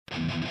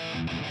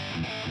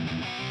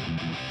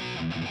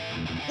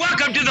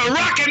Welcome to the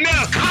Rock and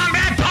Metal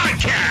Combat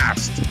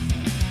Podcast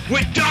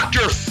with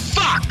Dr.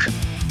 Fuck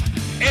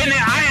and the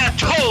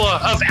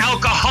Ayatollah of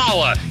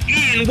Alcohola,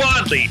 Ian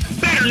Wadley,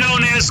 better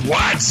known as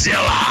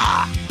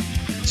Wadzilla.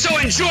 So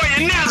enjoy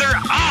another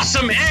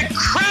awesome,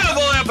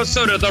 incredible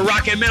episode of the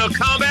Rock and Metal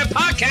Combat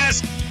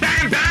Podcast.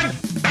 Bam, bam,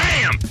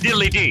 bam,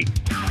 diddly dee.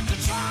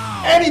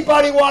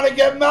 Anybody want to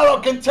get metal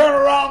can turn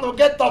around and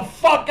get the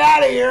fuck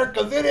out of here,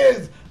 because it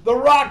is the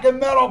Rock and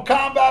Metal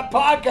Combat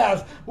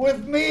Podcast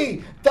with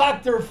me,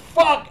 Dr.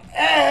 Fuck,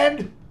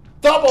 and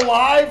Double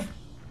Live.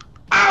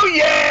 Oh,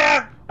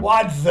 yeah!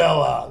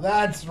 Wadzilla,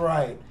 that's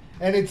right.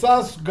 And it's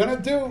us going to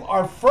do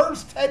our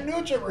first Ted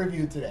Nugent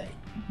review today.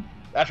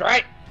 That's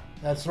right.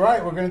 That's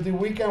right, we're going to do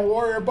Weekend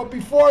Warrior. But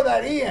before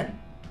that, Ian.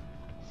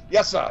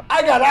 Yes, sir.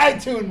 I got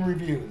iTunes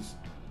reviews.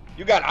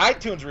 You got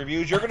iTunes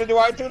reviews. You're going to do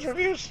iTunes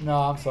reviews? No,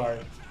 I'm sorry.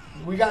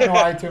 We got no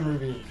iTunes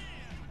reviews.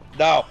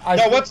 No.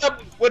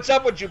 What's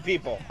up with you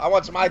people? I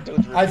want some iTunes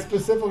reviews. I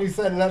specifically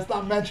said, let's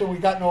not mention we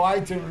got no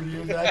iTunes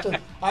reviews. And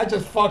I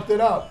just fucked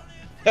it up.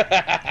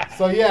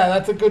 So yeah,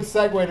 that's a good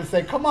segue to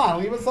say, come on,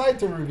 leave us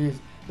iTunes reviews.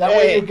 That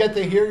way you get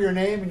to hear your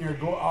name and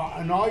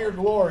and all your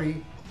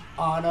glory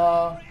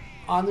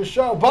on the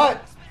show.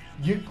 But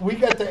you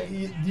get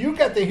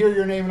to hear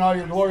your name and all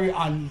your glory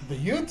on the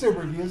YouTube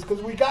reviews,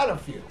 because we got a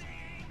few.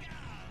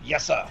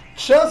 Yes, sir.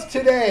 Just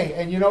today,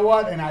 and you know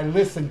what? And I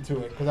listened to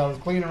it because I was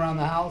cleaning around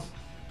the house.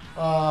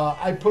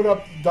 I put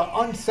up the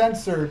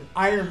uncensored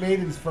Iron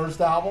Maiden's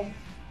first album.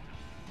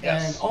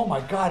 Yes. And oh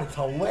my God, it's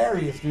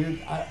hilarious, dude.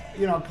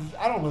 Because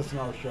I don't listen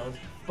to our shows,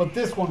 but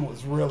this one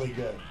was really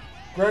good.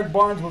 Greg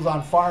Barnes was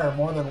on fire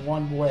more than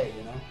one way,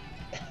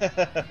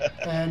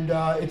 And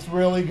it's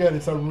really good.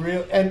 It's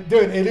and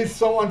dude, it is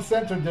so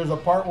uncensored. There's a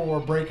part where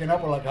we're breaking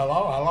up. We're like,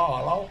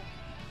 hello.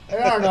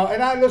 And I don't know.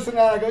 And I listen to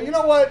that. I go, you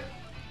know what?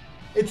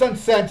 It's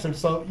uncensored,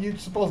 so you're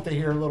supposed to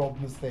hear little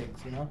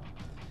mistakes,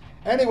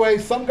 Anyway,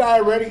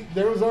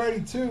 there was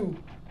already two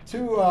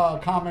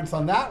comments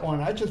on that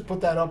one. I just put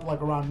that up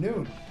like around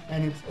noon,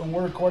 and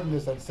we're recording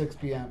this at 6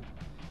 p.m.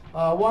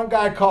 One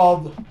guy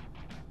called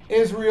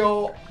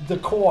Israel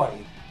Decoy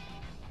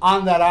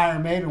on that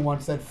Iron Maiden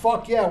one said,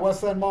 "Fuck yeah,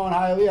 West End Mall in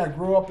Hialeah. I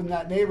grew up in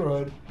that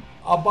neighborhood.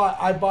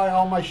 I buy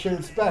all my shit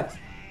at Specs."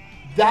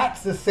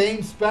 That's the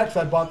same Specs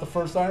I bought the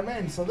first Iron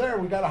Maiden. So there,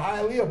 we got a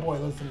Hialeah boy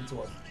listening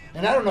to us.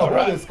 And I don't know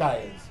who this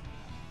guy is.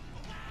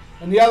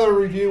 And the other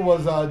review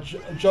was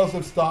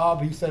Joseph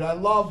Staub. He said, "I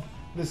love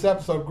this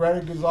episode.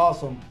 Greg is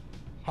awesome.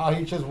 How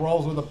he just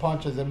rolls with the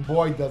punches, and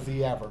boy, does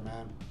he ever,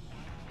 man.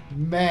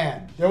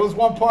 Man, there was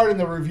one part in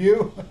the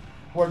review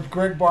where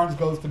Greg Barnes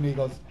goes to me, he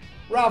goes,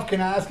 Ralph,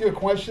 can I ask you a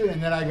question?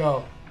 And then I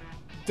go,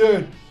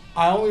 dude,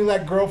 I only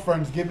let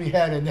girlfriends give me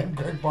head. And then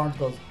Greg Barnes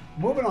goes,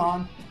 moving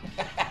on.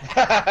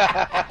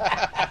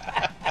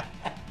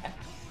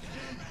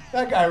 That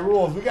guy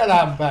rules. We got to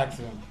have him back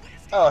soon.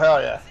 Oh,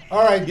 hell yeah.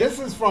 All right, this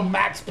is from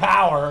Max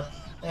Power,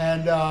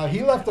 and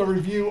he left a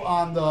review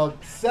on the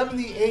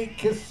 78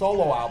 Kiss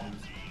solo albums.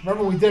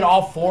 Remember we did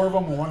all 4 of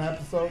them in one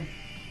episode?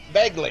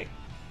 Vaguely.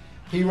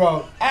 He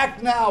wrote,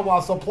 "Act now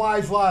while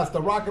supplies last.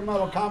 The Rock and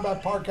Metal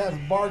Combat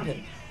Podcast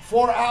bargain.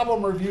 4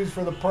 album reviews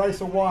for the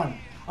price of 1.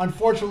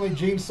 Unfortunately,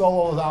 Gene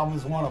Solo's album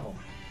is one of them.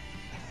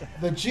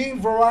 The Gene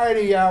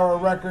Variety Hour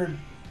record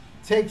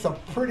takes a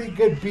pretty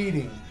good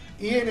beating.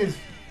 Ian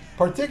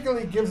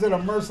particularly gives it a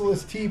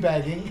merciless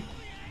teabagging.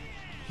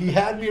 He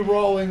had me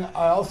rolling.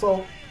 I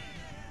also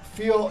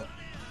feel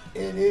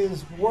it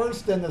is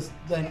worse than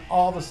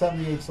all the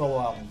 78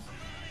 solo albums.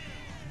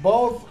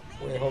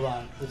 Wait, hold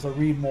on. It's a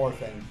read more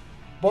thing.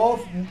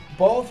 Both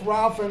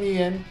Ralph and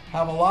Ian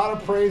have a lot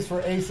of praise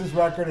for Ace's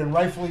record, and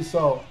rightfully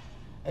so.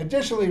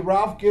 Additionally,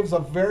 Ralph gives a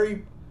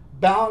very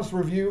balanced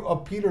review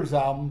of Peter's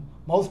album.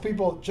 Most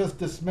people just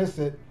dismiss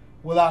it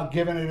without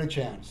giving it a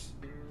chance.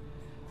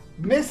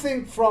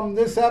 Missing from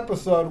this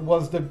episode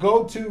was the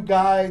go-to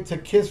guy to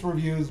Kiss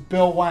reviews,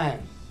 Bill Wang.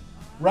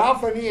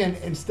 Ralph and Ian,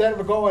 instead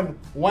of going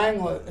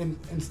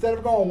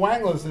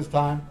wangless this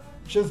time,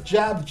 just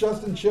jabs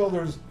Justin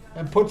Childers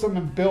and puts him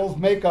in Bill's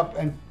makeup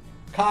and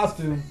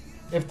costume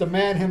if the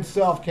man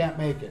himself can't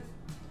make it.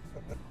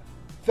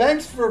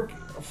 Thanks for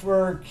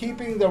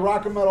keeping the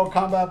Rock and Metal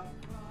Combat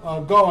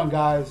going,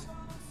 guys.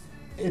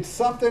 It's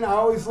something I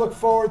always look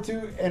forward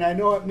to, and I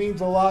know it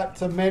means a lot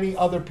to many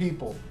other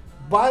people.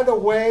 By the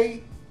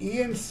way,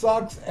 Ian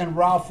sucks and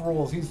Ralph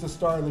rules. He's the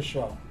star of the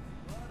show."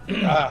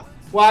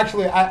 Well,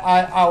 actually,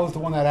 I was the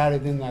one that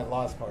added in that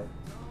last part.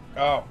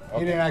 Oh, okay.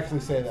 He didn't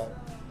actually say that.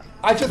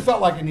 I just felt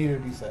like it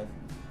needed to be said.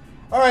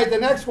 All right, the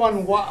next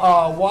one,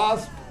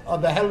 Wasp,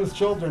 the Headless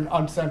Children,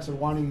 uncensored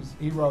one.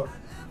 He wrote,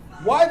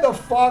 "Why the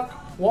fuck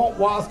won't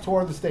Wasp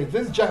tour the States?"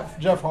 This is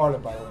Jeff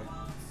Harlett, by the way.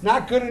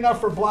 "Not good enough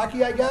for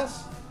Blackie, I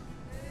guess?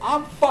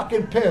 I'm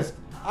fucking pissed.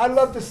 I'd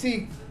love to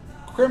see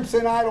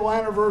Crimson Idol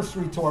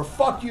anniversary tour.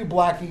 Fuck you,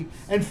 Blackie.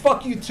 And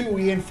fuck you too,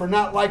 Ian, for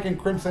not liking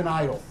Crimson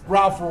Idol.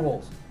 Ralph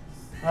rules."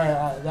 All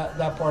right,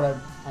 that part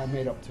I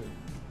made up too.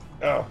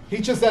 Oh. He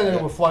just ended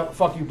it with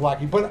fuck you,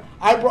 Blackie. But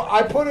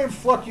I put in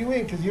fuck you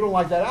in because you don't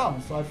like that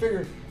album. So I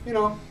figured you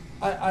know,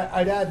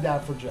 I'd add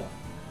that for Jeff.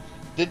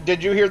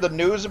 Did you hear the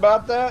news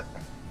about that?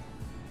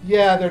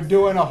 Yeah, they're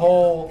doing a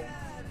whole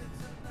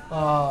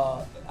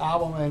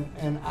album,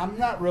 and I'm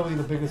not really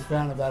the biggest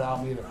fan of that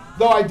album either.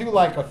 Though I do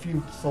like a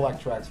few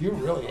select tracks. You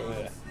really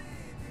hate it.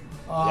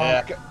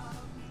 Yeah.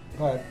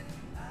 Go ahead.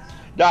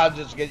 No,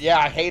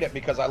 I hate it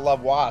because I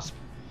love Wasp.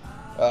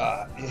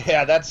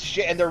 Yeah, that's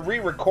shit, and they're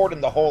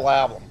re-recording the whole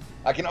album.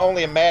 I can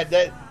only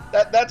imagine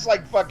that's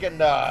like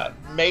fucking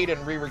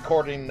Maiden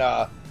re-recording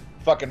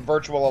fucking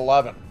Virtual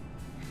 11,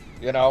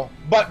 you know,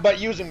 but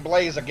using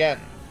Blaze again.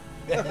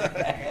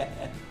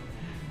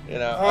 You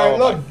know. All right,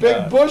 look,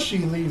 Big Bushy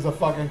leaves a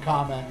fucking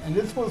comment, and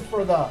this was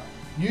for the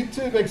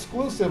YouTube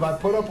exclusive I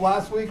put up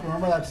last week.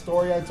 Remember that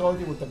story I told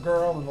you with the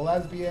girl and the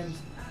lesbians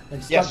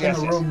and stuck in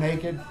the room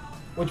naked?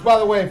 Which, by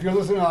the way, if you're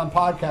listening on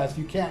podcast,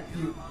 you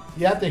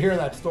have to hear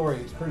that story.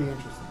 It's pretty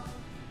interesting.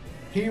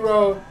 He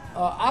wrote,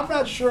 I'm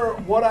not sure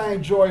what I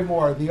enjoy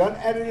more, the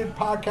unedited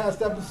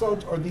podcast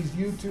episodes or these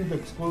YouTube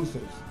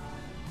exclusives.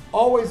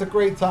 Always a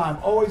great time,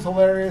 always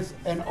hilarious,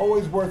 and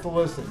always worth a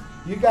listen.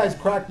 You guys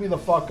crack me the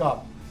fuck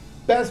up.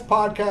 Best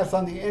podcast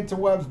on the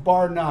interwebs,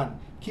 bar none.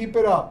 Keep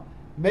it up.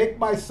 Make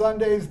my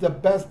Sundays the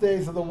best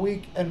days of the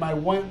week, and my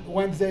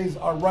Wednesdays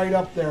are right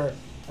up there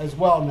as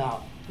well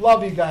now.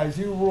 Love you guys.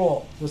 You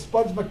rule. The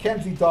Spuds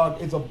McKenzie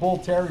dog is a bull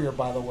terrier,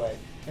 by the way.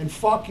 And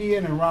fuck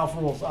Ian and Ralph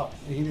rules. Oh,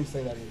 he didn't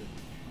say that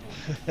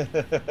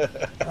either.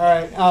 All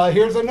right.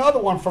 Here's another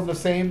one from the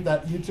same,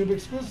 that YouTube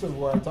exclusive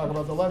where I talk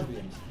about the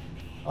lesbians.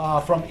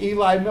 From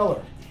Eli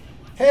Miller.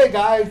 Hey,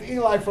 guys.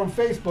 Eli from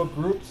Facebook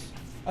groups.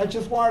 I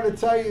just wanted to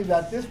tell you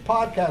that this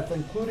podcast,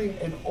 including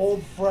an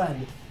old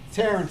friend,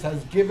 Terrence,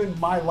 has given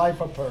my life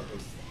a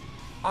purpose.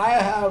 I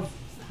have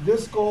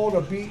this goal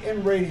to be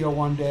in radio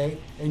one day,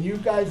 and you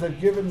guys have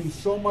given me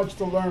so much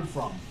to learn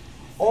from.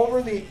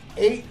 Over the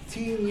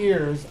 18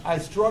 years, I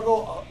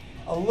struggle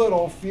a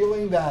little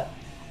feeling that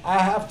I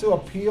have to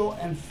appeal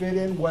and fit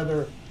in,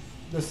 whether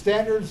the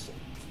standards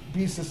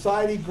be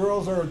society,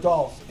 girls, or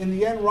adults. In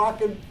the end,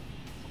 rock and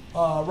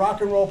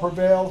roll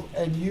prevails,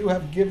 and you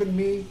have given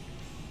me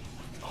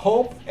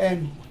hope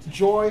and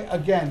joy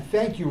again.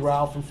 Thank you,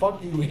 Ralph, and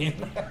fuck you,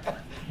 Ian.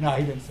 No,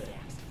 he didn't say that.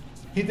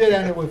 He did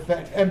end it with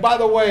that. And by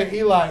the way,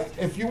 Eli,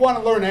 if you want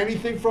to learn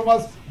anything from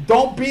us,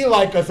 don't be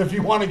like us if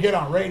you want to get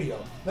on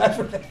radio. That's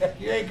what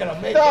you ain't gonna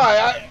make it.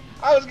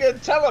 I was gonna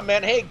tell him,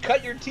 man, hey,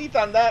 cut your teeth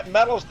on that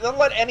metal. Don't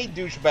let any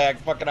douchebag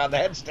fucking on the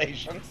head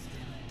station.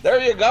 There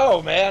you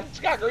go, man.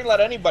 Scott Green let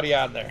anybody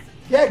on there.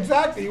 Yeah,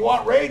 exactly. You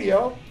want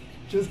radio?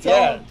 Just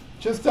tell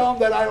him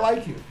that I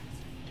like you.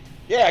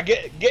 Yeah,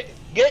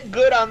 get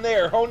good on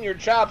there, hone your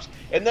chops,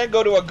 and then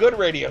go to a good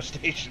radio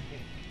station.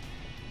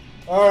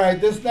 All right,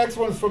 this next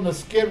one's from the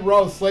Skid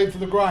Row, Slave to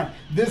the Grind.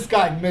 This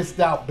guy missed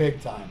out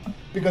big time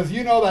because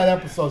you know that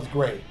episode's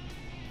great.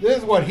 This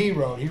is what he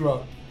wrote. He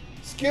wrote,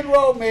 Skid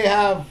Row may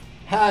have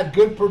had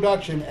good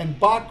production and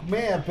Bach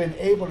may have been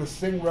able to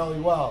sing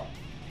really well.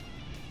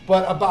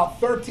 But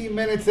about 13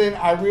 minutes in,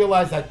 I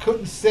realized I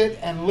couldn't sit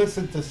and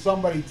listen to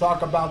somebody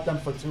talk about them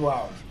for 2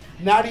 hours.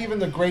 Not even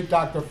the great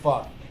Dr.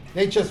 Fuck.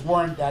 They just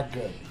weren't that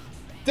good.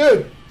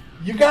 Dude,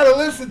 you got to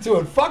listen to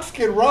it. Fuck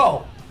Skid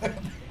Row.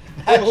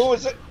 Who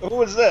is it?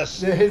 Who is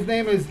this? His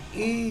name is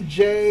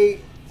EJ.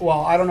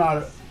 Well, I don't know how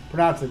to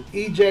pronounce it.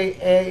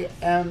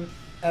 EJAMSC.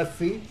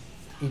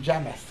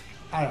 EJAMSC.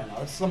 I don't know.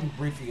 It's some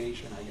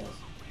abbreviation, I guess.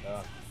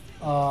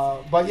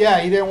 But yeah,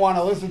 he didn't want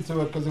to listen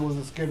to it because it was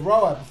a Skid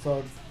Row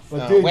episode.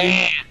 But dude,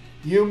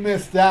 you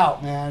missed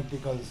out, man.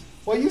 Because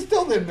you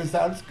still didn't miss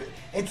out.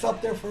 It's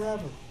up there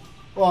forever.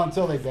 Well,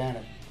 until they ban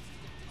it.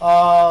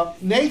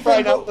 Nathan.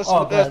 Probably don't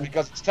listen to this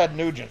because it's Ted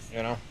Nugent,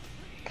 you know.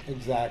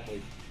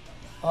 Exactly.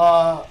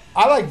 I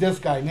like this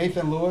guy,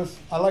 Nathan Lewis.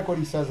 I like what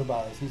he says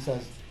about us. He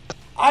says,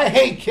 I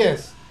hate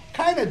Kiss.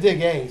 Kind of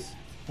dig Ace.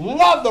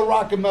 Love the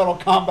Rock and Metal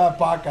Combat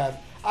Podcast.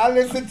 I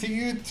listen to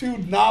you two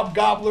knob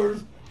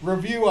gobblers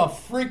review a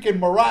freaking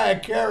Mariah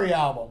Carey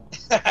album.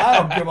 I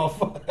don't give a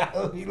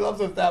fuck. He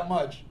loves us that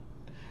much.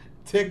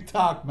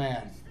 TikTok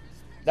Man.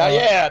 Now,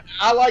 yeah,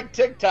 I like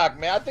TikTok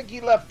Man. I think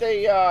he left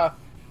an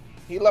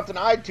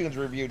iTunes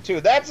review too.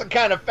 That's the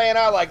kind of fan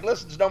I like.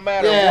 Listens no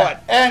matter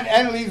what.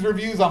 And leaves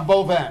reviews on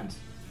both ends.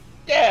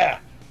 Yeah,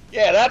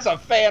 that's a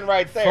fan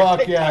right there. Fuck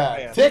TikTok yeah,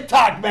 Man.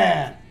 TikTok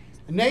Man.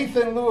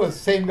 Nathan Lewis,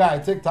 same guy,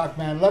 TikTok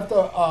Man, left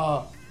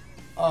a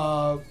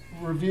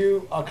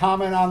review, a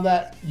comment on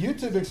that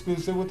YouTube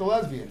exclusive with the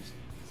lesbians.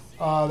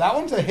 That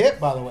one's a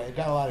hit, by the way. It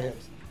got a lot of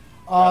hits.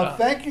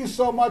 Thank you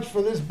so much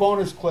for this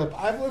bonus clip.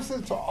 I've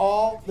listened to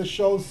all the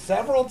shows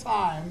several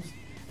times,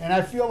 and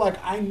I feel like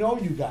I know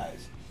you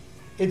guys.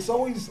 It's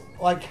always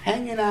like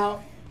hanging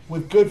out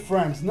with good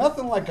friends.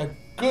 Nothing like a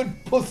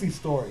good pussy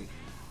story.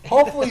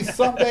 Hopefully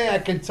someday I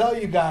can tell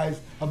you guys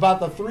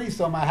about the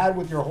threesome I had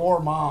with your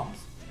whore moms.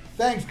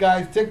 Thanks,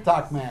 guys.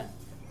 TikTok Man.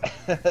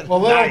 Well,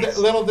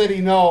 little did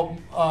he know,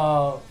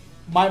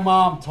 my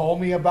mom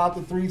told me about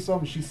the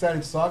threesome. She said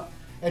it sucked.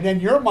 And then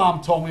your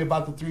mom told me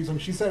about the threesome.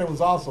 She said it was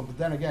awesome. But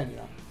then again,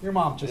 your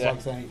mom just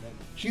likes anything.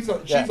 She's a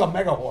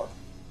mega whore.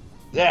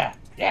 Yeah.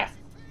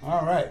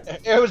 All right.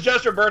 It was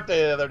just her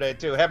birthday the other day,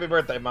 too. Happy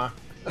birthday, Ma.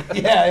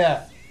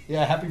 Yeah.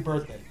 Happy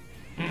birthday.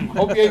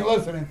 Hope you ain't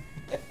listening.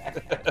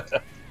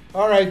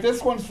 All right,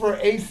 this one's for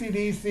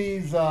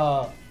AC/DC's,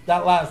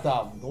 that last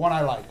album, the one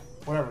I like,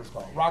 whatever it's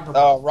called, Rock or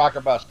Bust. Oh, Rock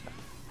or Bust.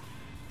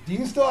 Do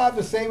you still have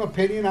the same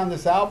opinion on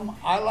this album?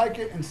 I like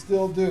it and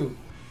still do.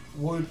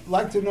 Would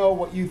like to know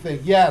what you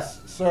think.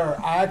 Yes, sir.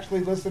 I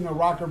actually listened to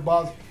Rock or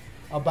Bust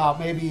about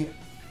maybe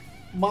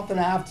a month and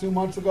a half, 2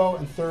 months ago,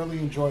 and thoroughly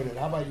enjoyed it.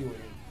 How about you, Ian?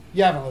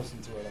 You haven't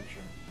listened to it, I'm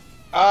sure.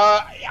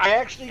 I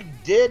actually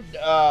did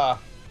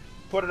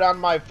put it on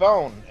my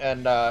phone,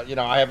 and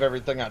I have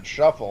everything on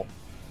shuffle.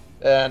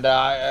 And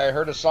I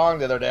heard a song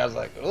the other day. I was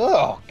like,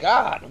 oh,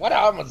 God, what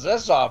album is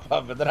this off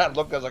of? And then I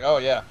looked, I was like, oh,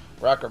 yeah,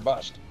 Rock or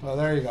Bust. Well,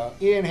 there you go.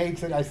 Ian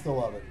hates it. I still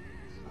love it.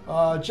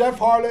 Jeff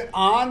Harlett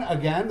on,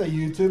 again, the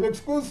YouTube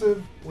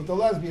exclusive with the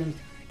lesbians.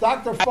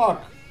 Dr.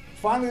 Fuck,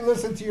 finally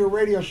listened to your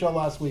radio show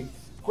last week.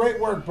 Great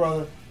work,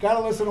 brother. Got to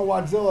listen to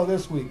Wadzilla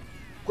this week.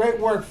 Great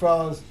work,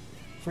 fellas.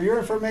 For your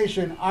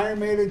information, Iron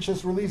Maiden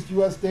just released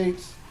U.S.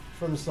 dates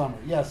for the summer.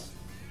 Yes,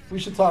 we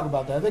should talk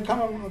about that. Are they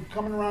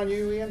coming around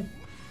you, Ian?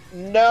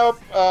 Nope.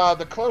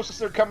 The closest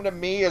they're coming to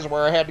me is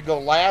where I had to go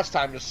last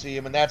time to see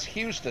them, and that's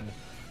Houston.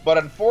 But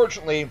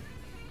unfortunately,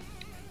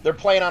 they're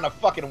playing on a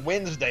fucking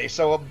Wednesday,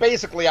 so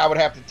basically I would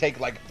have to take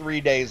like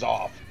 3 days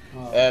off.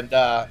 Oh.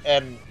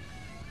 And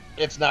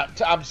it's not.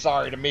 I'm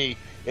sorry, to me,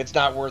 it's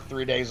not worth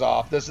 3 days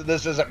off. This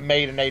isn't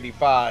made in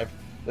 '85.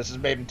 This is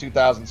made in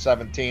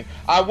 2017.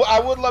 I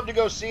would love to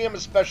go see him,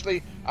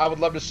 especially I would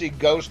love to see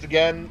Ghost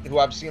again, who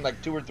I've seen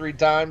like 2 or 3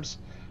 times.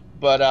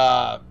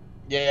 But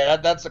yeah,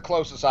 that's the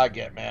closest I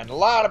get, man. A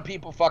lot of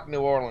people fuck New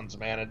Orleans,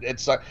 man.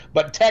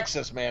 But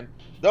Texas, man,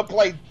 they'll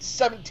play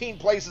 17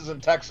 places in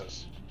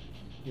Texas.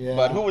 Yeah.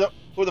 But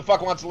who the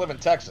fuck wants to live in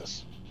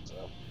Texas?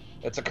 So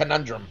it's a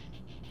conundrum.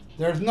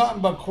 There's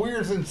nothing but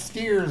queers and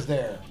steers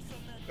there.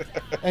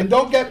 And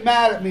don't get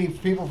mad at me,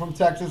 people from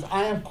Texas.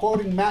 I am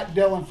quoting Matt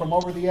Dillon from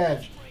Over the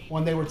Edge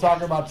when they were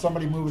talking about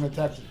somebody moving to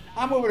Texas.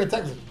 I'm moving to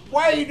Texas.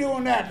 Why are you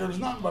doing that? There's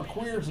nothing but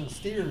queers and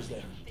steers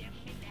there.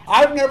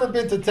 I've never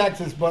been to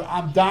Texas, but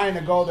I'm dying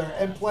to go there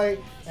and play,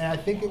 and I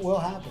think it will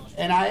happen.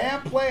 And I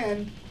am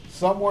playing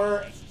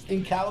somewhere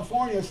in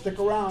California. Stick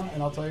around,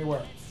 and I'll tell you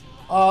where.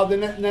 The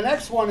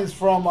next one is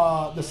from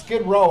the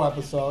Skid Row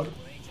episode.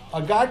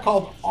 A guy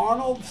called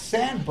Arnold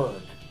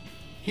Sandberg.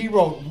 He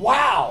wrote,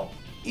 "Wow,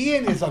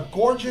 Ian is a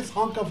gorgeous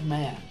hunk of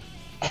man."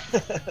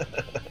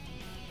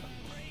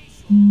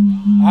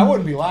 I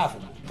wouldn't be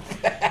laughing.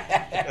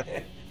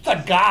 It's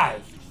a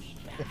guy.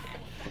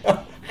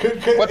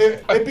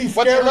 It'd be scary.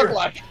 What's it look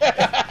like?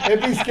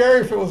 It'd be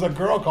scary if it was a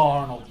girl called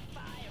Arnold.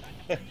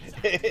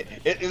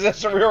 Is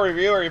this a real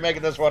review, or are you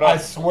making this one up? I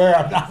swear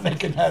I'm not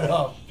making that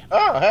up.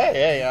 Oh,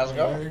 hey, how's it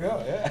going? There you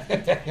go,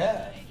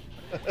 yeah.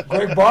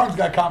 Greg Barnes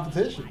got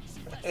competition.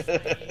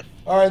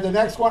 All right, the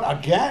next one,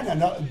 again,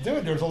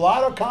 dude, there's a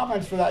lot of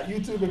comments for that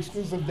YouTube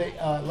exclusive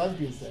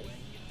lesbian thing.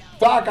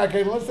 Doc, I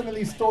can listen to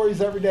these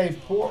stories every day.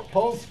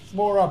 Post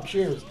more up,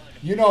 cheers.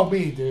 You know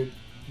me, dude.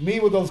 Me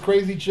with those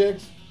crazy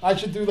chicks. I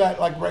should do that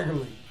like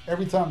regularly,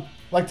 every time.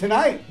 Like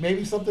tonight,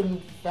 maybe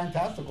something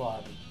fantastic will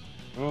happen.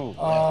 Ooh,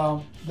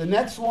 the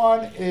next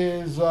one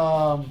is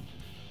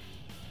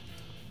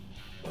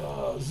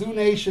Zoo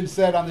Nation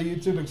said on the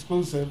YouTube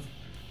exclusive,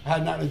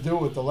 had nothing to do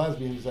with the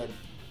lesbians, said,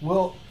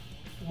 will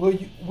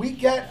we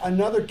get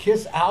another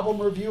Kiss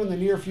album review in the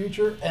near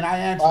future? And I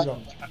answered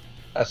him.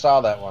 I saw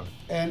that one.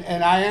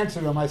 And I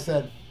answered him. I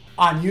said,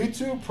 on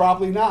YouTube,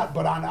 probably not.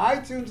 But on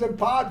iTunes and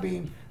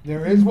Podbean,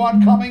 there is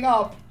one coming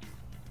up.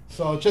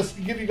 So just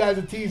to give you guys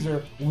a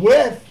teaser,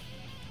 with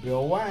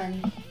Bill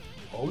Wang.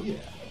 Oh, yeah.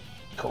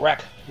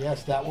 Correct.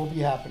 Yes, that will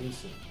be happening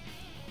soon.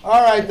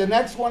 All right, the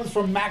next one is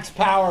from Max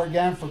Power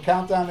again for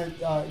Countdown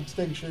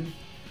Extinction.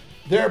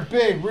 They're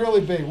big,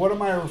 really big. What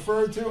am I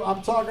referring to?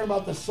 I'm talking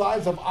about the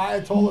size of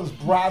Ayatollah's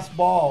brass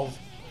balls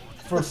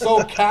for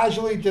so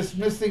casually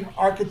dismissing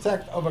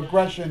Architect of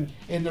Aggression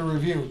in the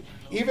review.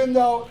 Even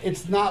though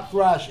it's not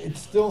thrash,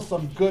 it's still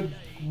some good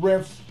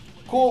riffs,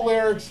 cool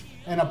lyrics,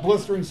 and a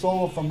blistering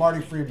solo from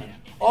Marty Friedman.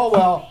 Oh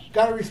well,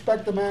 gotta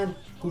respect the man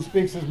who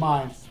speaks his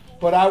mind.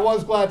 But I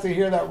was glad to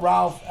hear that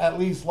Ralph at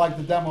least liked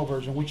the demo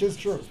version, which is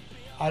true.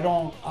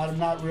 I'm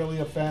not really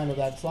a fan of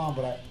that song,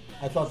 but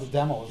I thought the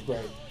demo was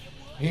great.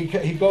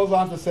 He goes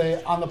on to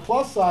say, on the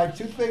plus side,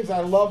 2 things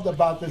I loved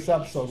about this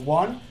episode.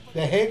 1,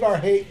 the Hagar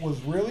hate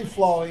was really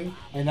flowing,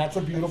 and that's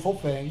a beautiful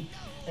thing.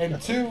 And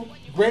 2,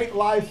 great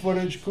live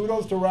footage.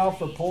 Kudos to Ralph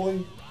for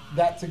pulling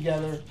that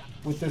together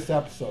with this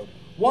episode.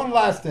 One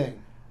last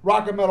thing.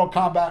 Rock and Metal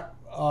Combat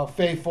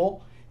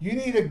faithful, you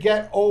need to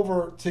get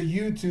over to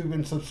YouTube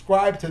and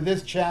subscribe to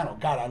this channel.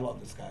 God, I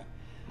love this guy.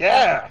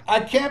 Yeah.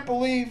 I can't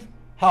believe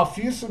how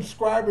few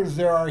subscribers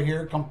there are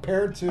here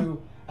compared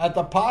to at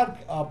the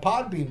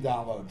Podbean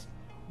downloads.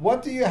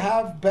 What do you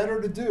have better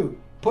to do?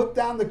 Put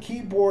down the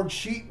keyboard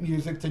sheet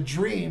music to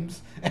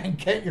Dreams and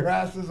get your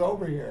asses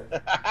over here.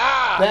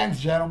 Thanks,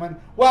 gentlemen.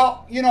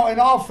 Well, in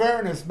all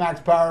fairness, Max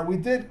Power, we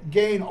did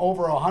gain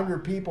over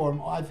 100 people,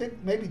 or I think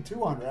maybe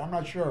 200. I'm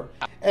not sure.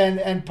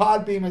 And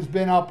Podbeam has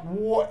been up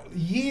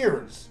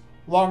years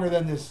longer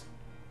than this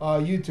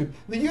YouTube.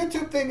 The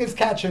YouTube thing is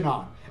catching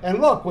on.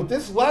 And look, with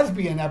this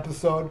lesbian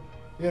episode,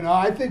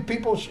 I think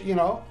people,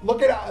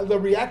 look at the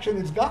reaction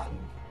it's gotten.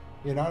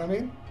 You know what I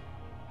mean?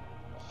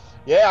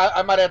 Yeah,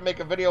 I might have to make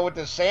a video with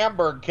this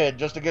Sandberg kid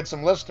just to get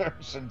some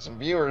listeners and some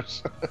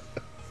viewers.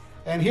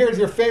 And here's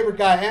your favorite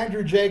guy,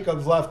 Andrew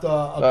Jacobs, left a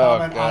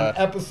comment on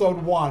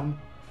episode 1.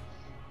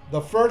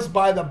 The first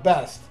by the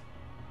best,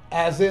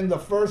 as in the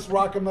first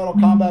Rock and Metal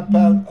Combat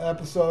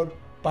episode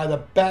by the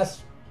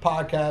best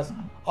podcast.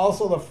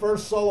 Also the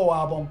first solo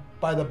album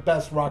by the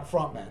best rock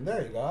frontman.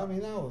 There you go. I mean,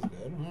 that was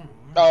good.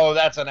 Oh,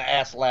 that's an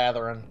ass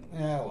lathering.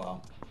 Yeah,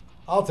 well,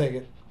 I'll take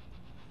it.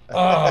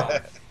 All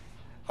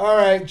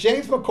right,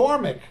 James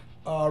McCormick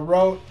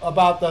wrote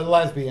about the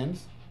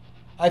lesbians.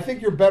 I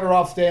think you're better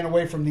off staying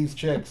away from these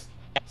chicks.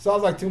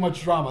 Sounds like too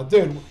much drama.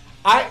 Dude,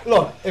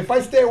 look, if I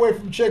stay away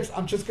from chicks,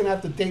 I'm just going to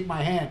have to date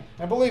my hand.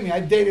 And believe me, I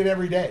date it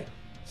every day.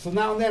 So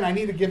now and then I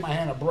need to give my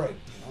hand a break.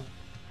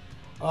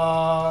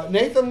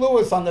 Nathan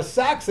Lewis on the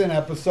Saxon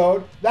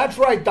episode. That's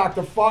right,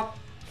 Dr. Fuck.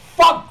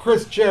 Fuck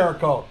Chris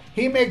Jericho.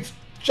 He makes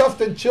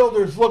Justin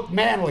Childers look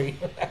manly.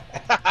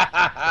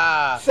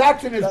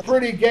 Saxon is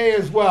pretty gay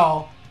as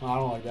well. I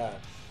don't like that.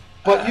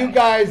 But you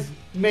guys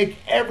make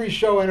every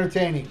show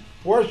entertaining.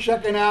 Worth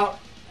checking out.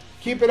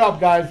 Keep it up,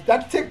 guys.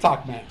 That's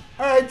TikTok Man.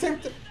 All right,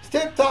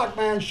 TikTok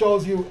Man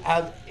shows you,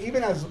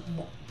 even as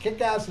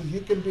kick-ass as you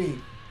can be,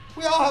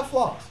 we all have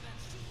flaws.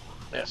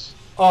 Yes.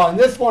 Oh, and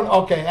this one,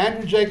 okay,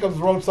 Andrew Jacobs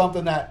wrote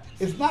something that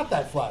is not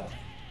that flattering.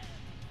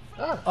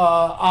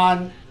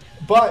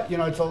 But,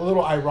 it's a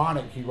little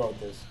ironic he wrote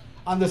this.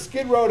 On the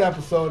Skid Row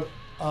episode,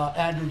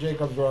 Andrew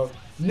Jacobs wrote,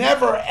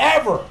 "Never,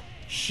 ever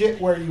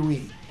shit where you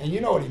eat." And you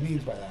know what he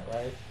means by that,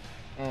 right?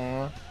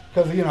 Mm-hmm.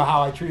 Because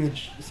how I treated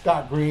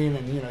Scott Green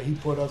and, he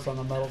put us on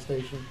the metal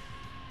station.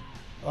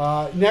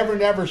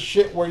 Never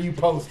shit where you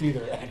post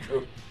either,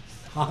 Andrew.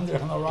 On the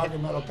Rock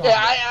and Metal Combat.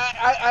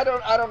 Yeah, I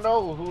don't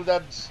know who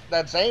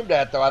that's aimed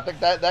at, though. I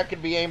think that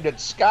could be aimed at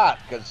Scott,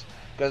 because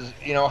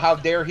how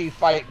dare he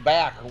fight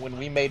back when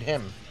we made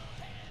him?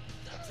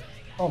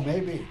 Oh,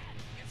 maybe.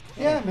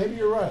 Yeah, maybe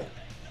you're right.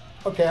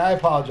 Okay, I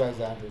apologize,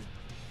 Andrew.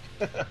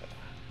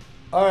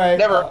 All right.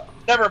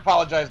 Never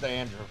apologize to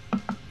Andrew.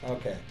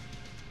 Okay.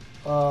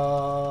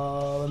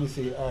 Let me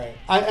see. All right.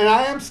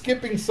 I am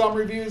skipping some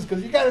reviews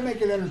because you got to make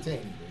it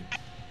entertaining,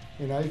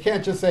 dude. You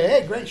can't just say,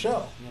 "Hey, great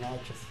show."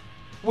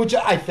 Which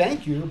I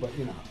thank you, but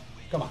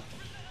come on.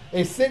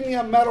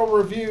 Insignia Metal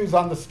Reviews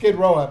on the Skid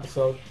Row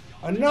episode.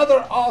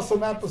 Another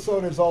awesome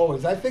episode as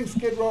always. I think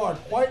Skid Row are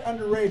quite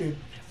underrated,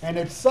 and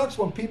it sucks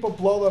when people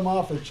blow them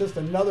off as just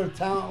another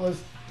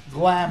talentless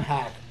glam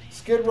hack.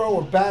 Skid Row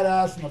were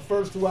badass, and the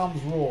first 2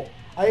 albums rule.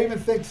 I even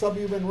think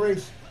Subhuman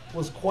Race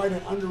was quite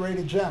an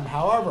underrated gem.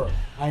 However,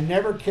 I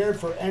never cared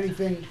for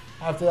anything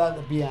after that,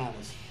 to be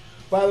honest.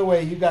 By the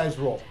way, you guys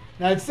rule.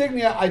 Now,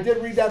 Insignia, I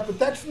did read that, but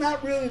that's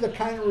not really the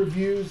kind of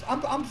reviews.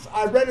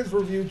 I read his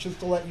review just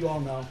to let you all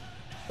know.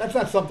 That's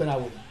not something I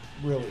would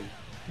really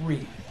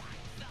read.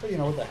 But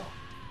what the hell?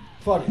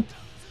 Fuck it.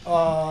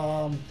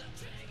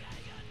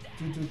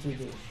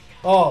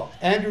 Oh,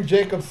 Andrew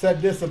Jacobs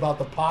said this about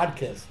the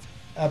podcast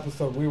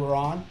episode we were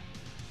on.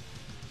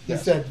 He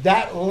said,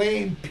 "That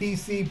lame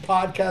PC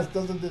podcast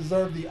doesn't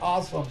deserve the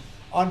awesome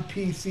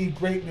un-PC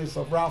greatness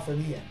of Ralph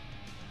and Ian."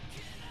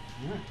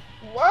 Yeah.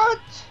 What?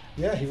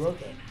 Yeah, he wrote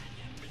that.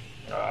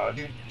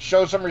 Dude,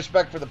 show some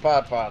respect for the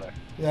Podfather.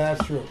 Yeah,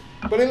 that's true.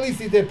 But at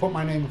least he did put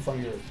my name in front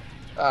of yours.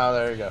 Oh,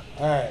 there you go.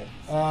 All right.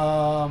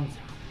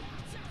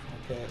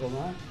 Okay, hold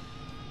on.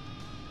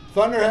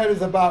 Thunderhead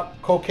is about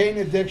cocaine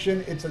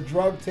addiction. It's a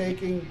drug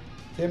taking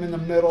him in the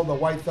middle, the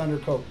White Thunder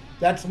Coke.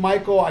 That's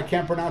Michael. I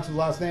can't pronounce his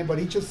last name, but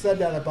he just said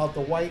that about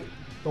the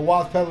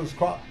Wasp Peddler's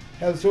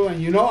too.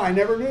 And I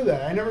never knew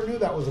that. I never knew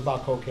that was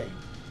about cocaine.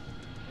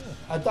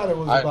 I thought it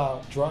was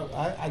about drug.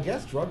 I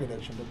guess drug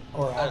addiction,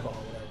 or alcohol,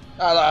 or whatever.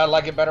 I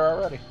like it better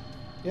already.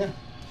 Yeah.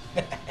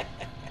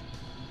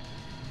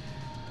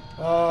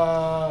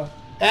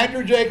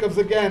 Andrew Jacobs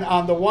again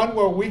on the one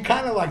where we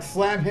kind of like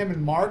slam him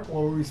and Mark,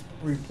 where we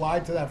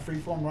replied to that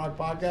Freeform Rock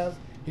podcast.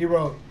 He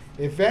wrote,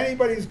 "If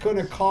anybody's going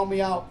to call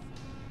me out,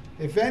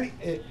 if I'm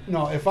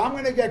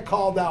going to get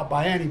called out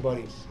by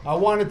anybody, I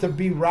want it to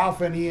be Ralph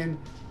and Ian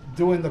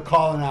doing the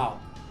calling out.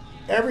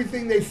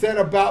 Everything they said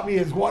about me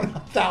is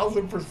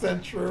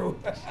 1,000% true."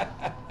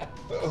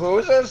 Who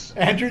is this?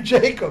 Andrew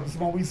Jacobs,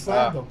 when we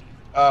slammed him.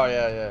 Oh,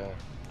 yeah.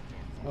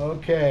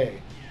 Okay.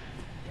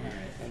 All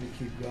right, let me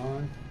keep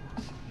going.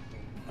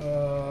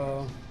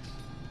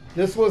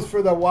 This was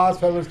for the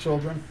Wasp Peddler's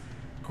Children.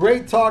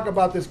 Great talk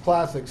about this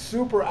classic.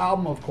 Super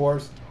album, of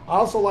course. I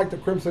also like the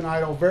Crimson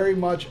Idol very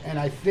much, and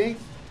I think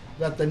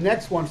that the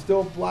next one's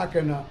still not black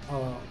enough. I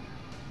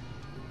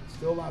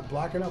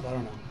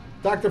don't know.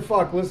 Dr.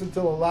 Fuck, listen to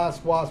the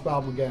last Wasp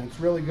album again. It's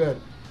really good.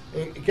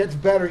 It gets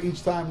better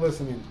each time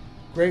listening.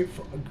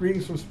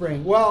 Greetings from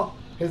spring. Well,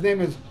 His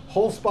name is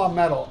Holspa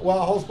Metal. Well,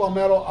 Holspa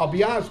Metal, I'll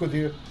be honest with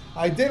you,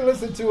 I did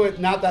listen to it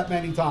not that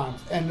many times.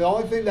 And the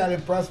only thing that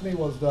impressed me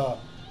was the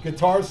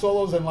guitar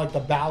solos and like the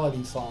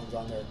ballady songs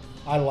on there.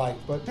 I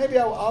liked, but maybe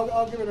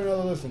I'll give it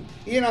another listen.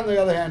 Ian, on the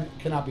other hand,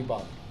 cannot be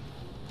bothered.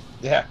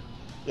 Yeah,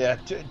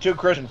 too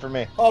Christian for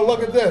me. Oh,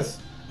 look at this.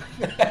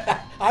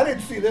 I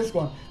didn't see this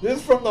one. This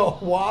is from the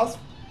Wasp,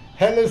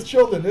 Headless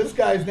Children. This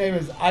guy's name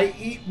is I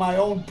Eat My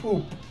Own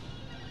Poop.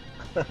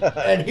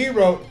 And he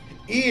wrote,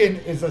 Ian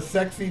is a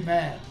sexy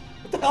man.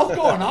 What the hell's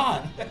going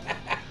on?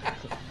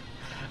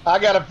 I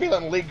got a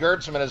feeling Lee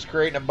Gertzman is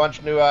creating a bunch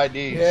of new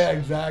IDs. Yeah,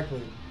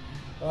 exactly.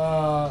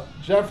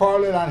 Jeff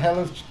Harlan on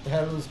Headless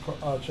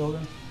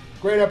Children.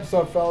 Great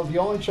episode, fellas. The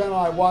only channel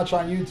I watch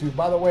on YouTube.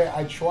 By the way,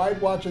 I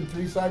tried watching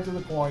Three Sides of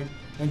the Coin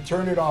and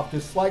turned it off.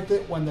 Disliked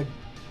it when the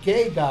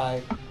gay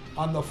guy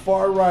on the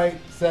far right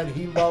said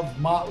he loved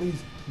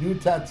Motley's new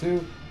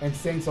tattoo and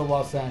Saints of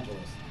Los Angeles.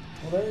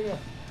 Well, there you go.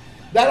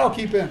 That I'll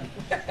keep in.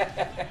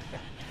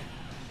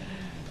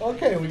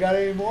 Okay, we got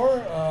any more?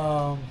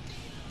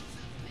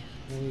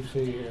 Let me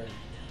see here.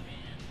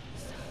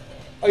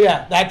 Oh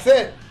yeah, that's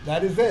it.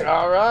 That is it.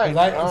 All right.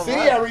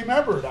 I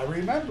remembered.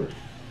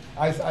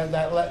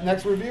 That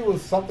next review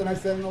was something I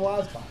said in the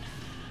last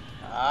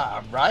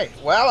time. Right.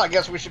 Well, I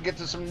guess we should get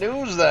to some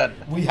news then.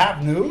 We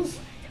have news?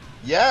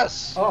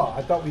 Yes. Oh,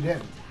 I thought we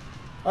didn't.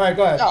 All right,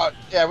 go ahead. Oh,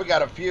 yeah, we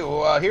got a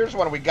few. Here's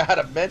one we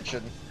gotta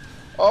mention.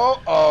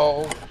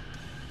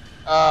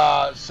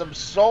 Some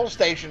Soul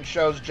Station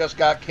shows just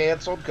got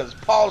canceled because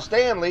Paul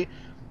Stanley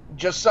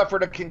just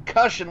suffered a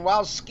concussion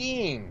while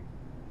skiing.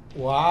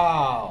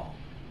 Wow.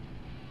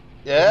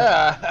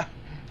 Yeah.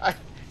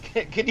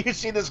 Can you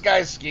see this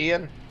guy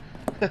skiing?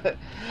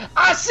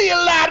 I see a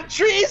lot of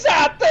trees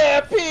out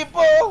there,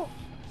 people.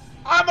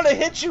 I'm going to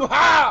hit you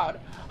hard.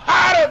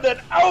 Harder than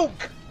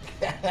oak.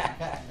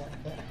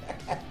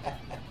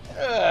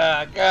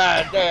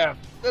 God damn.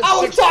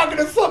 I was talking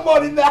to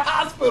someone in the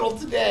hospital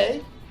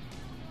today.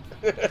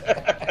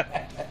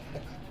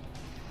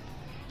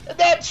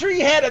 That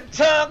tree had a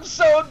tongue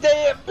so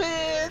damn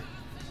big.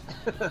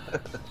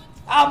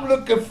 I'm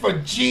looking for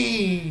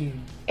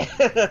Gene.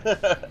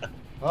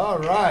 All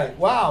right.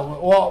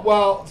 Wow.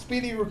 Well,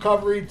 speedy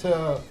recovery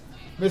to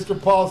Mr.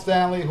 Paul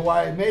Stanley, who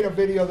I made a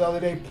video the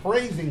other day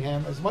praising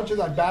him. As much as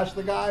I bash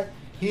the guy,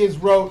 he has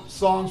wrote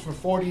songs for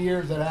 40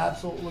 years that I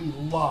absolutely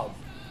love.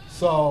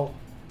 So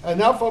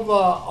enough of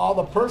all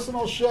the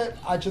personal shit.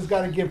 I just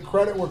got to give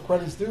credit where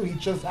credit's due. He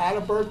just had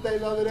a birthday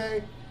the other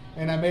day,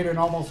 and I made an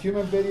Almost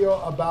Human video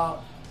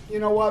about, you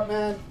know what,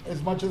 man,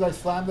 as much as I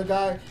slammed the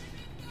guy,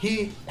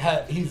 he's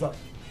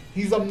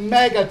a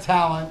mega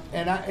talent,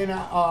 and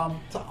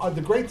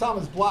the great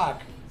Thomas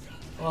Black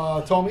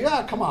told me,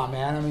 come on,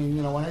 man. I mean,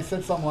 you know, when I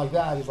said something like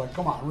that, he's like,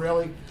 come on,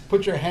 really?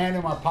 Put your hand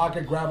in my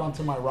pocket, grab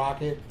onto my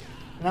rocket.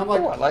 And I'm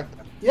like, I like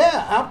that.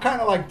 Yeah, I'm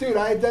kind of like, dude,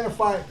 I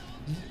identify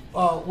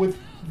with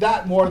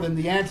that more than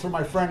the answer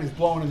my friend is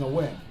blowing in the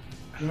wind.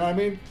 You know what I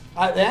mean?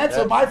 The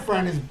answer my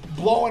friend is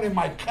blowing in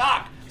my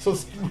cock, so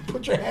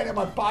put your hand in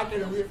my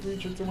pocket and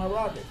reach into my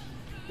rocket.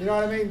 You know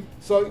what I mean?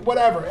 So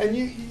whatever. And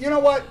you know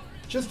what?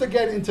 Just to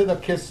get into the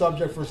Kiss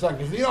subject for a second,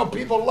 because you know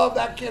people love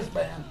that Kiss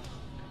band.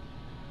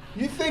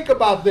 You think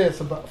about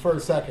this for a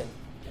second,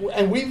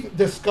 and we've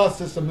discussed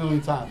this a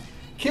million times.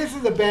 Kiss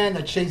is a band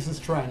that chases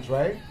trends,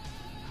 right?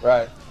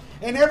 Right.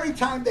 And every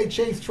time they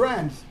chase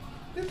trends,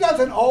 it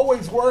doesn't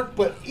always work,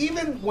 but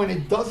even when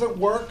it doesn't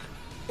work,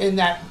 in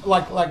that,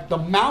 like the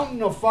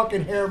mountain of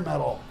fucking hair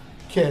metal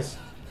Kiss,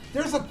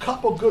 there's a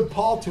couple good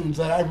Paul tunes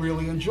that I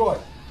really enjoy.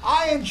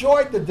 I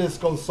enjoyed the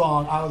disco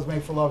song, I Was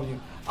Made for Loving You.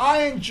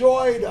 I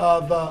enjoyed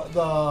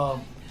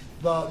the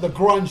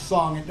grunge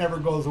song, It Never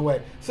Goes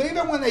Away. So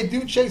even when they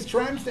do chase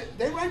trends,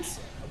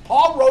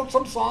 Paul wrote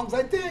some songs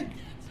I dig.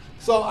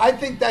 So I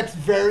think that's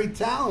very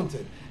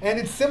talented. And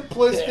it's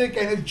simplistic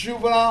and it's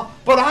juvenile,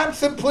 but I'm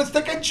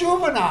simplistic and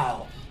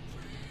juvenile.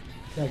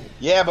 Thank you.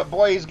 Yeah, but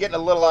boy, he's getting a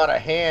little out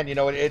of hand. You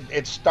know,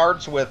 it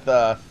starts with,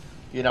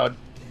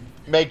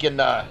 making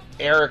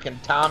Eric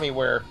and Tommy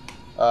wear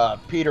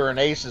Peter and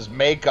Ace's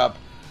makeup.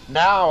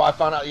 Now I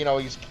found out, you know,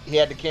 he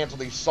had to cancel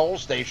these Soul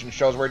Station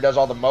shows where he does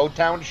all the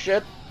Motown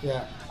shit.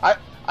 Yeah.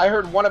 I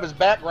heard one of his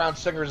background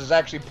singers is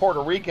actually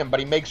Puerto Rican, but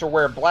he makes her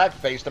wear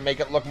blackface to make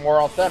it look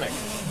more authentic.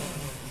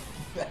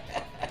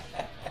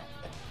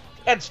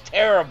 That's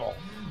terrible.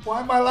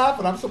 Why am I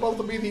laughing? I'm supposed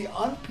to be the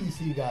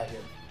un-PC guy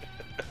here.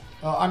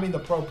 I mean the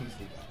pro-PC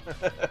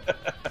guy.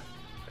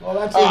 Well,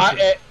 that's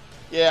interesting.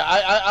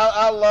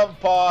 I love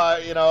Paul,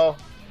 you know,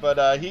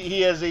 but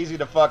he is easy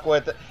to fuck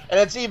with. And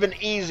it's even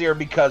easier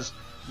because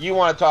you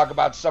want to talk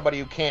about somebody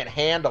who can't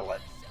handle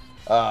it.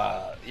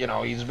 You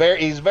know, he's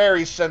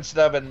very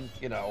sensitive, and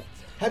you know.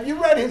 Have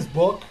you read his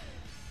book?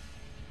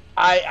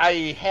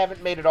 I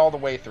haven't made it all the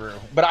way through,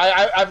 but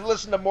I've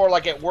listened to more,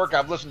 like at work.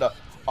 I've listened to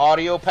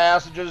audio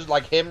passages,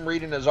 like him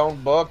reading his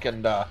own book,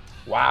 and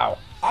wow.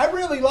 I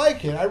really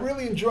like it. I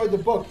really enjoyed the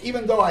book,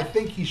 even though I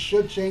think he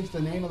should change the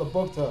name of the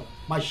book to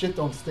My Shit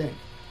Don't Stink.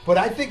 But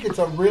I think it's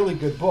a really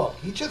good book.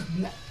 He just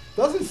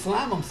doesn't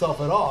slam himself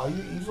at all.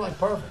 He's like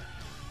perfect.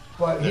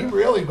 But he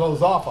really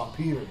goes off on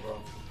Peter,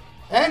 bro.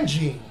 And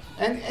Gene.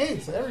 And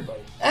Ace,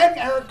 everybody. And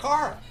Eric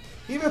Carr.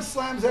 He even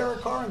slams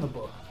Eric Carr in the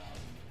book.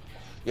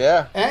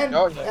 Yeah.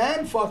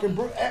 And fucking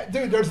Bruce.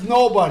 Dude, there's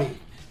nobody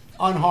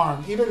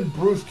unharmed. Even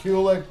Bruce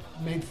Kulick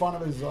made fun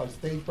of his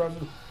stage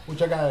presence,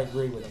 which I gotta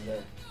agree with him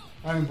there.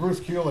 I mean, Bruce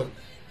Kulick,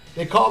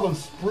 they called him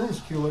Spruce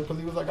Kulick because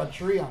he was like a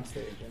tree on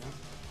stage, you know?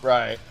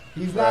 Right.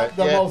 He's not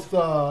the most,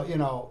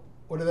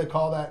 what do they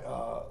call that?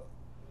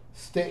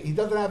 He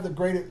doesn't have the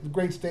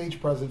great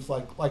stage presence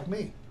like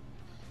me.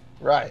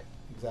 Right.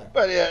 Exactly.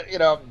 But,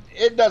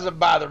 it doesn't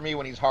bother me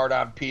when he's hard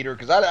on Peter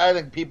because I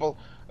think people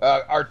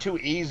are too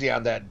easy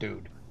on that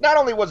dude. Not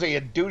only was he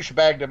a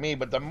douchebag to me,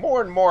 but the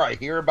more and more I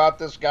hear about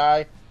this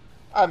guy,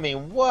 I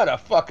mean, what a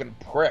fucking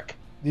prick.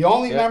 The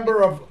only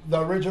member of the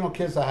original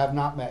Kiss I have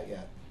not met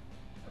yet.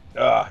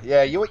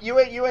 Yeah, you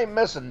ain't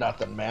missing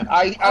nothing, man.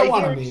 I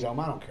want to meet him.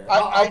 I don't care.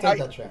 I'll take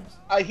that chance.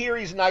 I hear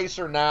he's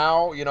nicer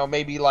now.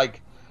 Maybe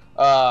like,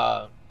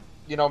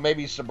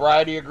 maybe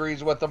sobriety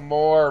agrees with him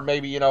more, or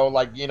maybe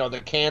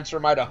the cancer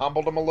might have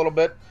humbled him a little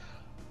bit.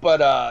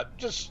 But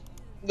just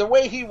the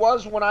way he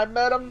was when I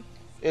met him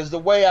is the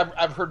way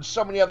I've heard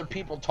so many other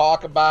people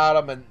talk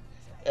about him,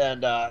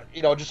 and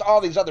just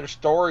all these other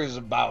stories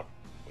about,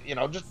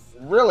 just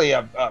really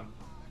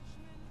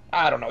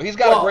I don't know. He's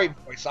got a great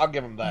voice. I'll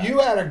give him that. You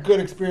had a good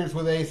experience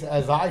with Ace,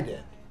 as I did.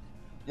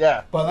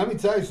 Yeah. But let me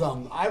tell you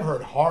something. I've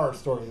heard horror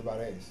stories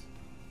about Ace.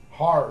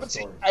 Horror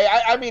stories.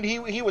 I mean,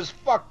 he was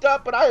fucked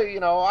up, but I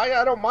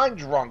don't mind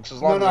drunks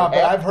as long as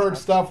but I've heard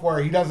stuff where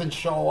he doesn't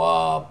show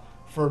up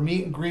for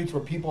meet and greets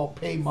where people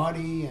pay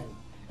money,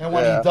 and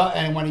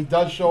when he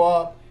does show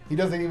up, he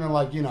doesn't even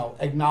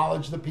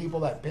acknowledge the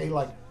people that pay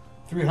like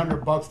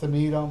 $300 to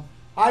meet him.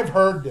 I've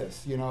heard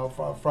this,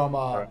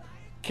 from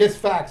Kiss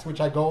Facts,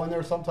 which I go in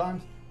there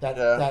sometimes. When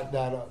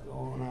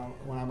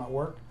I'm at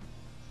work,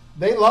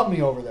 they love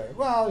me over there.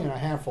 Well, a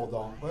handful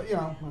don't, but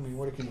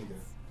what can you do?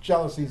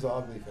 Jealousy's an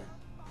ugly thing.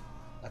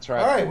 That's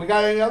right. All right, we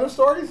got any other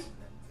stories?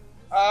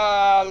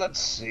 Let's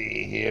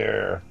see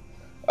here.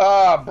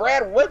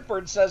 Brad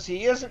Whitford says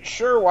he isn't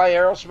sure why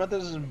Aerosmith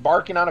is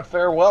embarking on a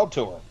farewell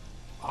tour.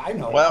 I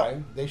know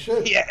why. They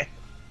should.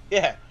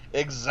 Yeah,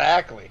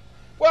 exactly.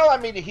 Well, I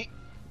mean,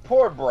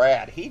 poor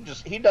Brad. He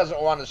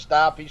doesn't want to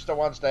stop. He still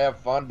wants to have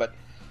fun. But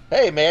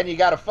hey, man, you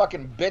got a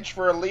fucking bitch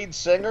for a lead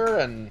singer,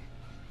 and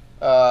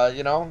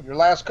your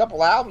last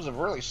couple albums have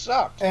really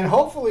sucked. And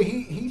hopefully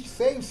he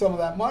saves some of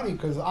that money,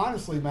 because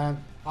honestly,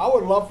 man, I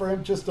would love for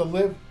him just to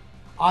live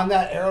on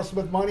that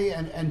Aerosmith money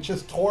and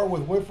just tour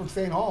with Whitford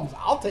St. Holmes.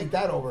 I'll take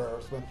that over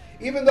Aerosmith.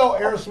 Even though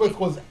Aerosmith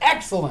was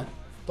excellent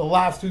the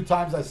last 2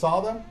 times I saw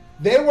them,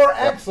 they were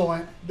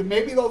excellent.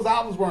 Maybe those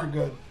albums weren't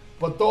good,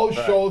 but those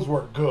shows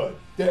were good.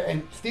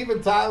 And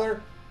Steven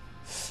Tyler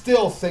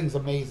still sings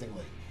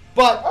amazingly.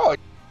 But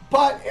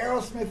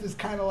Aerosmith is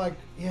kind of like,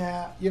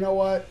 you know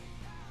what?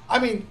 I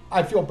mean,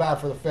 I feel bad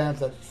for the fans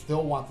that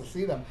still want to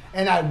see them.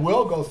 And I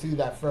will go see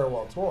that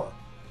farewell tour.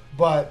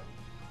 But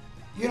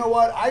you know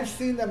what? I've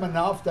seen them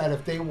enough that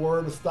if they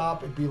were to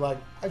stop, it'd be like,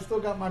 I still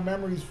got my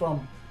memories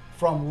from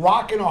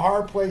Rockin' a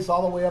Hard Place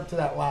all the way up to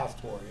that last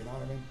tour. You know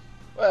what I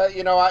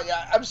mean? Well,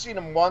 I've seen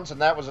them once,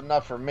 and that was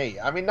enough for me.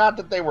 I mean, not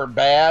that they were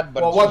bad,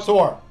 but... Well, what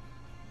tour?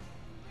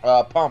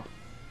 Pump.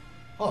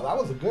 Oh, that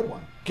was a good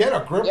one. Get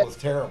a Grip was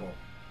terrible.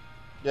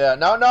 Yeah,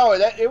 no,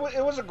 it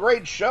was a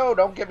great show,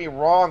 don't get me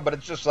wrong, but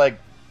it's just like,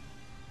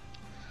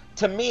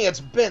 to me,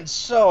 it's been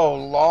so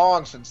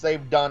long since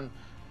they've done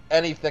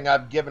anything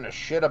I've given a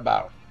shit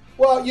about.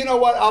 Well, you know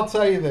what? I'll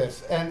tell you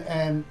this,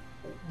 and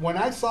when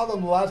I saw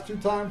them the last 2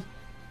 times,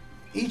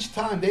 each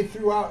time they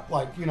threw out,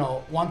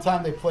 one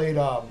time they played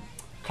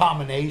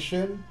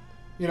Combination,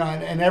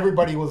 and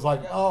everybody was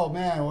like, oh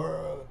man,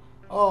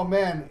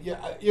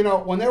 yeah,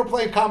 when they were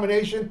playing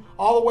Combination,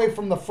 all the way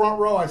from the front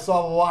row, I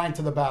saw the line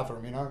to the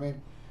bathroom. You know what I mean?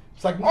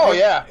 It's like,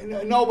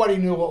 nobody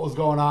knew what was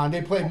going on.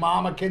 They played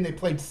Mamakin. They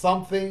played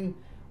Something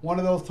one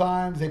of those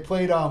times. They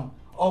played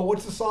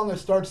what's the song that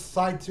starts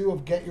side 2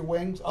 of Get Your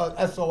Wings?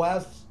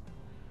 SOS.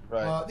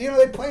 Right.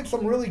 They played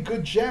some really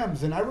good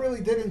gems, and I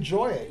really did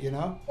enjoy it.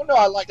 Well, no,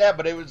 I like that,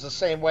 but it was the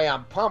same way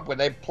on Pump when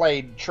they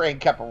played Train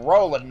Kept a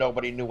Rollin'.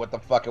 Nobody knew what the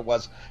fuck it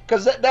was,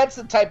 because that's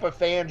the type of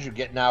fans you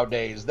get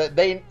nowadays.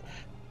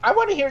 I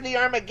want to hear the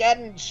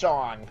Armageddon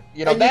song.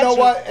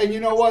 And you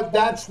know what?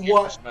 That's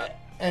what.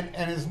 And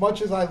as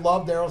much as I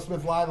loved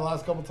Aerosmith live the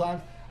last couple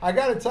times, I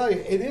got to tell you,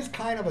 it is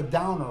kind of a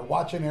downer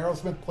watching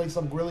Aerosmith play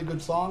some really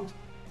good songs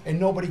and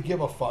nobody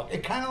give a fuck.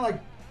 It kind of like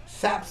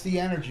saps the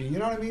energy, you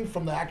know what I mean,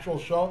 from the actual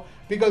show.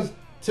 Because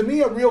to me,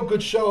 a real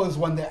good show is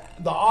when the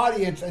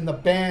audience and the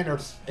band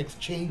are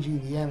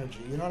exchanging the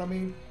energy, you know what I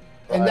mean?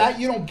 And that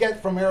you don't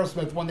get from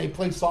Aerosmith when they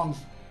play songs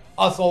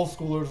us old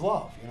schoolers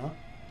love,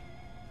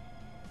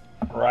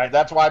 Right,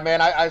 that's why, man,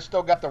 I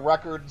still got the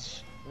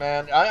records,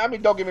 man. I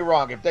mean, don't get me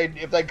wrong. If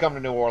they come to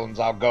New Orleans,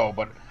 I'll go,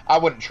 but I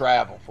wouldn't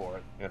travel for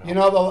it. The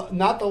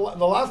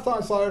last time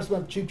I saw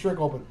Aerosmith Cheap Trick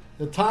open,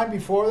 the time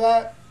before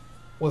that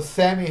was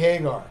Sammy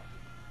Hagar.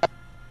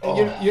 And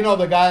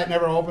the guy that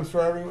never opens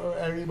for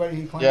everybody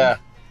he claims. Yeah.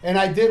 And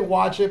I did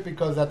watch it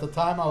because at the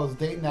time I was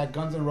dating that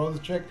Guns N'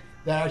 Roses chick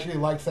that actually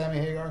liked Sammy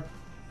Hagar.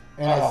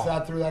 And I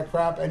sat through that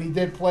crap. And he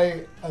did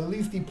play, at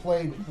least he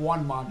played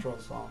one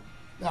Montrose song.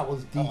 That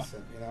was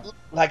decent, you know?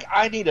 Like,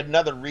 I need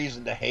another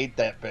reason to hate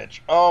that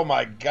bitch. Oh,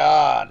 my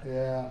God.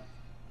 Yeah.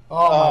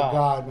 Oh, my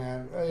God,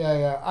 man.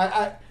 Yeah.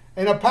 I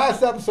in a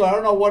past episode, I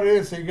don't know what it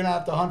is, so you're going to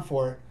have to hunt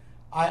for it.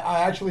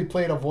 I actually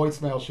played a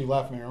voicemail she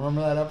left me.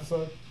 Remember that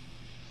episode?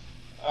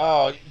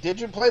 Oh, did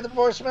you play the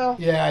voicemail?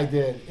 Yeah, I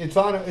did. It's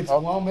on.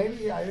 Well,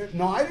 maybe I didn't.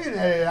 No, I didn't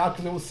edit it out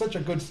because it was such a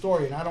good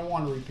story, and I don't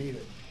want to repeat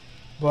it.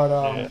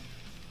 But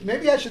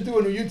maybe I should do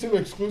a YouTube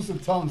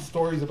exclusive telling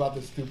stories about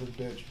this stupid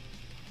bitch.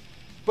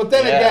 But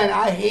then again,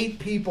 I hate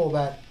people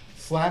that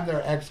slam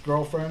their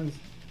ex-girlfriends.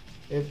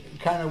 It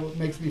kind of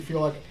makes me feel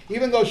like,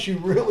 even though she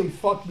really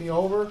fucked me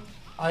over,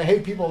 I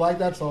hate people like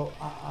that. So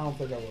I don't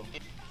think I will.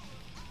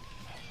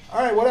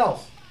 All right, what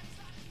else?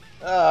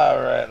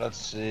 All right, let's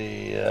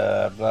see.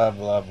 Blah,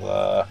 blah,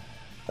 blah.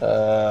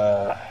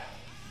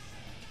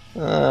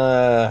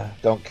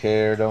 Don't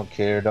care.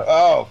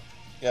 Oh,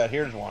 yeah,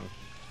 here's one.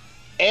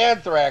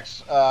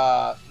 Anthrax.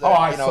 I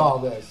saw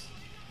this.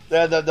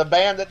 The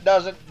band that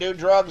doesn't do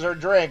drugs or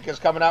drink is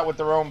coming out with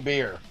their own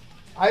beer.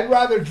 I'd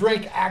rather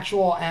drink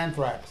actual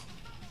Anthrax.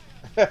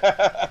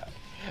 I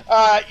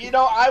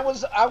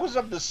was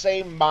of the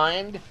same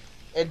mind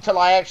until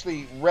I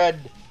actually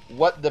read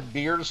what the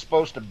beer is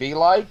supposed to be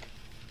like.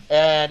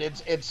 And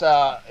it's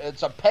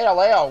a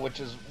pale ale, which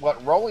is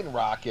what Rolling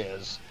Rock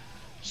is.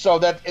 So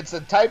that it's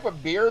a type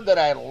of beer that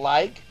I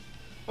like,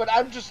 but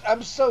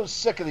I'm so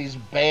sick of these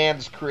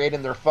bands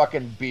creating their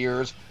fucking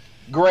beers.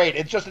 Great,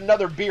 it's just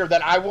another beer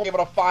that I won't be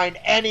able to find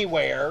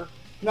anywhere.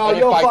 No,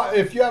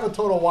 if you have a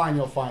Total Wine,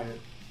 you'll find it.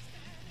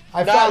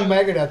 I found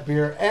Megadeth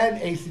beer and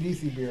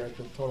AC/DC beer at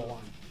the Total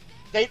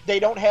Wine. They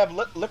don't have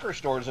liquor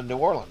stores in New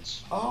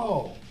Orleans.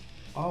 Oh,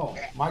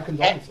 my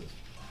condolences.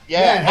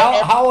 Yeah,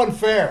 man, how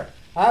unfair.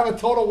 I have a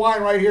Total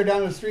Wine right here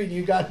down the street, and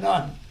you got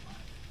none.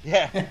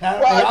 Yeah.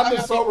 I'm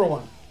the sober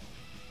one.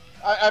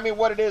 I mean,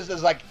 what it is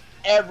like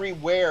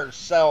everywhere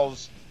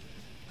sells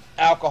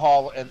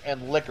alcohol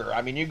and liquor.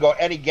 I mean, you go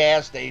any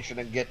gas station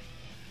and get,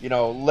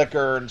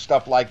 liquor and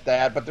stuff like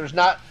that. But there's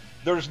not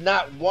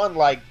one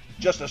like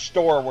just a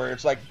store where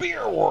it's like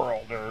Beer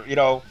World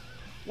or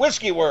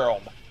Whiskey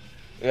World.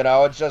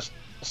 It's just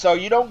so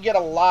you don't get a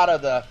lot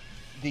of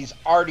these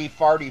arty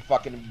farty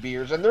fucking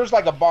beers. And there's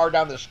like a bar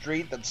down the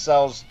street that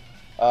sells.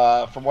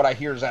 From what I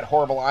hear is that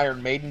horrible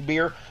Iron Maiden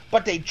beer,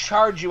 but they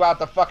charge you out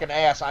the fucking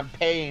ass. I'm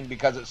paying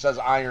because it says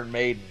Iron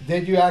Maiden.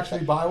 Did you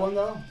actually buy one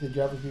though? Did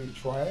you ever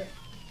try it?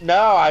 No,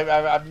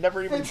 I've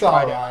never even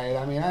tried it. It's alright.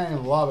 I mean, I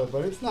didn't love it,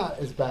 but it's not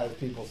as bad as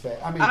people say.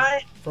 I mean,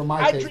 for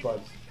my taste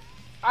buds.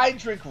 I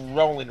drink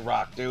Rolling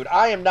Rock, dude.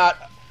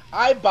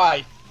 I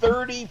buy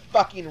 30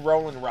 fucking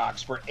Rolling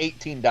Rocks for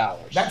 $18.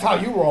 That's how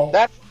you roll.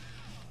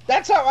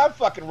 That's how I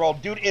fucking roll,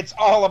 dude. It's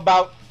all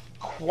about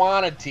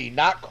quantity,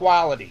 not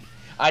quality.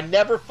 I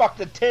never fucked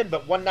a 10,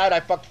 but one night I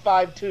fucked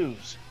 5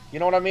 2s. You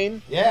know what I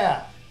mean?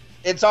 Yeah.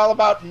 It's all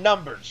about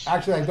numbers.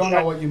 Actually, I don't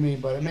know what you mean,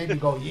 but it made me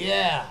go,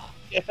 yeah.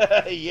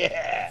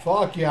 Yeah.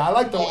 Fuck yeah. I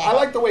like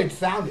the way it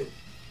sounded.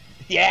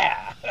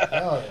 Yeah.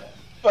 Hell yeah.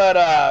 But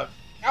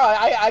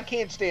I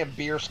can't stand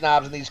beer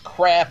snobs and these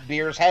craft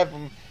beers. Have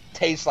them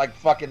taste like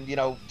fucking,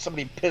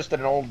 somebody pissed in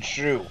an old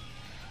shoe.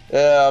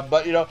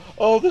 But,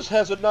 this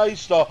has a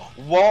nice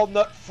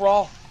walnut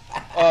froth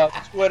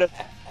with it.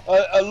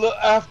 A little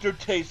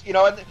aftertaste, and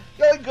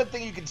the only good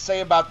thing you can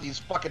say about these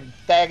fucking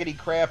faggoty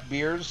craft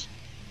beers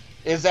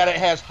is that it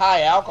has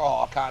high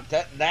alcohol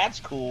content, and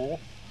that's cool.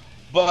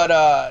 But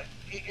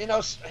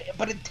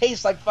but it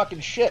tastes like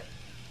fucking shit.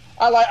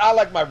 I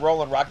like my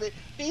Rolling Rock.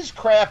 These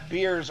craft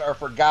beers are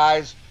for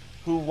guys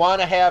who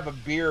want to have a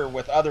beer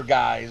with other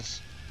guys,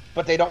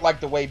 but they don't like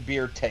the way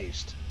beer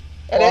tastes.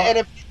 And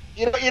if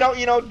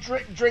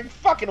drink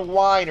fucking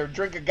wine or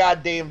drink a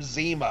goddamn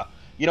Zima.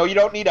 You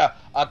don't need a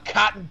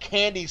cotton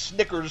candy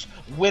Snickers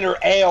winter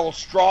ale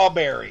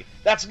strawberry.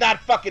 That's not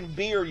fucking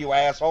beer, you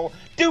asshole.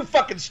 Do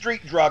fucking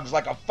street drugs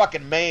like a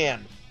fucking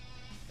man.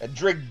 And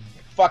drink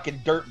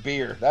fucking dirt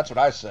beer. That's what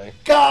I say.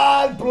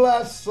 God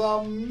bless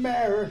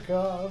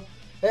America.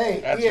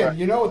 Hey, That's Ian, right.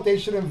 You know what they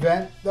should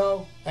invent,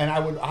 though? And I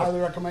would highly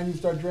recommend you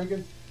start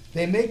drinking?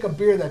 They make a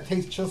beer that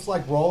tastes just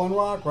like Rolling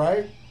Rock,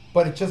 right?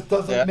 But it just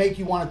doesn't make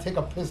you want to take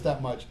a piss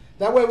that much.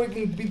 That way we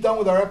can be done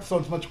with our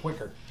episodes much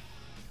quicker.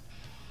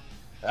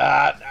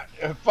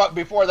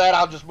 Before that,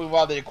 I'll just move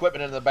all the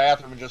equipment into the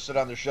bathroom and just sit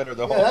on the shitter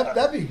the whole time.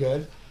 That'd be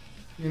good.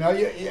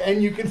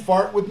 And you can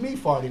fart with me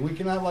farting. We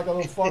can have like a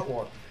little fart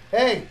war.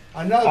 Hey,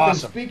 another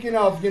thing, speaking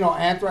of,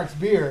 Anthrax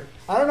beer,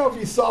 I don't know if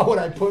you saw what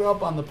I put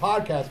up on the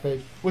podcast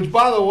page, which,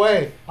 by the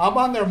way, I'm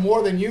on there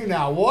more than you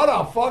now. What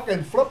a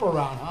fucking flip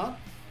around, huh?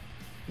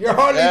 You're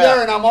hardly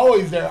there, and I'm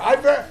always there.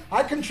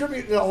 I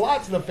contributed a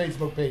lot to the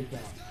Facebook page now.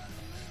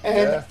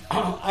 And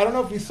I don't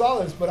know if you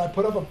saw this, but I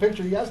put up a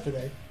picture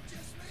yesterday.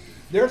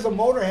 There's a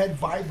Motorhead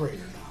vibrator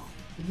now.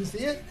 Did you see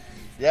it?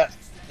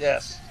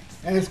 Yes.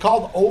 And it's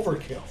called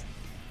Overkill.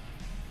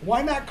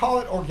 Why not call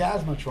it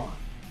Orgasmatron?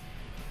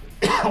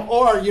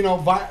 or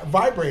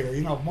Vibrator.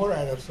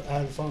 Motorhead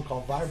had a song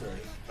called Vibrator.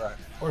 Right.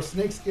 Or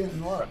Snakeskin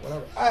and Love,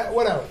 whatever.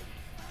 Whatever.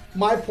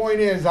 My point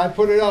is, I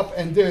put it up,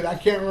 and dude, I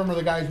can't remember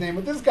the guy's name,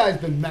 but this guy's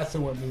been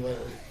messing with me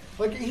lately.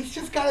 Like, he's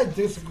just got to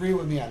disagree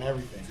with me on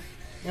everything.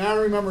 And I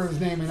don't remember his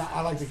name, and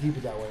I like to keep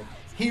it that way.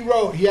 He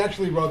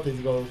actually wrote this.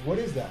 He goes, "What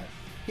is that?"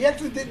 He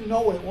actually didn't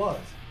know what it was.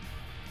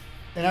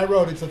 And I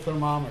wrote, "It's a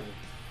thermometer."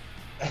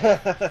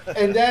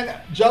 And then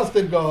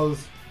Justin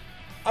goes,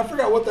 I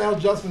forgot what the hell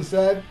Justin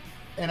said.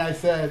 And I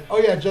said, oh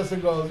yeah,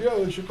 Justin goes,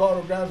 "Yo, the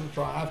Chicago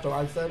Gazatron," after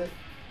I said it.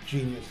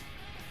 Genius.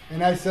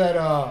 And I said,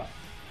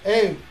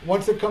 "Hey,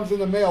 once it comes in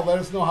the mail, let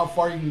us know how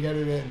far you can get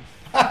it in."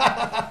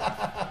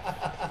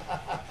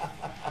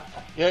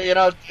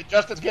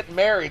 Justin's getting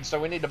married, so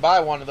we need to buy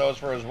one of those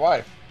for his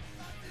wife.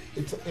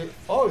 It's a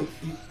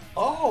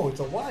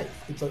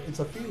wife. It's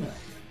a female.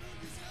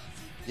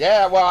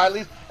 Yeah, well, at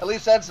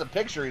least that's the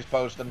picture he's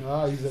posting.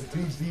 Oh,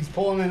 he's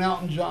pulling an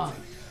Elton John.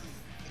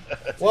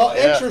 Well,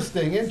 Yeah.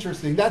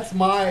 Interesting. That's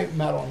my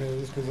metal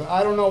news, because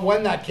I don't know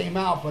when that came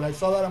out, but I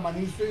saw that on my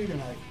newsfeed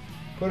and I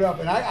put it up.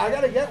 And I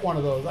got to get one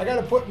of those. I got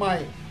to put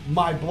my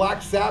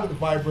Black Sabbath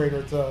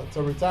vibrator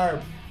to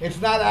retire. It's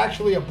not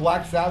actually a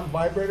Black Sabbath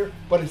vibrator,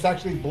 but it's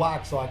actually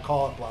black, so I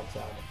call it Black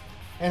Sabbath.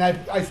 And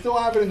I still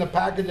have it in the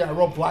package, and I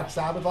wrote Black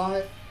Sabbath on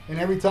it. And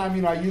every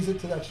time, I use it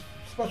to that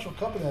special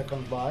company that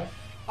comes by,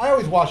 I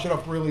always wash it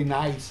up really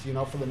nice,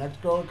 for the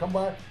next girl to come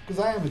by,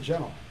 because I am a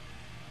gentleman.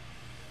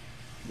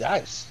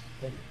 Nice.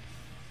 Thank you.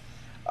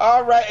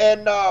 All right,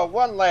 and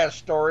one last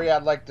story.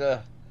 I'd like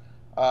to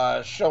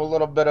show a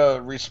little bit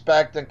of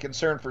respect and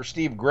concern for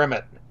Steve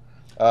Grimmett.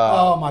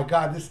 Oh my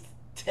God, this is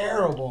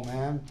terrible,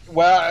 man.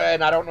 Well,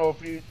 and I don't know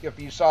if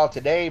you saw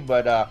today,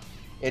 but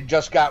it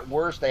just got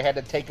worse. They had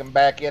to take him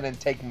back in and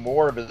take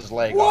more of his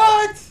leg off.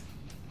 What?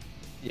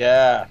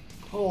 Yeah.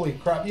 Holy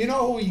crap. You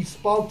know who he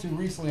spoke to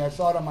recently? I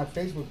saw it on my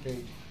Facebook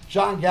page.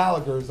 John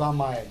Gallagher is on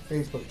my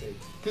Facebook page.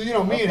 Because,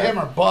 me and him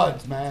are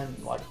buds, man.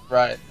 Like,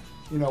 Right.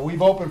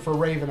 We've opened for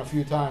Raven a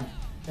few times.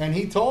 And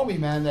he told me,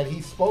 man, that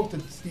he spoke to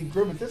Steve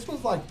Grimmett. This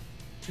was like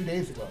 2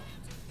 days ago.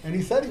 And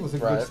he said he was in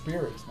good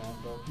spirits, man.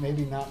 But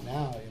maybe not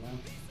now,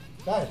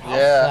 God, how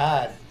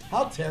sad.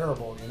 How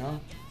terrible,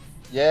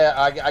 Yeah,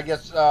 I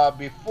guess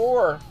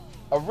before,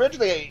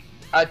 originally,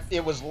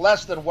 it was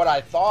less than what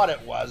I thought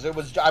it was. It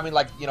was,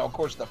 of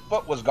course the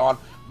foot was gone,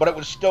 but it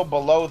was still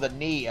below the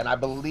knee. And I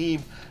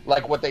believe,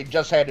 what they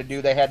just had to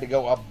do, they had to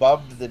go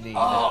above the knee.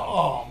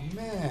 Oh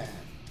man.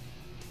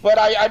 But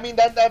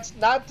that's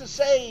not to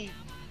say,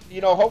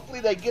 hopefully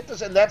they get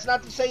this, and that's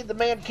not to say the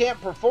man can't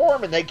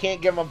perform and they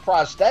can't give him a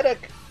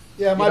prosthetic.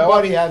 Yeah, my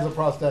buddy has a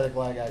prosthetic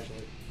leg,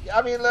 actually.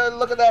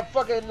 Look at that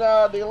fucking,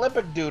 the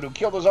Olympic dude who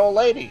killed his old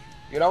lady,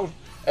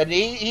 And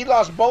he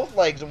lost both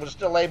legs and was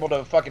still able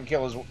to fucking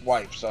kill his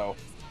wife. So,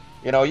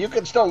 you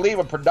can still leave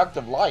a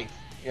productive life,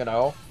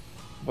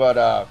 But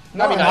how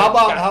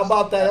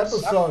about that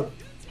episode?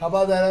 How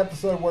about that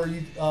episode where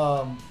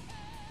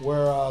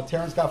where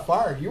Terrence got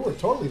fired? You were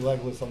totally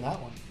legless on that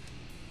one.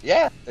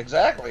 Yeah,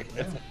 exactly.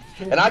 Yeah.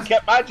 And I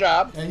kept my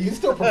job. And you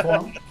still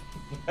perform.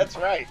 That's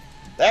right.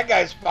 That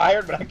guy's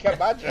fired, but I kept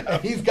my job.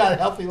 And he's got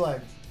healthy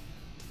legs.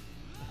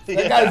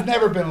 That guy's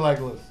never been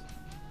legless.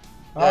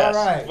 Yes,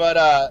 all right. But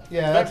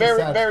that's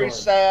very, a sad very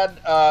story.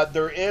 sad.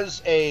 There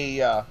is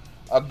a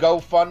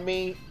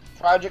GoFundMe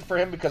project for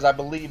him because I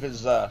believe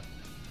his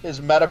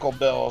medical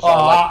bills are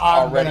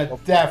I'm already.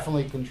 gonna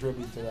definitely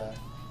contribute to that.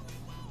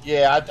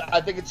 Yeah,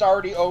 I think it's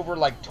already over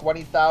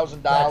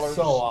 $20,000. That's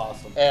so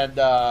awesome.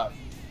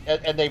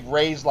 And they've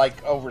raised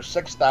over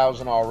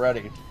 $6,000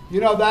 already.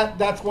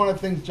 That's one of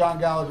the things John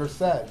Gallagher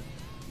said,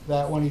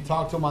 that when he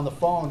talked to him on the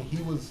phone,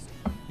 he was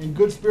in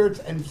good spirits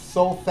and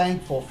so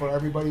thankful for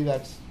everybody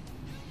that's,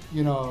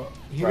 he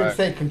didn't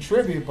say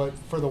contribute, but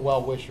for the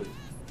well-wishers.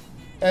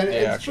 And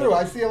it's true.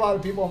 I see a lot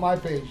of people on my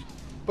page.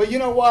 But you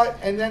know what?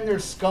 And then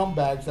there's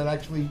scumbags that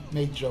actually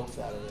made jokes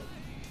out of it.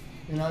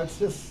 It's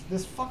just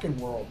this fucking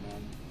world, man.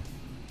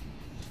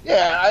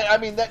 Yeah,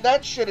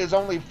 that shit is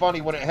only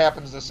funny when it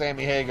happens to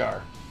Sammy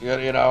Hagar.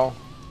 No,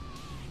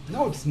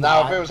 it's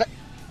Now, not. if it was...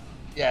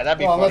 Yeah, that'd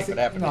be funny if it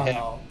happened to him.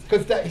 No,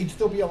 because he'd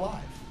still be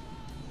alive.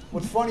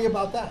 What's funny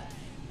about that?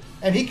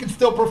 And he could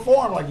still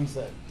perform, like you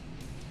said.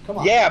 Come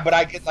on. Yeah, but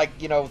I could,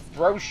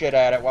 throw shit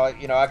at it while,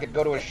 I could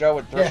go to a show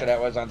and throw shit at it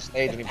while I was on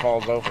stage and he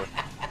falls over.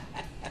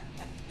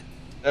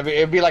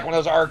 It'd be like one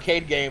of those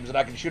arcade games and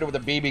I can shoot it with a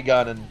BB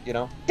gun and,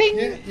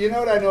 ding! You know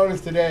what I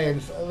noticed today?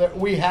 Is that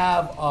we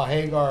have a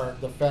Hagar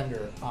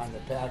Defender on the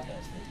podcast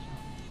station.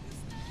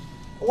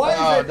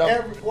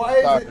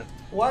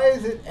 Why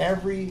is it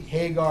every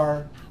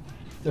Hagar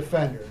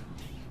Defender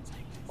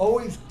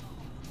always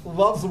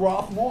loves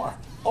Roth more?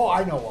 Oh,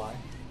 I know why.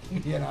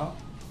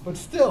 But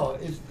still,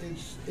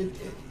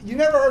 you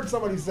never heard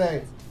somebody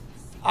say,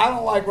 "I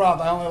don't like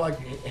Roth, I only like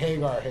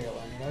Hagar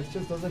Halen." It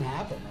just doesn't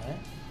happen, right?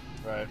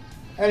 Right.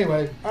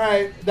 Anyway, all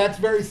right, that's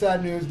very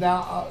sad news.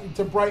 Now,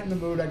 to brighten the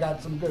mood, I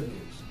got some good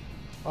news.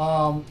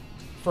 I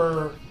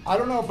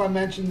don't know if I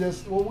mentioned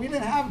this. Well, we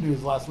didn't have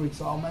news last week,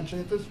 so I'll mention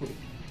it this week.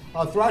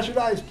 Thrash or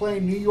Die is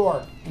playing New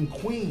York and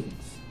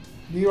Queens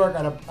New York,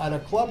 at a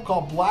club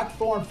called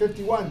Blackthorn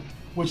 51,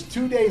 which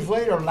 2 days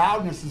later,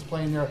 Loudness is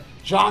playing there.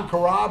 John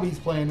Corabi's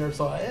playing there.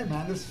 So, hey,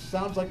 man, this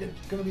sounds like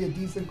it's going to be a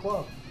decent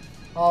club.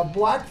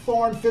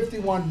 Blackthorn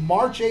 51,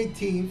 March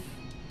 18th.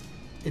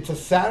 It's a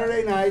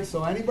Saturday night,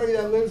 so anybody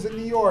that lives in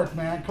New York,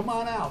 man, come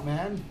on out,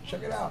 man.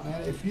 Check it out,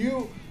 man. If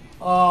you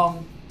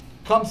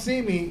come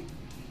see me,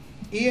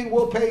 Ian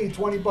will pay you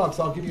 $20.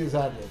 I'll give you his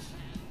address.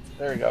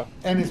 There you go.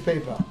 And his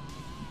PayPal.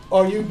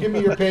 Or you give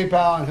me your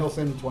PayPal and he'll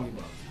send you $20.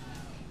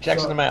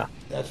 Checks in the mail.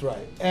 That's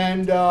right.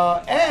 And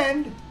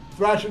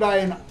Thrash or Die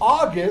in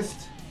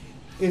August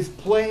is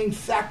playing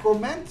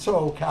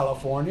Sacramento,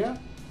 California,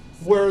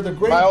 where the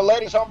great... My old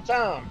lady's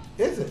hometown.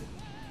 Is it?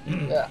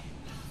 Yeah.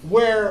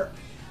 Where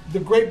the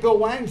great Bill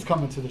Wang's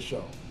coming to the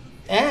show.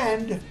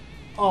 And,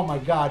 oh my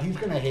God, he's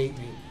going to hate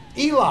me.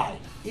 Eli,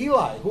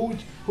 who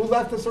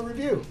left us a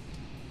review.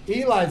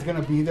 Eli's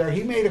going to be there.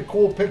 He made a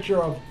cool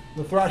picture of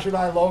the Thrash or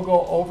Die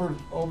logo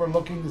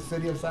overlooking the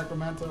city of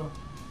Sacramento.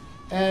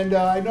 And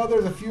I know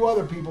there's a few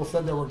other people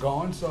said they were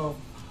going, so...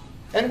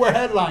 And we're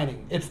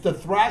headlining. It's the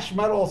Thrash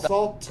Metal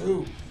Assault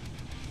 2.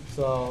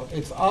 So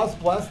it's us,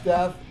 Blessed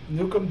Death,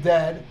 Nukem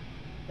Dead,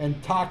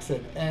 and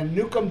Toxin. And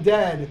Nukem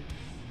Dead,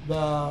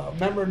 the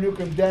member of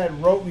Nukem Dead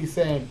wrote me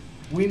saying,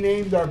 we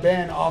named our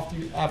band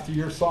after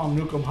your song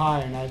Nukem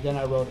High, and then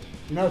I wrote it.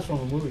 You know it's from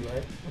a movie,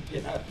 right?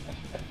 You know?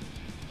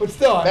 But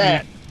still, I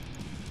mean,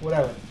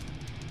 whatever.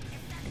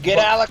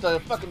 Alec to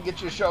fucking get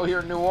you a show here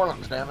in New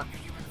Orleans, damn it.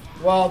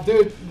 Well,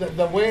 dude,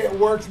 the way it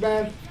works,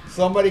 man,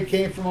 somebody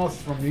came from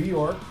us from New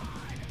York,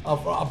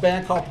 a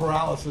band called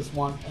Paralysis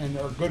one, and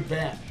they're a good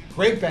band.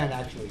 Great band,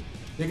 actually.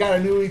 They got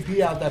a new EP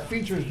out that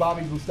features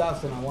Bobby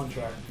Gustafson on one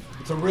track.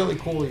 It's a really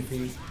cool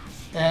EP.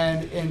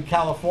 And in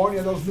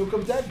California, those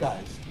Nukem Dead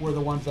guys were the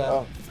ones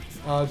that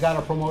got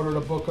a promoter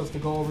to book us to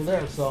go over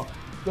there. So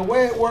the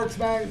way it works,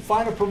 man,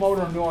 find a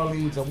promoter in New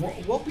Orleans, and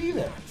we'll be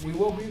there. We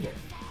will be there.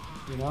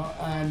 You know,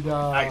 and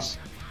nice.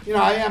 You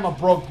know, I am a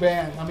broke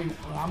band. I mean,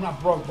 I'm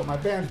not broke, but my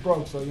band's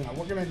broke, so you know,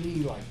 we're gonna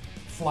need like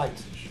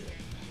flights and shit.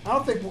 I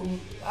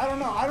don't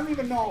know. I don't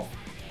even know.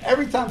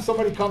 Every time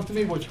somebody comes to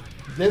me, which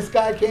this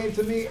guy came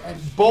to me, and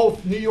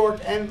both New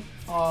York and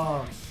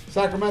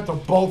Sacramento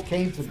both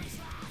came to me.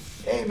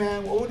 Hey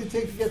man, what would it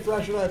take to get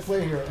Thrash or Die to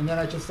play here? And then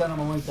I just sent him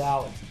a link to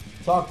Alex.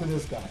 Talk to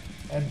this guy,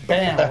 and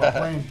bam, we're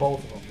playing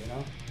both of them. You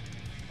know.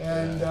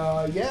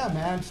 And yeah,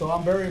 man. So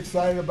I'm very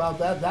excited about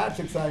that. That's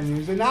exciting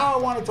news. And now I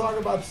want to talk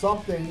about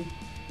something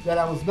that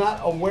I was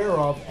not aware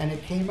of, and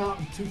it came out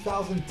in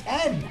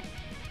 2010.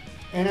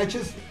 And I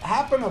just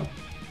happened to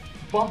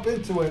bump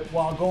into it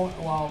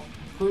while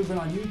cruising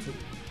on YouTube.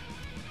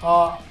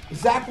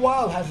 Zakk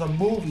Wylde has a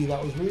movie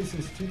that was released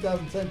in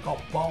 2010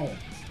 called Bones.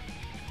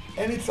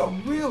 And it's a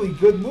really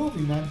good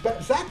movie, man. But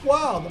Zakk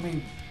Wylde, I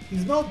mean,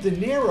 he's no De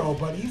Niro,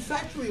 but he's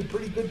actually a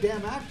pretty good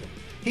damn actor.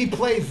 He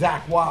plays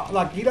Zakk Wylde.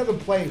 Like, he doesn't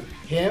play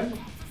him,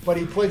 but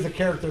he plays a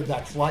character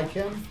that's like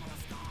him.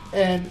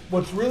 And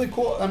what's really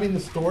cool, I mean, the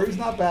story's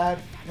not bad.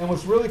 And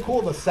what's really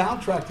cool, the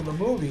soundtrack to the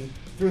movie,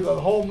 through the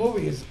whole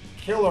movie, is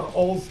killer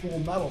old school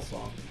metal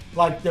songs.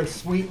 Like there's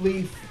Sweet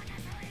Leaf,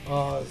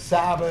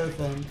 Sabbath,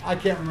 and I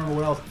can't remember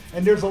what else.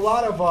 And there's a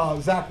lot of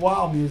Zakk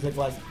Wylde music,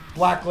 like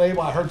Black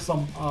Label. I heard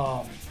some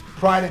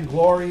Pride and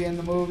Glory in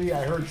the movie.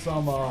 I heard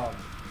some,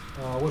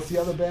 what's the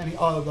other band?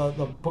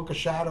 The Book of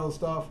Shadows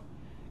stuff.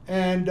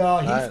 And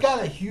he's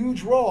got a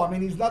huge role. I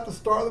mean, he's not the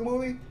star of the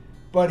movie,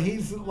 but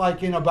he's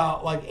like in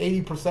about like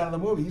 80% of the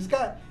movie. He's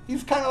kind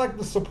of like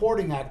the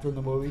supporting actor in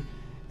the movie.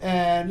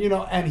 And, you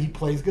know, and he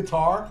plays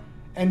guitar.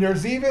 And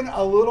there's even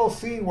a little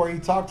scene where he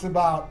talks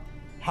about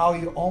how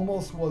he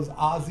almost was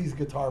Ozzy's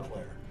guitar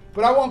player.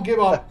 But I won't give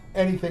up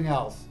anything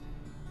else.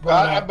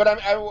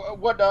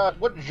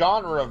 What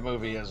genre of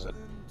movie is it?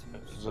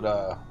 Is it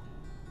well,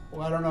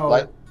 I don't know.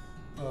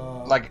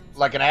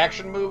 Like an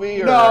action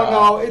movie? Or,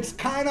 no. It's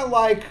kind of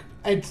like,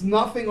 it's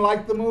nothing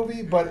like the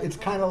movie, but it's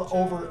kind of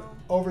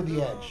over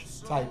the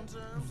edge type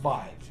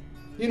vibe.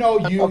 You know,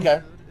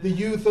 the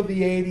youth of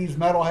the 80s,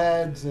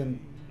 metalheads, and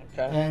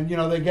you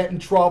know, they get in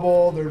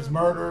trouble. There's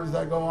murders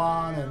that go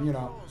on, and you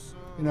know,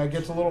 it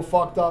gets a little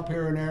fucked up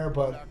here and there.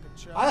 But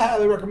I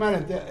highly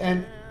recommend it.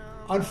 And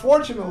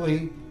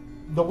unfortunately,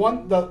 the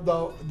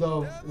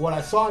what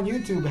I saw on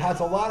YouTube has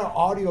a lot of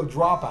audio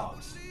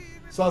dropouts.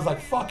 So I was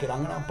like, fuck it,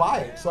 I'm gonna buy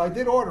it. So I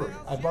did order it.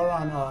 I bought it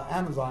on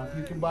Amazon.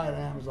 You can buy it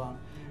on Amazon.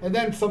 And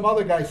then some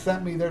other guy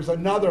sent me. There's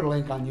another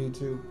link on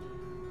YouTube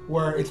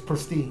where it's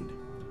pristine.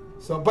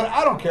 So, but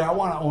I don't care. I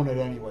want to own it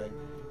anyway.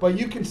 But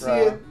you can see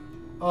it.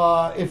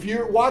 If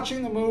you're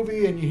watching the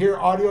movie and you hear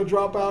audio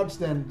dropouts,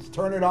 then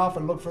turn it off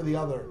and look for the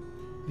other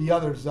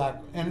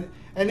Zakk. And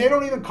they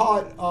don't even call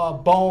it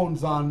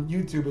Bones on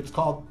YouTube. It's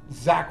called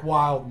Zakk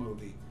Wylde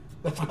movie.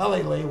 That's how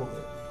they labeled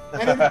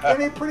it,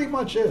 and it pretty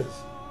much is.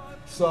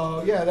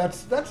 So yeah,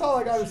 that's all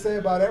I got to say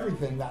about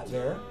everything that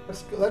there.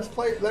 Let's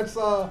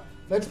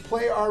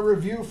play our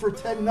review for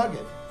Ted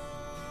Nugget.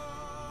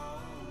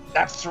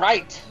 That's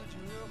right.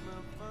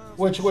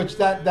 Which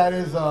that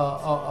is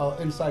a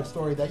inside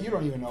story that you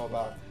don't even know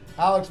about.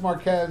 Alex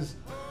Marquez's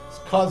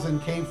cousin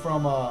came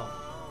from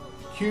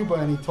Cuba,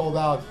 and he told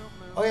Alex,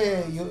 "Oh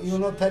yeah, you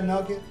know Ted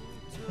Nugget?"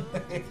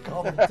 He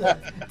called him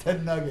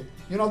Ted Nugget.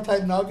 You know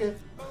Ted Nugget?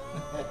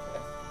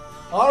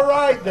 All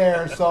right,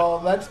 there. So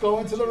let's go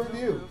into the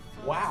review.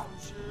 Wow.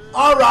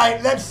 All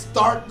right, let's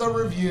start the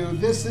review.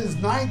 This is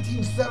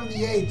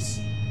 1978's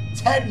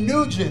Ted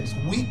Nugent's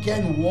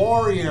Weekend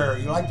Warrior.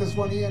 You like this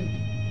one, Ian?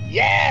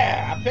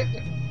 Yeah, I picked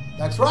it.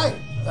 That's right.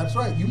 That's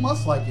right. You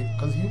must like it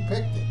because you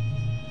picked it.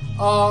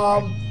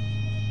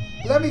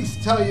 Let me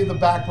tell you the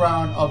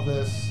background of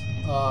this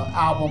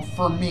album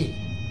for me.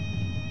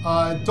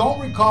 Don't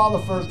recall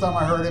the first time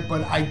I heard it,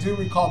 but I do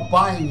recall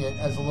buying it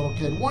as a little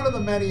kid. One of the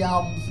many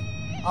albums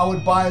I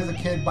would buy as a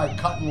kid by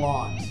cutting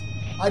lawns.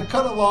 I'd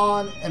cut a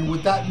lawn, and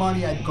with that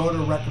money, I'd go to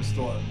a record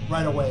store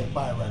right away and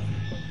buy a record.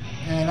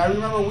 And I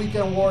remember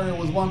Weekend Warrior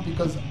was one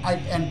because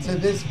and to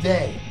this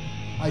day,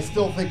 I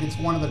still think it's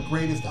one of the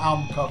greatest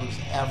album covers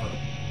ever.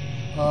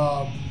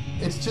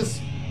 It's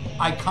just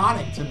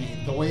iconic to me,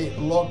 the way it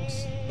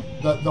looks,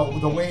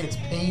 the way it's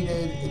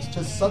painted. It's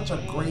just such a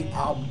great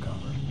album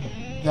cover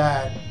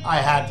that I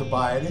had to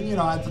buy it. And you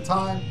know, at the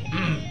time,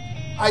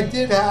 I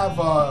did have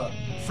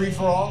Free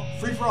For All.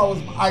 Free For All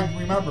was, I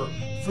remember,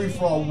 Free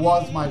For All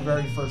was my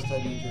very first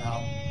Ted Nugent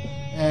album.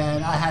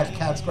 And I had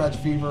Cat Scratch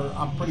Fever,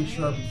 I'm pretty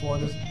sure, before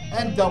this,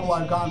 and Double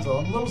Live Gonzo.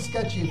 I'm a little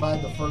sketchy if I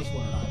had the first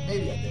one or not.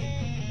 Maybe I did.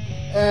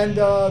 And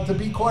to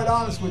be quite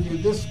honest with you,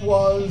 this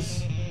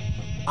was,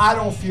 I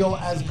don't feel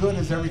as good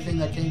as everything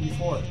that came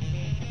before it.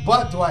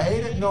 But do I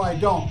hate it? No, I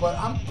don't. But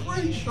I'm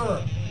pretty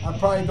sure I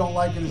probably don't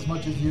like it as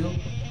much as you.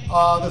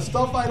 The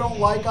stuff I don't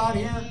like on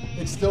here,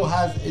 it still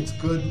has its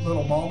good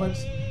little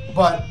moments.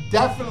 But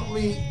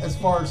definitely, as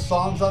far as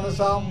songs on this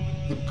album,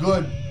 the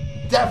good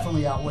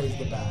definitely outweighs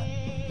the bad.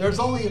 There's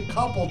only a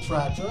couple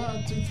tracks,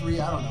 2, 3,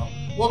 I don't know.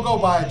 We'll go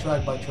by it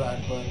track by track,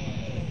 but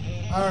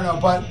I don't know.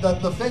 But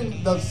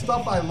the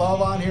stuff I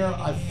love on here,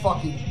 I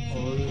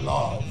fucking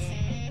love.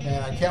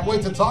 And I can't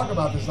wait to talk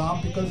about this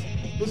album because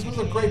this was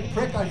a great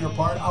pick on your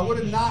part. I would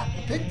have not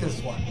picked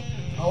this one.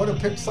 I would have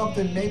picked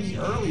something maybe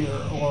earlier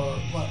or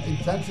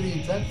Intensity,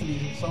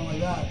 and something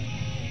like that.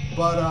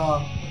 But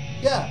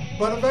yeah,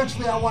 but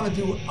eventually I want to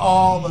do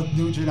all the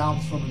Nugent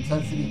albums from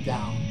Intensity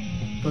down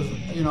because,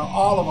 you know,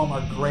 all of them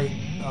are great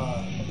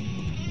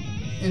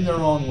in their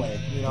own way,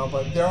 you know,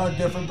 but they are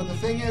different. But the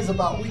thing is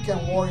about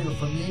Weekend Warrior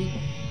for me,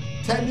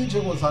 Ted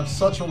Nugent was on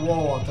such a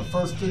roll at the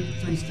first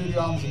 3 studio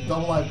albums and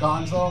Double Live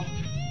Gonzo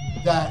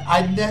that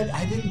I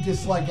didn't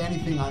dislike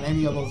anything on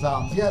any of those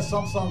albums. Yeah,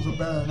 some songs were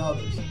better than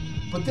others.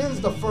 But this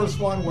is the first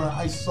one where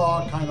I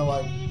saw kind of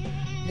like,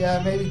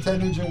 yeah, maybe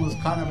Ted Nugent was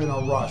kind of in a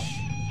rush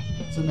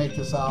to make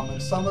this album.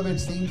 And some of it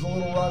seems a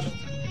little rushed,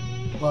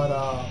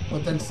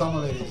 but then some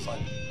of it is like,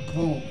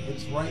 boom,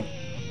 it's right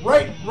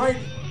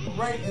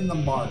in the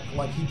mark,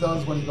 like he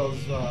does when he goes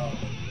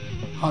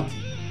hunting.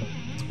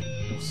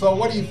 So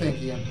what do you think,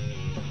 Ian?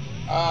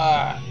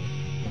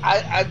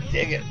 I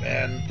dig it,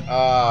 man.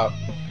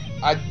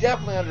 I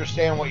definitely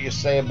understand what you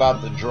say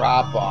about the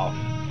drop-off.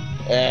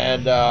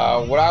 And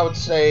what I would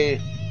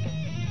say,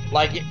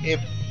 like, if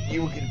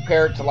you would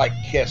compare it to, like,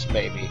 Kiss,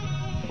 maybe.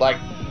 Like,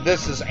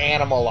 this is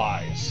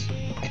Animalize.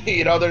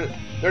 You know,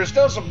 there's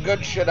still some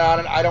good shit on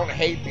it. I don't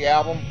hate the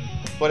album,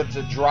 but it's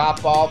a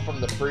drop-off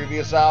from the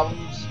previous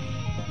albums.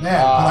 Man,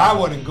 but I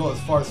wouldn't go as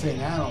far as saying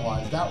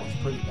Animalize. That was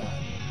pretty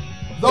bad.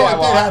 Though it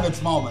did have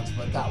its moments,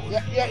 but that was...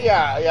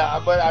 Yeah.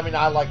 But, I mean,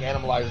 I like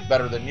Animalize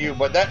better than you,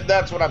 but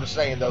that's what I'm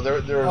saying, though.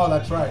 Oh,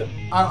 that's right.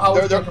 I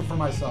was looking for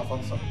myself.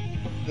 I'm sorry.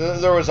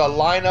 There was a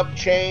lineup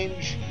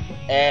change,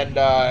 and,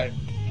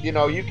 you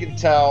know, you can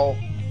tell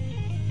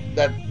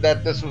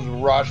that this was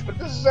rushed. But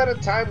this is at a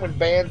time when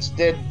bands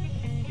did,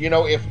 you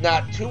know, if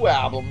not 2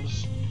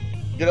 albums,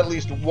 did at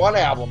least 1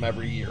 album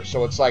every year.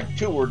 So it's like,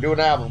 tour, do an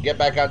album, get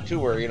back on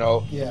tour, you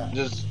know. Yeah.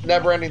 Just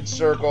never-ending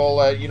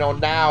circle. You know,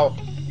 now,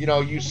 you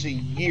know, you see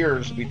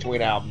years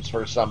between albums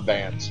for some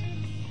bands.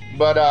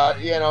 But,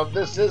 you know,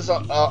 this is a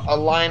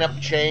lineup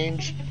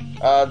change.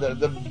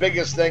 The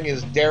biggest thing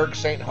is Derek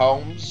St.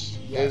 Holmes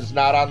is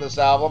not on this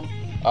album.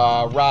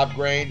 Rob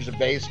Grange, the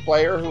bass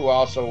player, who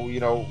also, you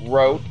know,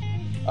 wrote,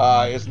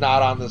 is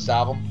not on this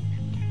album.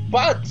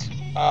 But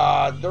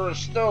there are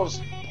still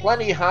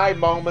plenty high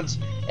moments,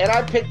 and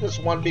I picked this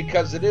one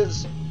because it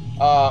is,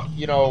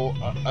 you know,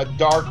 a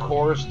dark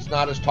horse. It's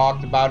not as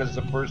talked about as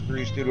the first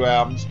 3 studio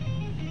albums,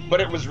 but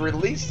it was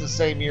released the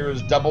same year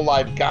as Double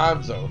Live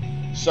Gonzo.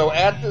 So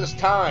at this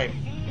time,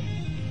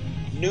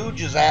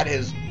 Nuge is at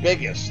his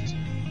biggest.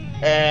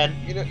 And,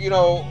 you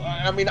know,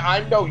 I mean, I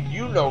know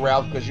you know,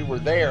 Ralph, because you were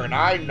there, and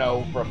I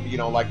know from, you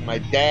know, like my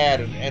dad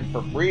and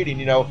from reading,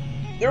 you know,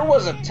 there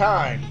was a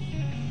time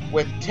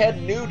when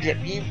Ted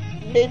Nugent,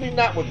 maybe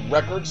not with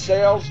record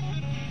sales,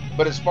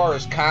 but as far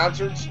as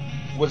concerts,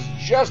 was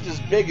just as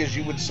big as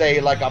you would say,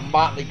 like a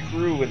Motley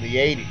Crue in the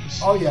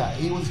 80s. Oh, yeah,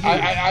 he was huge.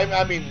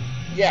 I mean,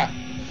 yeah,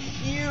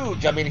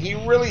 huge. I mean, he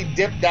really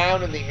dipped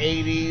down in the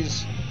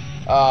 80s.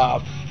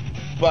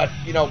 But,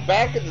 you know,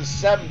 back in the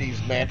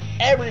 70s, man,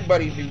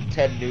 everybody knew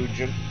Ted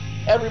Nugent.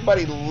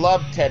 Everybody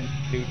loved Ted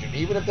Nugent,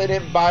 even if they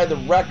didn't buy the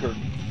record.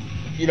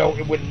 You know,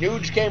 when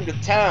Nuge came to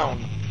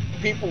town,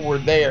 people were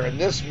there, and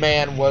this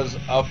man was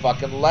a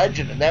fucking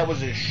legend, and that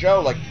was his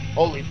show. Like,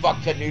 holy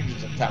fuck, Ted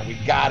Nugent's in town. We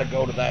gotta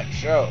go to that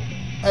show.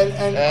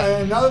 And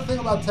another thing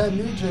about Ted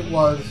Nugent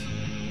was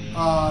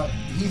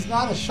he's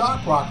not a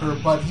shock rocker,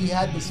 but he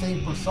had the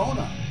same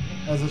persona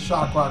as a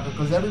shock rocker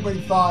because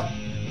everybody thought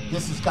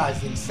this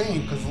guy's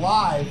insane. Because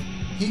live,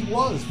 he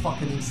was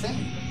fucking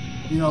insane.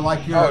 You know,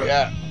 like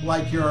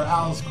your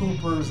Alice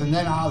Coopers and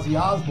then Ozzy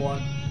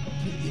Osbourne.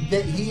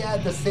 He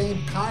had the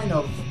same kind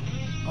of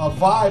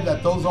vibe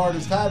that those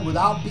artists had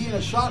without being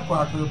a shock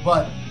rocker,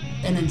 but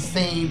an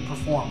insane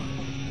performer.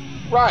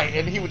 Right,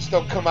 and he would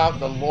still come out in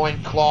the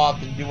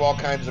loincloth and do all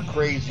kinds of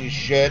crazy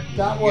shit.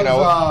 That was,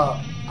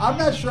 I'm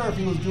not sure if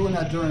he was doing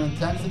that during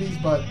Intensities,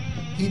 but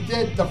he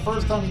did, the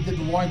first time he did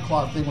the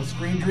loincloth thing was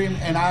Screen Dream,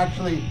 and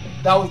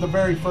that was the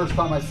very first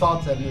time I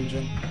saw Ted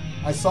Nugent.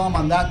 I saw him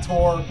on that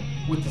tour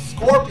with the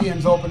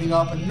Scorpions opening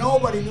up, and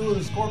nobody knew who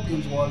the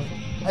Scorpions was.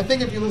 I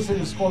think if you listen to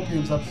the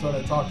Scorpions episode,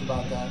 I talked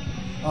about that.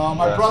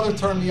 My brother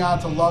turned me on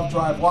to Love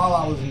Drive while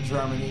I was in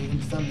Germany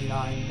in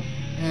 '79.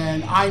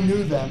 And I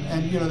knew them,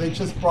 and you know they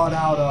just brought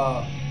out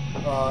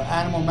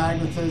Animal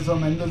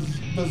Magnetism, and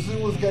the Zoo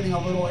was getting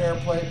a little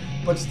airplay,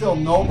 but still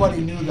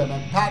nobody knew them.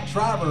 And Pat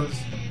Travers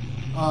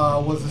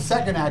was the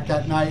second act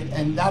that night,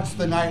 and that's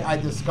the night I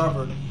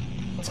discovered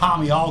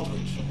Tommy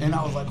Aldridge, and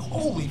I was like,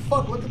 holy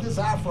fuck, look at this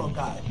Afro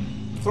guy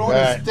throwing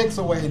his sticks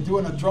away and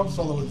doing a drum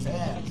solo with his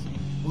hands.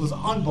 It was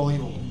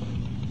unbelievable.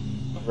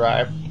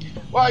 Right.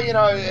 Well, you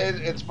know,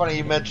 it's funny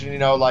you mentioned, you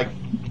know, like.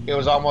 It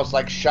was almost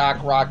like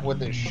shock rock with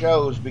his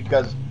shows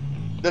because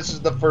this is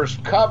the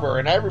first cover,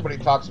 and everybody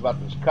talks about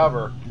this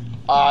cover.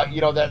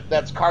 You know,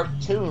 that's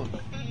cartoon,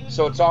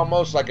 so it's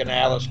almost like an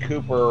Alice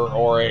Cooper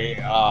or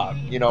a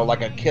you know,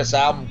 like a Kiss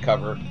album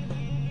cover.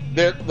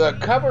 The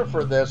cover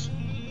for this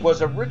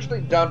was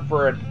originally done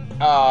for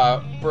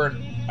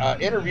an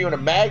interview in a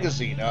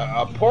magazine,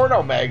 a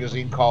porno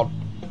magazine called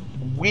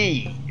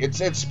Oui. It's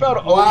spelled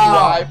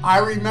O-U-I. Wow, I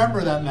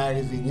remember that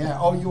magazine.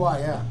 Yeah, O-U-I.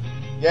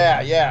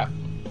 Yeah. Yeah.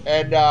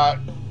 And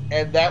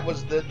that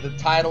was the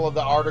title of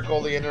the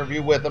article, the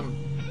interview with him.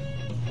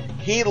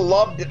 He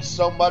loved it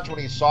so much when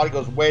he saw it, he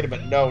goes, wait a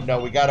minute, no,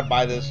 we got to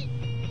buy this.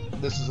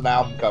 This is an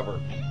album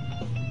cover.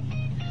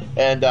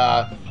 And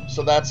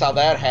so that's how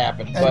that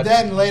happened. And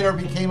then later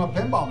became a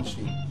pinball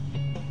machine.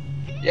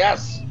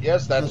 Yes,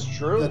 that's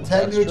true. The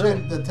Ted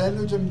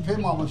Nugent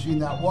pinball machine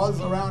that was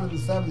around in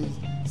the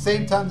 70s,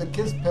 same time the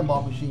Kiss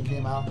pinball machine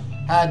came out,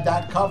 had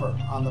that cover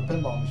on the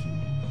pinball machine.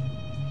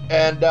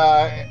 And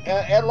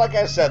like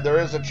I said, there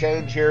is a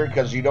change here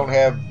because you don't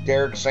have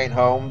Derek St.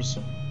 Holmes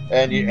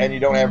and you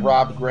don't have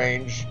Rob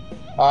Grange.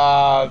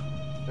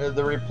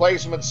 The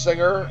replacement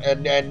singer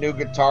and new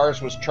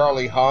guitarist was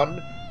Charlie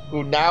Hunn,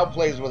 who now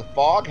plays with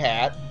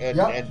Foghat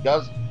and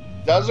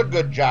does a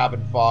good job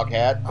in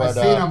Foghat. But,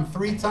 I've seen him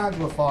 3 times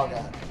with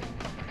Foghat.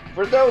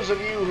 For those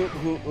of you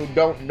who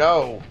don't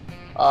know,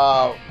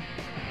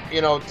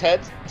 you know,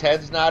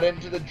 Ted's not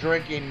into the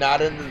drinking,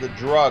 not into the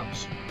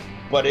drugs,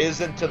 but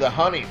is into the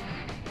hunting.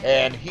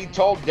 And he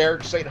told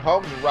Derek St.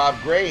 Holmes and Rob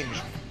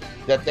Grange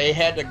that they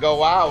had to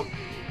go out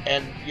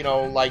and, you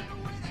know, like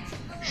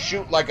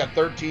shoot like a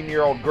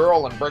 13-year-old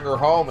girl and bring her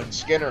home and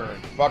skin her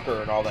and fuck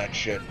her and all that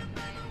shit.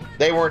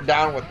 They weren't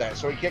down with that,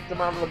 so he kicked them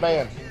out of the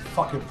band.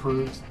 Fucking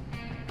prudes.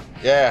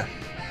 Yeah.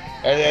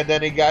 And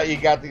then he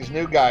got these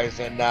new guys,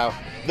 and now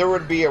there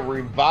would be a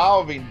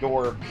revolving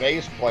door of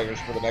bass players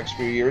for the next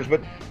few years,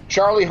 but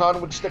Charlie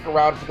Hunn would stick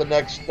around for the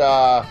next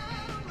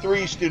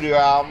 3 studio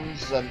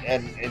albums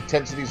and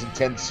Intensities in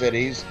 10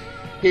 cities.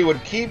 He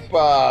would keep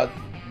the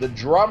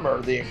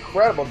drummer, the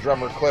incredible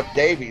drummer Cliff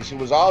Davies, who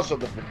was also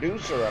the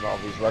producer on all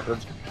these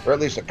records, or at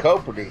least a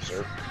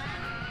co-producer.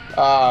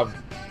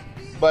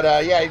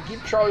 But he'd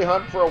keep Charlie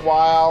Hunn for a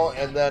while,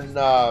 and then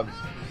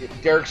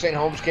Derek St.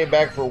 Holmes came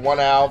back for 1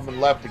 album and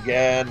left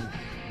again.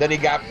 Then he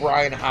got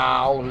Brian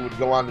Howell, who would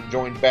go on to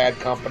join Bad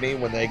Company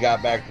when they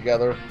got back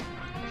together.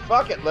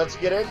 Fuck it, let's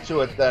get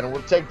into it then.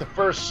 We'll take the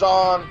first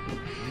song,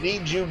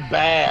 Need You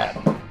Bad.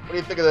 What do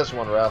you think of this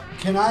one, Ralph?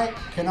 Can I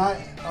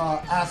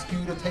ask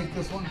you to take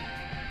this one?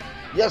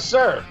 Yes,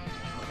 sir.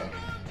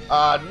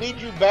 Okay. Need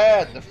You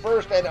Bad, the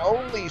first and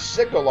only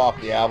single off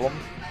the album,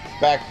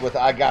 backed with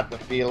I Got the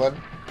Feeling.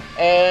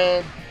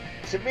 And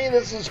to me,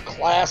 this is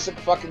classic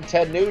fucking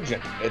Ted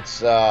Nugent.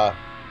 It's,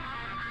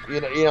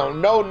 you know,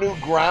 no new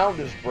ground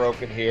is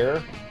broken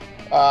here.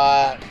 You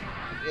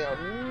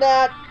know,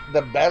 not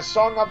the best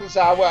song off this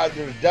album.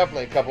 There's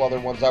definitely a couple other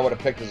ones I would have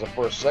picked as a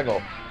first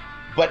single.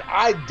 But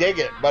I dig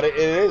it. But it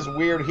is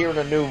weird hearing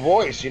a new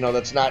voice, you know,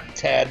 that's not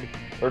Ted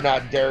or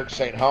not Derek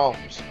St.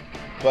 Holmes.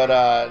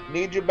 But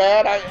Need You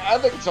Bad, I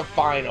think it's a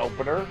fine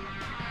opener.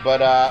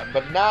 But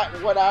not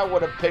what I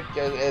would have picked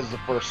as the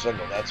first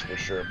single, that's for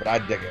sure. But I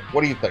dig it.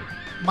 What do you think?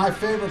 My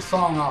favorite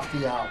song off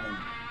the album.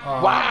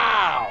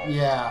 Wow!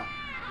 Yeah.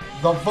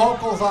 The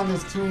vocals on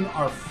this tune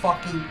are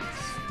fucking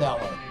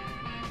stellar.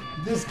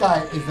 This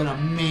guy is an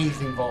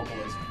amazing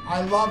vocalist.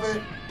 I love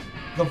it.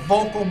 The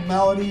vocal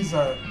melodies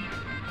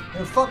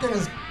they're fucking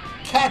as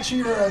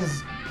catchier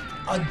as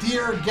a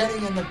deer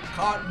getting in the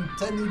cotton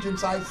Ted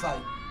Nugent's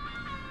eyesight.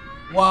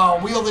 while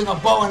wielding a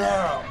bow and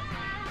arrow.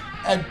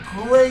 A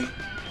great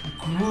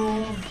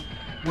groove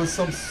with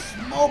some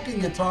smoking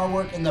guitar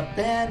work, and the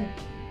band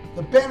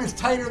is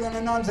tighter than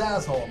a nun's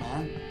asshole,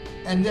 man.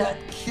 And that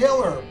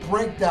killer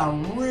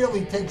breakdown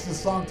really takes the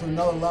song to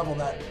another level,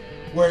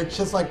 where it's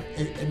just like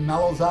it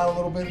mellows out a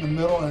little bit in the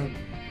middle, and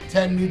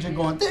Ted Nugent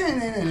going.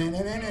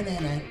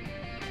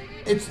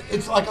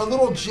 It's like a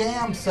little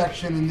jam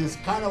section in this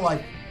kind of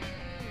like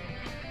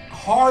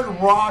hard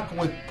rock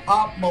with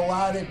pop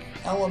melodic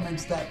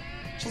elements that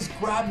just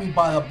grab me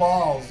by the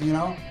balls, you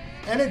know?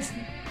 And it's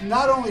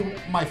not only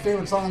my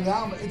favorite song on the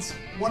album, it's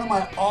one of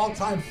my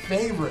all-time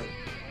favorite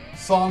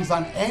songs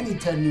on any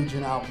Ted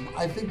Nugent album.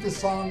 I think this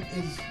song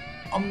is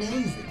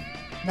amazing.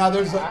 Now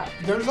there's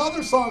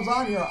other songs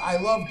on here I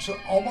love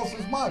almost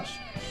as much,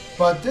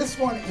 but this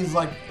one is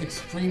like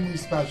extremely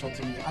special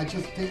to me. I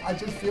just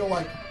feel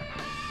like,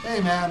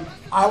 hey man,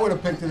 I would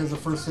have picked it as a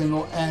first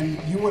single, and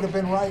you would have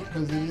been right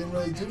because it didn't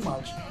really do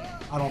much,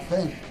 I don't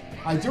think.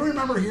 I do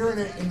remember hearing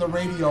it in the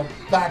radio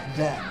back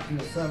then, in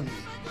the 70s,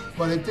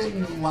 but it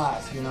didn't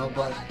last, you know,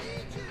 but...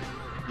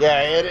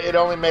 Yeah, it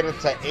only made it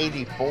to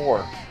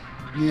 84.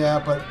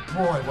 Yeah, but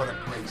boy, what a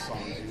great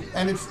song, dude.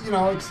 And it's, you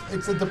know,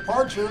 it's a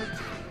departure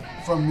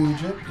from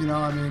Nugent, you know,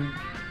 I mean,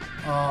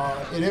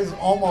 it is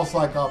almost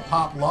like a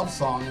pop love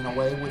song in a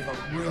way with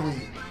a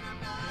really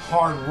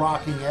hard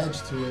rocking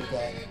edge to it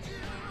that...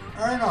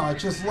 I don't know, I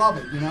just love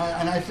it, you know,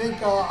 and I think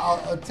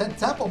Ted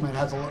Templeman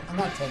has not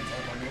Ted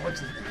Templeman, what's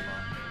his name?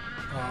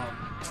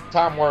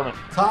 Tom Werman.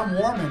 Tom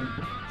Werman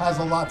has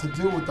a lot to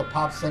do with the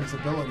pop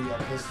sensibility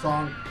of this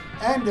song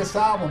and this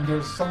album.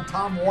 There's some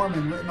Tom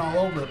Werman written all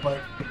over it, but,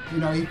 you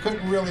know, he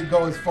couldn't really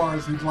go as far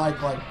as he'd like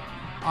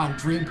on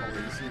Dream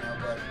Police, you know,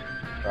 but...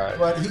 Right.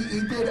 But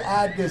he did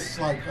add this,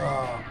 like,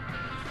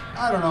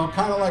 I don't know,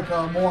 kind of like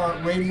a more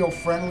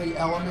radio-friendly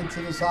element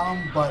to this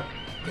album, but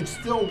it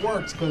still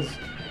works, because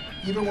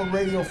even with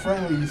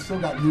radio-friendly, you still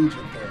got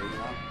Nugent there, you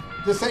know?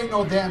 This ain't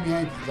no damn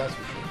Yankees, that's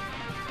for sure.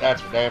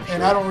 That's for damn sure.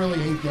 And I don't really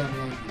hate damn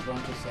Yankees,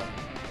 I'm just saying.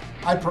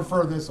 I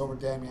prefer this over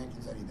damn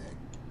Yankees any day.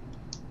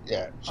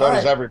 Yeah, so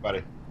does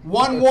everybody.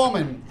 One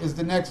Woman is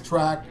the next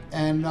track,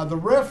 and the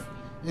riff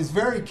is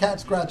very Cat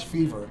Scratch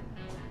Fever.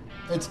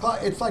 It's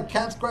like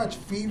Cat Scratch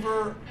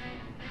Fever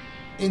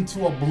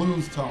into a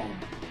blues tone.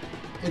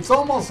 It's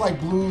almost like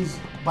Blues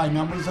by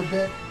Numbers a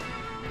bit,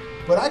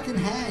 but I can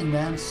hang,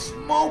 man.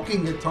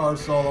 Smoking guitar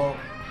solo,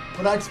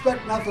 but I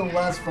expect nothing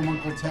less from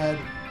Uncle Ted.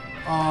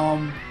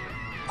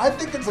 I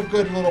think it's a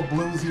good little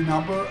bluesy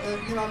number.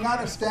 You know, not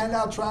a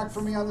standout track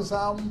for me on this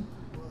album,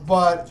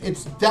 but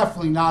it's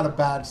definitely not a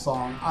bad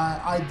song.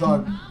 I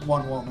dug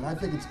One Woman. I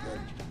think it's good.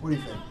 What do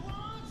you think?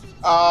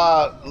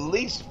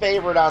 Least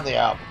favorite on the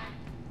album,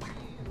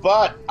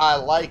 but I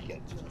like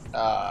it.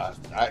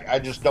 I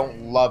just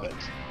don't love it.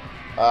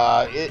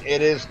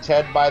 It is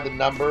Ted by the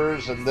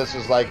numbers, and this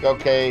is like,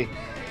 okay,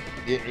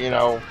 you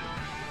know,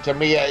 to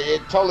me,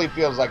 it totally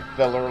feels like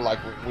filler, like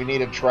we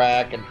need a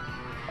track, and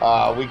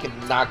we can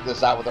knock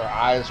this out with our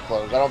eyes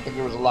closed. I don't think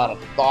there was a lot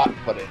of thought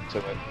put into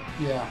it.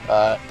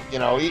 Yeah. You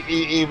know,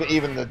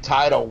 even the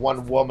title,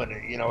 One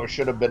Woman, you know, it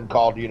should have been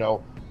called, you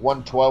know,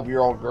 One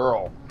 12-year-old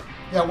girl.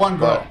 Yeah, one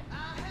girl. But,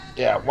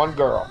 yeah, one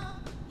girl.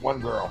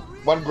 One girl.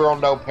 One girl,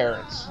 no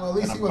parents. Well, at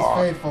least he was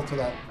faithful to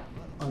that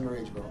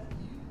underage girl.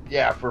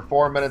 Yeah, for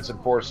 4 minutes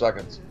and 4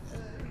 seconds.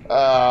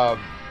 Yeah,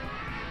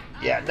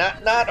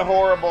 not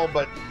horrible,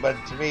 but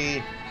to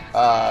me,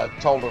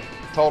 total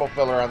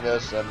filler on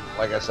this, and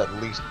like I said,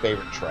 least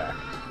favorite track.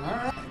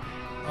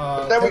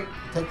 All right.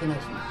 Take the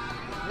next one.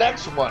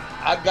 Next one,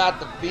 I Got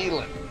the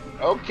Feeling.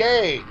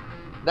 Okay,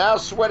 now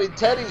Sweaty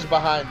Teddy's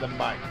behind the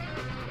mic,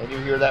 and you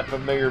hear that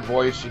familiar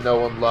voice you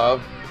know and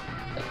love.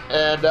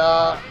 And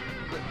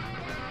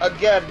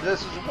again,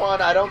 this is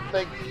one I don't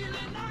think,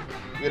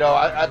 you know,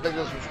 I think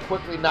this was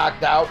quickly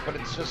knocked out, but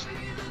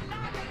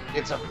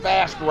it's a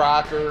fast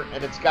rocker,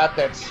 and it's got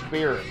that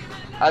spirit.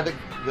 I think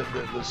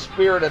the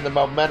spirit and the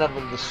momentum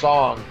of the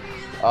song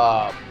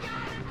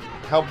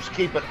helps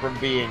keep it from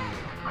being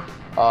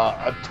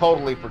a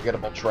totally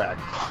forgettable track.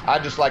 I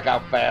just like how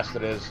fast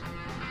it is.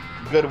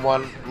 Good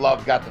one.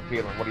 Love Got the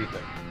Feeling. What do you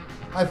think?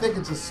 I think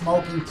it's a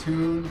smoking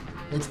tune.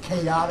 It's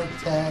chaotic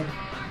Ted.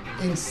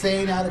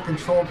 Insane, out of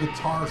control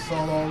guitar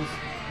solos.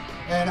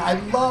 And I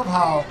love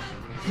how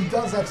he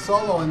does that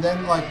solo, and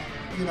then, like,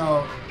 you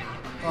know,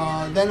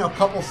 then a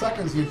couple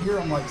seconds you hear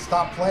him, like,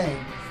 stop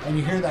playing, and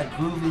you hear that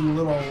groovy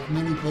little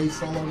mini bass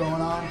solo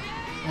going on.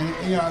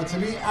 And, you know, to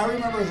me, I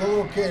remember as a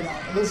little kid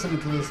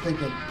listening to this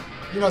thinking,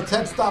 you know,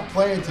 Ted stopped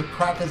playing to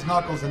crack his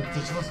knuckles and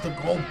just to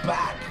go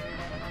back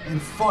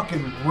and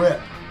fucking rip.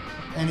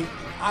 And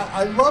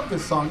I love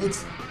this song.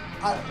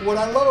 What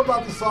I love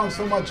about the song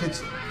so much,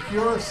 it's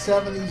pure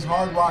 70s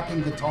hard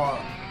rocking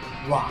guitar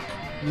rock.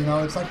 You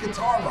know, it's like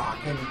guitar rock.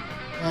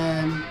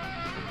 And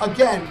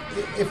again,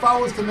 if I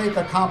was to make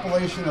a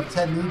compilation of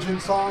Ted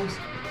Nugent songs,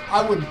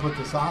 I wouldn't put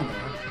this on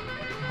there.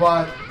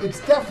 But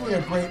it's definitely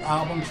a great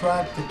album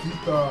track to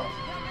keep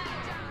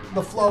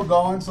the flow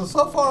going. So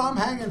far I'm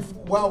hanging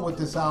well with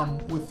this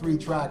album with 3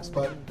 tracks,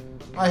 but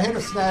I hit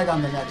a snag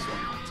on the next one,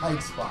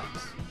 Tight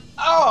Spots.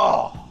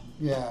 Oh.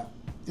 Yeah.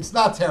 It's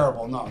not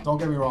terrible, no, don't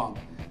get me wrong.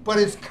 But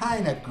it's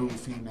kind of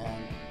goofy,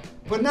 man.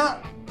 But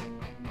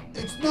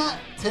it's not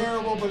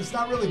terrible, but it's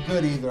not really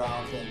good either, I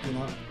don't think, you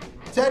know.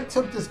 Ted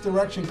took this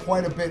direction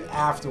quite a bit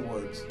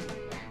afterwards.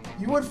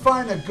 You would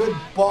find a good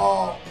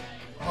ball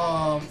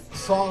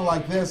song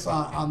like this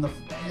on the,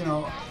 you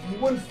know, you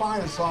wouldn't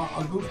find a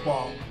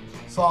goofball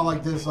song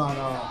like this on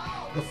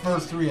the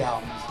first 3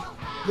 albums.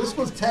 This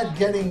was Ted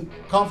getting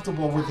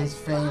comfortable with his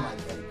fame, I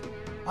think.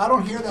 I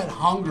don't hear that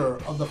hunger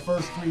of the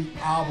first 3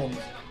 albums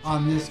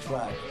on this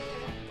track.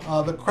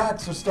 The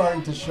cracks are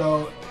starting to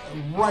show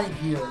right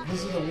here.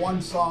 This is the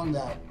one song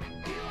that,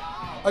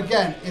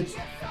 again, it's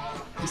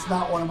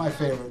not one of my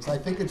favorites. I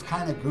think it's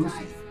kind of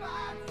goofy,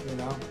 you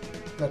know?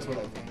 That's what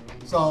I think.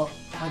 So,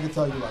 I can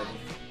tell you like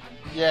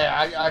it.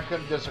 Yeah, I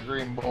couldn't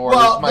disagree more.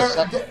 Well,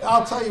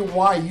 I'll tell you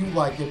why you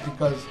like it,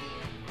 because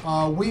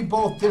we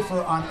both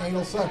differ on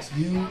anal sex.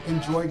 You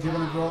enjoy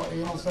giving a girl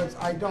anal sex.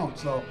 I don't.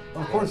 So,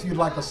 of course, you'd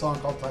like a song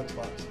called Tight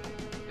Spots.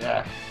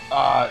 Yeah.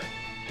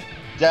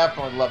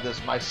 Definitely love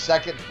this. My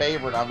second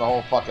favorite on the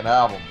whole fucking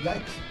album.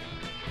 Yikes.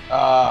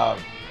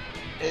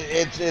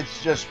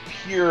 It's just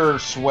pure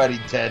sweaty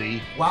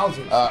Teddy.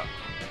 Wowzers.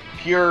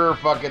 Pure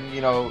fucking,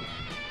 you know,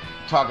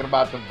 talking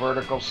about the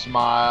vertical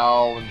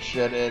smile and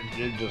shit. It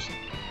just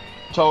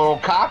total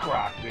cock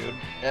rock, dude.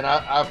 And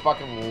I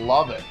fucking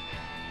love it.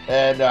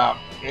 And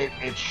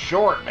it's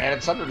short, man.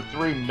 It's under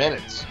 3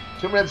 minutes.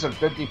 2 minutes and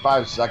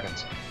 55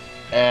 seconds.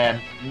 And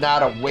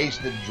not a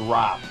wasted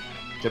drop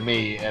to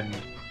me. And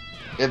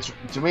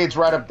to me, it's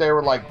right up there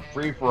with like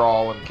Free For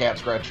All and Cat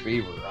Scratch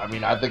Fever. I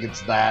mean, I think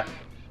it's that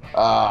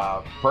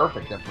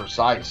perfect and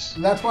precise.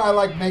 And that's why I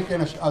like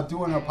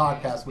doing a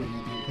podcast with you,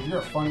 dude, because you're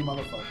a funny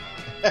motherfucker.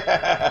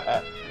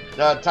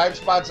 No, Tight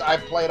Spots, I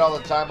play it all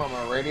the time on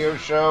my radio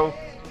show,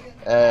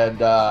 and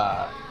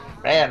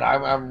man,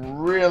 I'm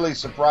really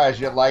surprised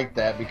you like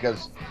that,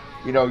 because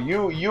you know,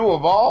 you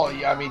of all,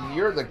 I mean,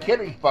 you're the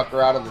kitty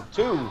fucker out of the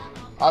two.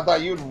 I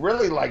thought you'd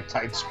really like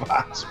Tight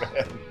Spots,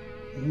 man.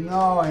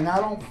 No, and I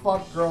don't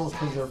fuck girls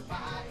because they're...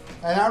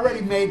 And I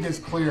already made this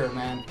clear,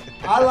 man.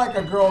 I like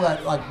a girl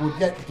that like would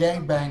get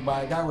gangbanged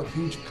by a guy with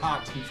huge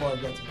cocks before I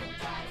get to them.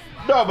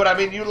 No, but I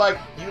mean, you like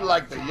the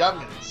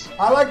youngins.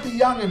 I like the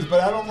youngins,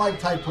 but I don't like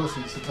tight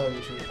pussies, to tell you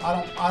the truth.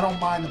 I don't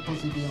mind the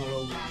pussy being a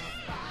little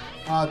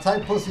loose.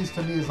 Tight pussies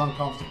to me is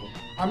uncomfortable.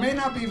 I may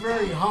not be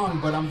very hung,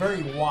 but I'm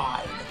very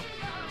wide.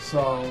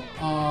 So,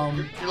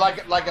 you're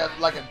like a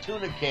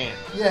tuna can.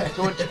 Yeah,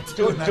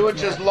 2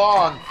 inches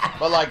long,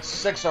 but like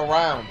 6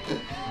 around.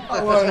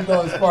 I wouldn't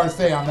go as far as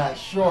say I'm that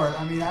short.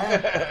 I mean,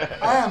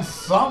 I am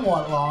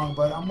somewhat long,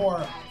 but I'm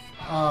more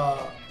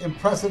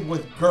impressive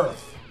with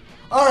girth.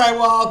 All right,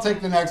 well, I'll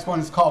take the next one.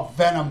 It's called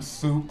Venom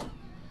Soup.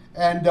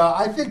 And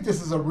I think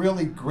this is a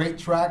really great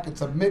track.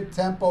 It's a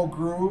mid-tempo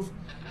groove.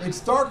 It's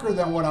darker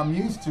than what I'm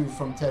used to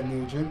from Ted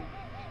Nugent.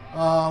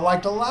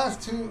 Like the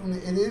last two,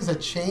 it is a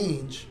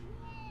change.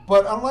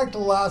 But unlike the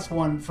last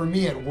one, for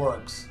me, it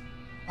works.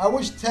 I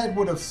wish Ted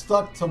would have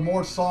stuck to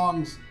more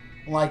songs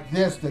like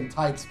this than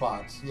Tight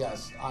Spots.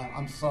 Yes,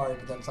 I'm sorry,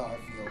 but that's how I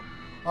feel.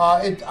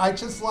 I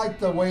just like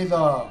the way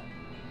the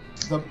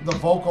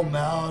vocal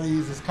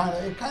melodies is it kind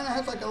of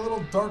has like a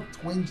little dark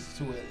twinge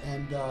to it,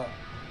 and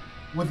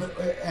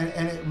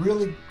and it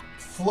really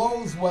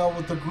flows well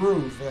with the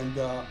groove. And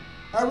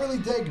I really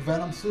dig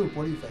Venom Soup.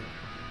 What do you think?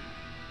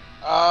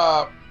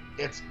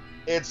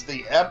 It's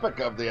the epic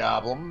of the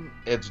album.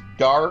 It's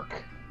dark,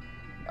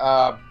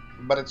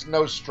 but it's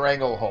no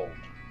stranglehold.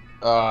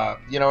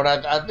 You know, and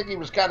I think he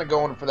was kind of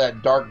going for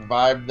that dark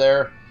vibe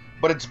there,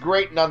 but it's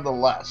great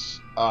nonetheless.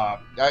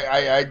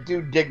 I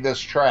do dig this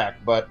track,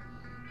 but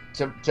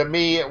to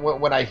me,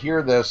 when I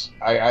hear this,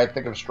 I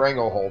think of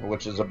Stranglehold,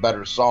 which is a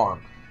better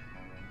song.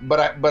 But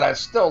I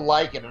still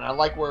like it, and I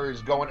like where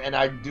he's going, and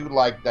I do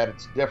like that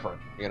it's different,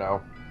 you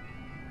know.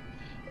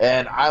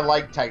 And I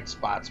like Tight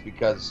Spots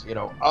because, you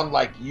know,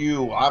 unlike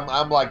you,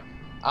 I'm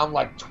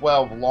like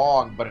 12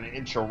 long, but an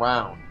inch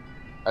around.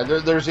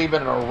 There's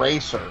even an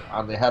eraser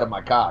on the head of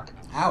my cock.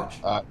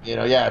 Ouch. You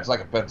know, yeah, it's like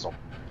a pencil.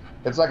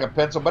 It's like a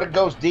pencil, but it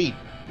goes deep,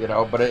 you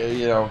know. But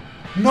you know,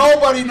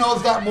 nobody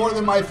knows that more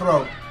than my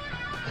throat.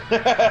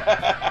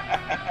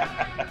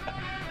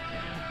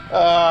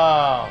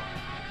 Oh,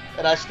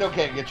 and I still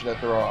can't get you to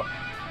throw up.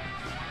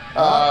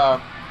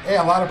 Hey,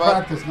 a lot of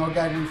practice, no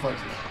gag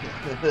reflexes.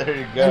 There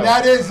you go. And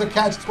that is the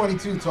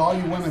catch-22 to all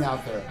you women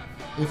out there.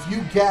 If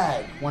you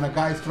gag when a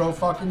guy's throw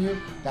fucking you,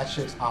 that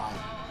shit's hot.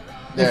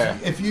 Yeah.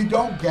 If you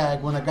don't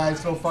gag when a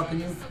guy's throw fucking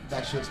you,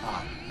 that shit's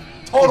hot.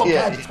 Total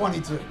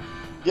catch-22.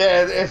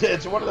 Yeah,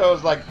 it's one of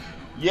those like,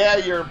 yeah,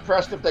 you're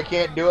impressed if they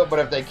can't do it, but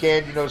if they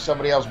can, you know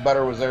somebody else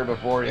better was there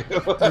before you.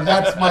 And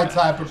that's my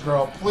type of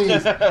girl.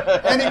 Please,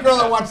 any girl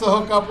that wants to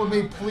hook up with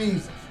me,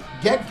 please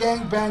get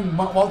gangbanged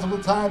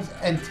multiple times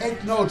and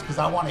take notes because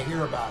I want to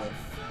hear about it.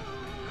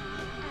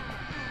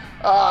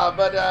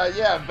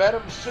 Yeah,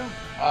 Venom Soup.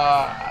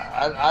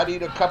 I'd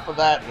eat a cup of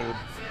that, dude.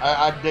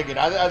 I dig it.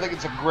 I think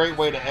it's a great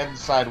way to end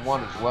side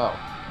one as well.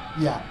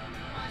 Yeah.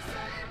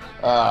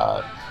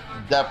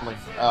 Definitely.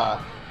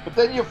 But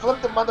then you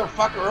flip the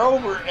motherfucker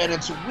over, and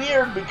it's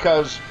weird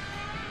because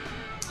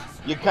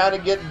you kind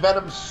of get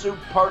Venom Soup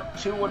Part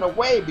 2 in a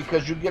way,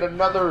 because you get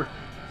another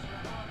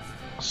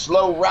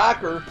slow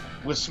rocker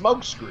with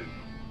Smokescreen.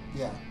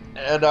 Yeah.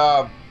 And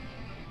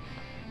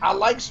I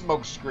like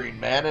Smokescreen,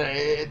 man. And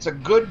it's a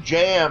good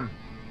jam.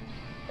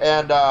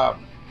 And,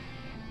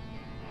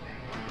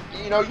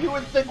 you know, you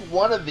would think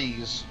one of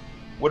these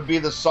would be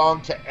the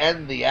song to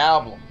end the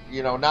album.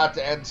 You know, not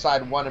to end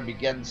side 1 and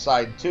begin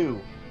side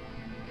 2.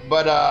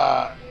 But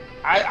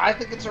I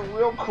think it's a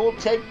real cool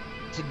take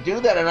to do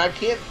that. And I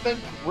can't think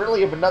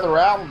really of another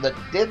album that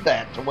did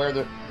that, to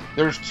where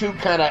there's 2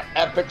 kind of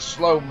epic,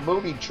 slow,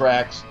 moody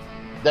tracks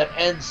that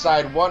end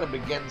side 1 and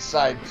begin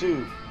side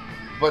 2.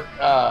 But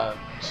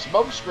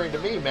Smokescreen, to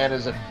me, man,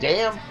 is a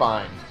damn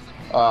fine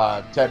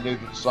Ted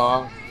Nugent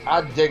song.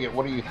 I dig it.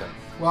 What do you think?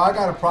 Well, I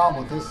got a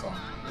problem with this song.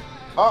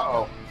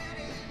 Uh-oh.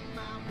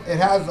 It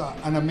has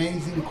an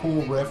amazing,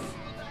 cool riff.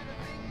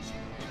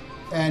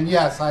 And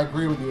yes, I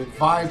agree with you. It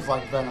vibes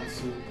like Venom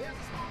Soup.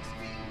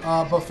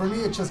 But for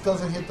me, it just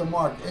doesn't hit the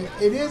mark.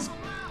 It is,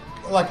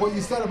 like what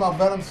you said about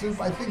Venom Soup,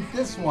 I think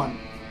this one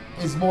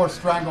is more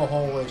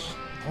Stranglehold-ish,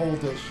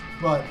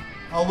 but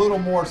a little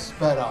more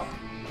sped up.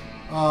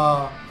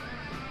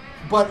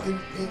 But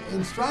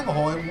in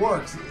Stranglehold, it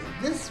works.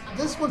 This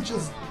one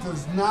just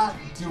does not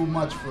do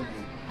much for me.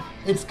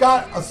 It's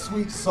got a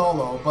sweet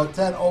solo, but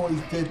Ted always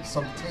did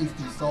some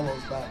tasty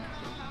solos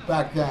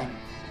back then.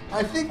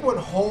 I think what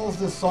holds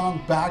this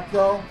song back,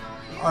 though,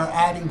 are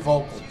adding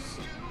vocals.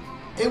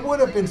 It would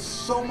have been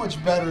so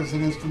much better as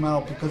an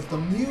instrumental, because the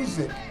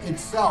music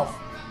itself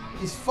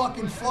is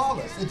fucking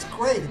flawless. It's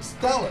great. It's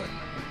stellar.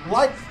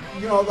 Like,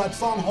 you know, that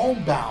song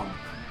Homebound.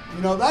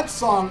 You know, that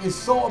song is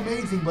so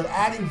amazing, but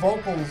adding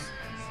vocals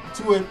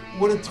to it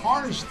would have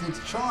tarnished its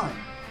charm.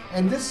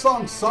 And this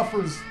song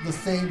suffers the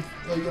same,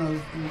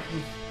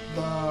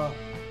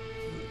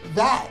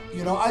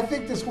 I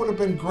think this would have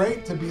been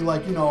great to be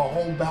like, you know, a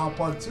Homebound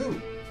Part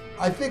 2.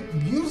 I think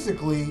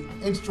musically,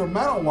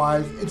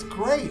 instrumental-wise, it's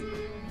great.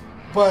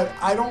 But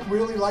I don't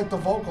really like the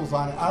vocals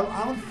on it.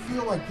 I don't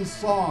feel like this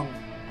song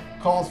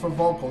calls for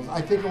vocals.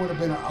 I think it would have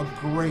been a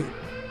great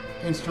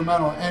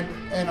instrumental.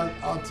 And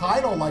a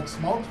title like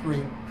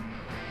Smokescreen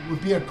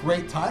would be a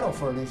great title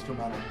for an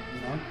instrumental,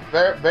 you know?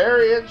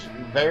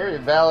 Very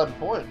valid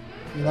point.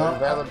 You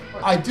know,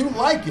 I do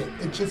like it.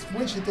 It just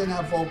wish it didn't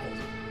have vocals.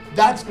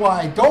 That's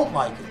why I don't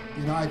like it.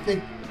 You know, I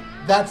think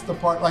that's the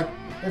part. Like,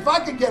 if I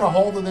could get a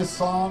hold of this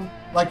song,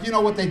 like, you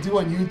know what they do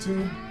on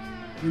YouTube?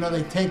 You know,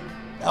 they take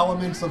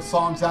elements of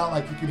songs out,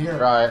 like you can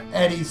hear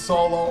Eddie's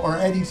solo or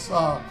Eddie's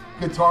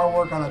guitar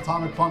work on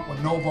Atomic Punk with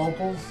no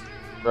vocals.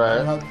 Right.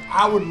 You know,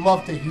 I would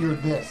love to hear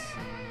this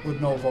with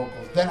no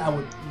vocals. Then I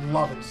would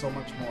love it so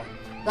much more.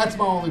 That's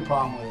my only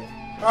problem with it.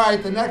 All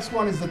right, the next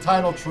one is the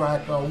title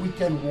track,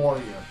 Weekend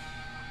Warrior.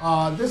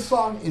 This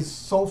song is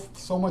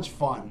so much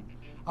fun.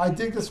 I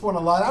dig this one a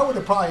lot. I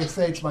would probably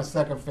say it's my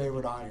second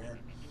favorite on here.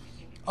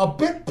 A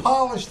bit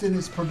polished in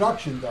its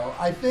production, though.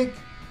 I think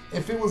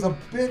if it was a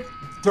bit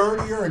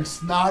dirtier and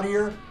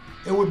snottier,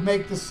 it would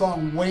make the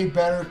song way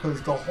better,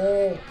 because the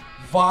whole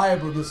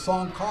vibe of the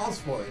song calls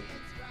for it.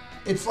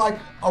 It's like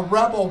a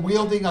rebel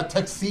wielding a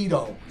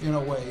tuxedo, in a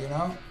way, you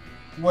know?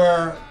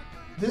 Where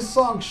this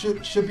song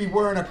should be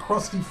wearing a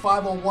crusty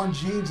 501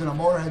 jeans and a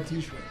Motorhead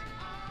t-shirt.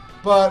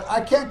 But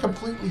I can't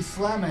completely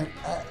slam it,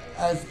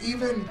 as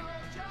even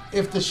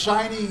if the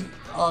shiny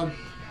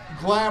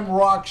glam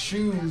rock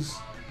shoes,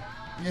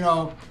 you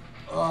know,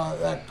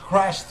 that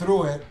crash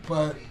through it,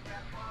 but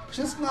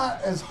just not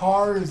as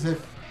hard as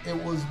if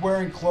it was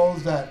wearing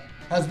clothes that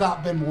has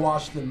not been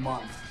washed in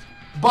months.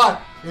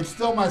 But it's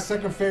still my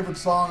second favorite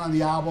song on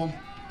the album.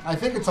 I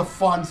think it's a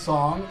fun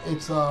song.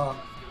 It's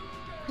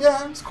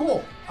it's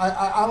cool.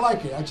 I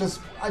like it. I just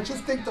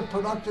think the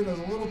production is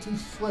a little too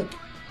slick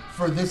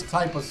for this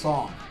type of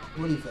song.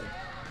 What do you think?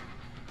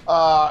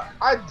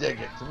 I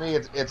dig it. To me,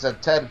 it's a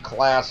Ted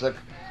classic.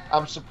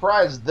 I'm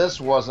surprised this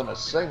wasn't a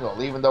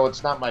single, even though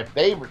it's not my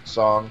favorite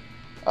song.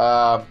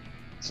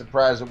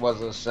 Surprised it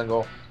wasn't a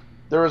single.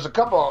 There was a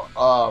couple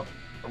of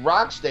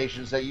rock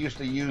stations that used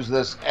to use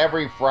this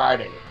every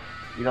Friday.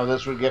 You know,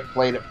 this would get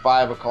played at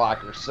 5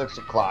 o'clock or 6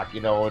 o'clock, you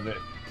know, and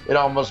it'd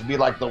almost be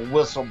like the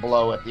whistle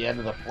blow at the end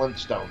of the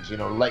Flintstones, you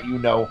know, let you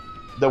know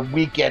the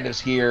weekend is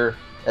here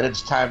and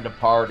it's time to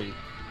party.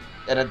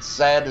 And it's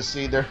sad to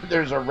see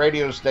there's a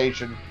radio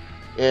station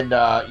in,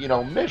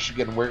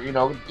 Michigan where, you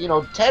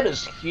know, Ted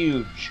is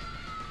huge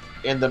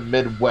in the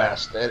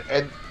Midwest.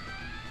 And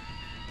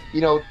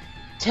you know,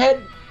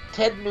 Ted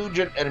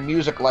Nugent and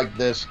music like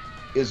this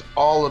is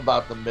all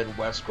about the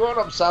Midwest. Growing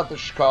up south of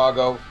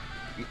Chicago,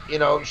 you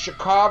know,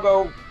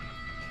 Chicago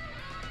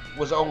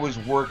was always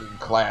working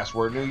class,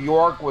 where New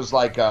York was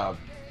like an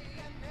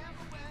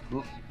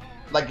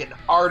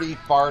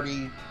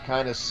arty-farty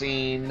kind of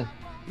scene,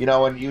 you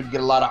know, and you'd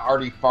get a lot of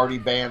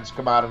arty-farty bands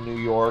come out of New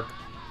York.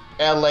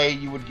 LA,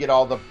 you would get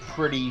all the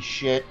pretty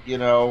shit,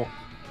 the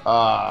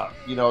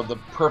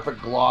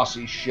perfect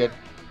glossy shit.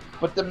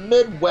 But the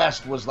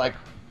Midwest was like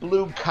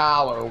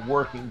blue-collar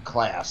working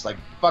class, like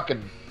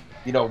fucking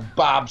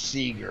Bob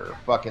Seger,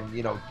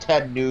 fucking,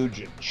 Ted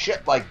Nugent,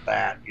 shit like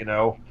that,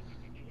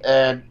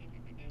 and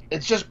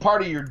it's just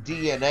part of your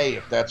DNA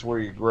if that's where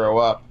you grow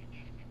up.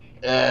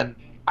 And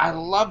I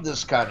love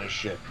this kind of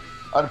shit.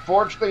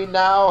 Unfortunately,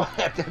 now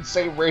at that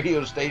same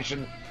radio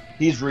station,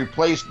 he's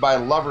replaced by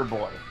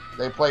Loverboy.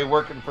 They play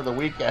Working for the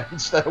Weekend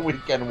instead of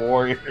Weekend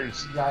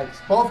Warriors.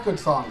 Yikes. Both good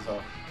songs,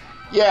 though.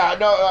 Yeah,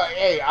 no,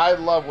 hey, I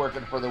love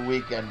Working for the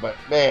Weekend, but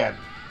man,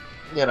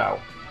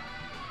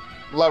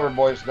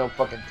 Loverboy's no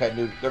fucking Ted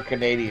Nugent. They're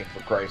Canadian,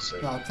 for Christ's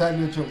sake. No, Ted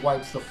Nugent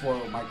wipes the floor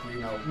with Mike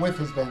Reno with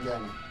his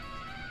bandana.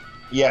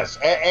 Yes,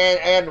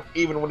 and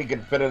even when he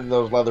can fit it in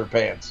those leather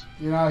pants.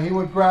 He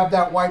would grab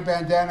that white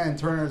bandana and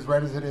turn it as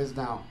red as it is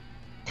now.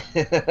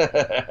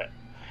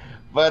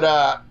 But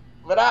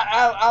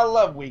I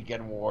love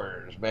Weekend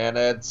Warriors, man.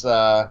 It's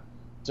to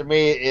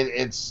me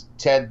it's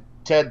Ted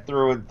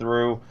through and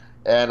through,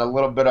 and a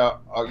little bit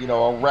of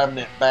a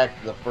remnant back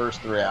to the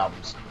first 3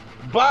 albums,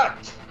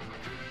 but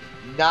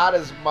not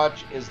as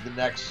much as the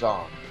next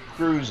song,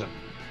 Cruisin'.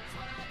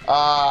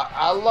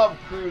 I love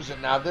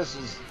Cruisin'. Now this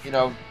is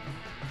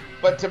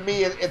but to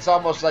me it's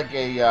almost like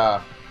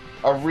a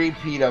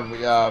repeat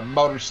of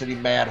Motor City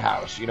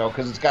Madhouse,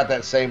 because it's got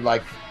that same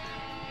like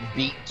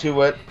beat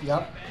to it.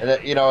 Yep. And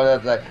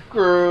that's like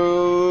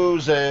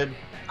cruise, and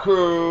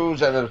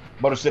then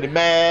Motor City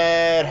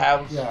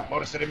Madhouse. Yeah.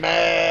 Motor City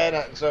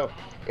Madhouse. So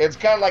it's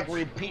kind of like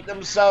repeating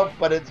himself,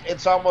 but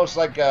it's almost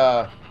like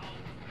a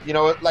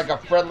like a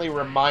friendly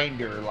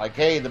reminder, like,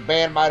 hey, the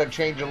band might have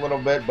changed a little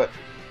bit, but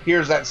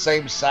here's that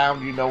same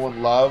sound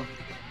and love.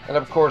 And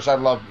of course I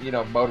love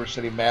Motor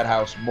City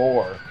Madhouse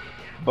more,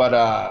 but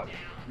I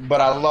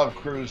love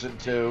Cruisin'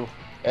 too.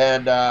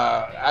 And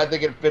I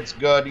think it fits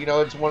good.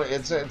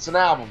 It's an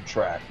album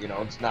track.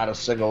 It's not a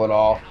single at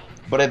all,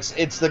 but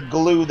it's the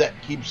glue that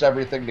keeps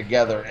everything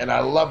together. And I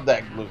love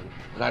that glue,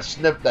 and I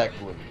snip that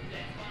glue.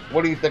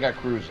 What do you think of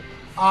Cruisin'?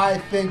 I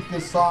think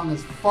this song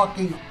is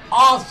fucking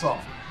awesome,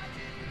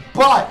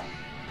 but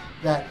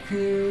that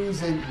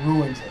Cruisin'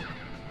 ruins it.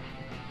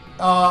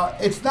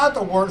 It's not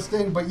the worst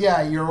thing, but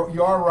yeah,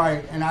 you're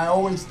right, and I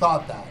always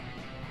thought that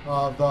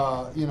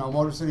the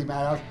Motor City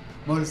Madhouse.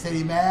 Motor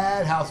City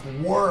Madhouse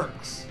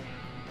works.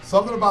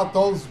 Something about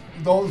those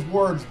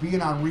words being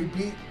on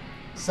repeat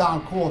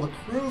sound cool. The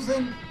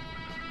Cruisin',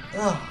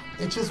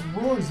 it just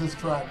ruins this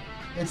track.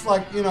 It's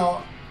like,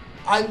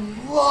 I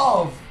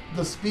love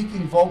the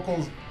speaking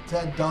vocals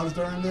Ted does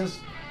during this,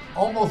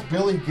 almost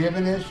Billy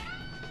Gibbon-ish.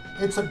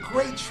 It's a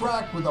great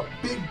track with a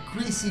big,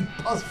 greasy,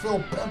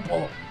 pus-filled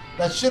pimple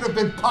that should have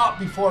been popped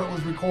before it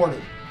was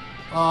recorded.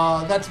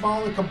 That's my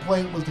only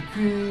complaint was the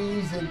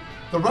Cruisin'.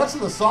 The rest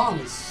of the song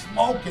is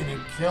smoking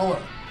and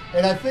killer.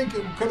 And I think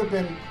it could have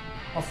been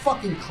a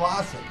fucking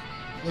classic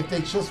if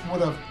they just would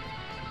have,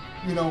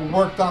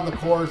 worked on the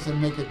chorus and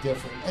make it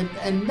different.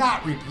 And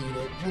not repeat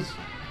it. Just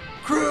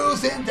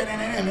cruising,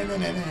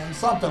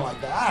 something like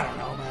that. I don't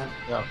know, man.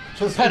 Yeah.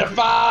 Just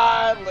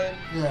pedophiling.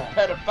 Yeah.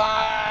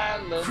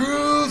 Pedophiling.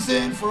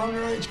 Cruising for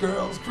underage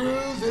girls.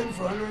 Cruising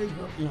for underage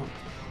girls.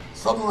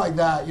 Something like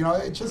that.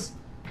 It just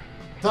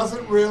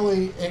doesn't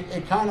really,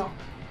 it kind of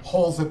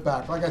holds it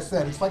back. Like I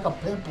said, it's like a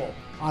pimple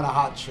on a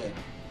hot chick,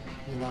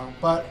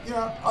 But,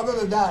 other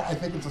than that, I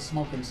think it's a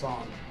smoking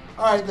song.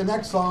 All right, the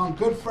next song,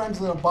 Good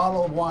Friends with a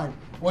Bottle of Wine,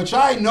 which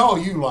I know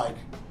you like.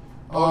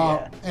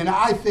 Yeah. And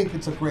I think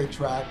it's a great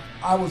track.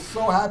 I was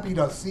so happy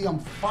to see them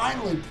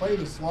finally play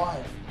this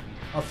live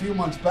a few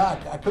months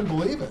back. I couldn't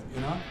believe it,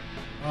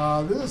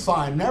 This is a song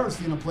I've never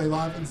seen them play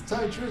live. And to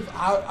tell you the truth,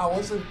 I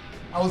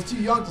was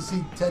too young to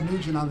see Ted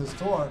Nugent on this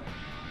tour.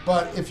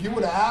 But if you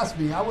would have asked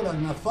me, I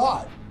wouldn't have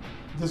thought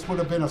this would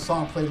have been a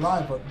song played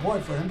live, but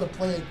boy, for him to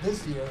play it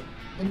this year,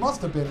 it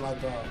must have been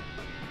like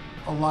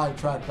a live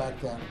track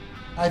back then.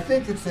 I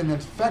think it's an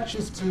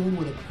infectious tune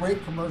with a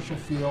great commercial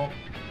feel.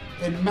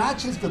 It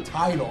matches the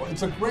title.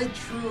 It's a great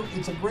tune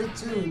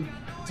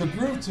to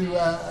groove to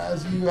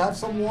as you have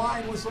some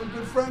wine with some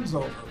good friends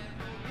over.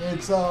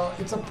 It's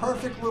a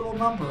perfect little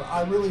number.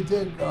 I really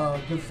dig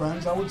Good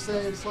Friends. I would say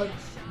it's like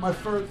my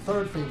third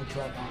favorite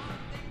track on it.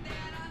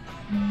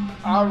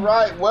 All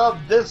right, well,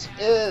 this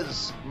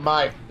is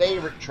my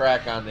favorite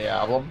track on the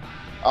album.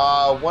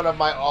 One of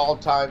my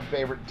all-time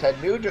favorite Ted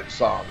Nugent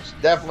songs.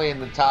 Definitely in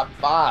the top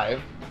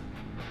 5.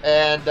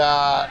 And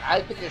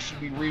I think it should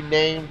be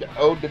renamed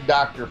Ode to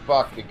Dr.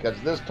 Fuck, because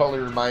this totally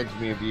reminds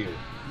me of you.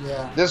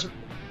 Yeah.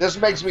 This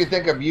makes me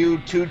think of you,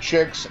 2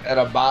 chicks, and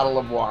a bottle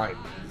of wine.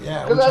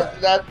 Yeah.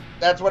 Because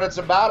that's what it's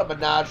about, a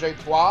menage a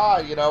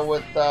trois,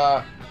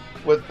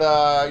 with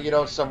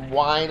some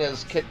wine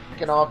as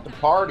kicking off the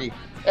party.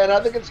 And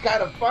I think it's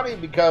kind of funny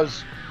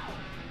because,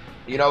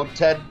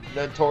 Ted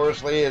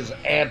notoriously is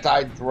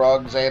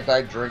anti-drugs,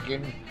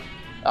 anti-drinking,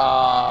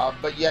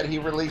 but yet he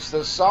released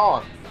this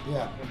song.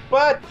 Yeah.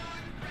 But,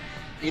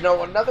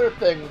 another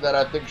thing that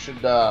I think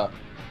should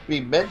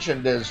be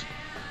mentioned is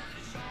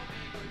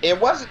it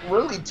wasn't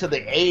really to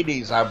the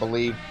 80s, I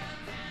believe,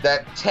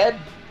 that Ted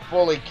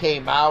fully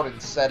came out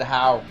and said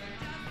how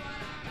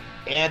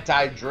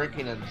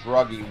anti-drinking and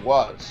druggy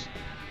was.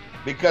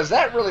 because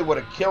that really would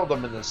have killed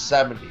him in the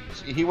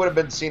 70s. He would have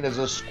been seen as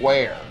a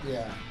square.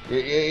 Yeah.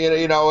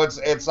 You know,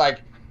 it's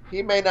like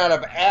he may not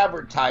have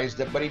advertised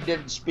it, but he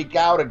didn't speak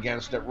out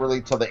against it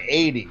really till the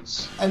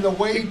 80s. And the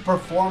way he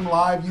performed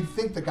live, you'd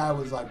think the guy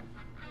was like,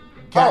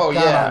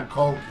 on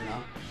coke, you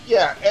know?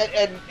 Yeah,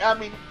 and I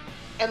mean,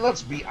 and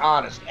let's be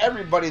honest,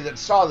 everybody that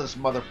saw this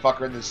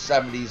motherfucker in the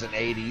 70s and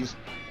 80s,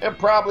 and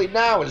probably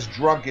now is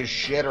drunk as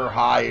shit or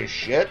high as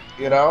shit,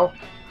 you know?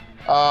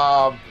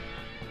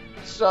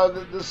 So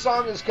the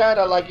song is kind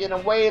of like, in a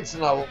way, it's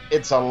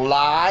a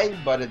lie,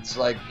 but it's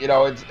like, you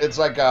know, it's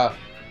like a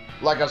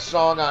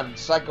song on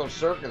Psycho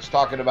Circus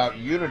talking about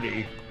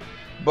unity,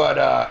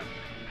 but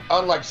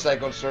unlike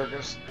Psycho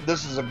Circus,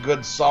 this is a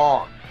good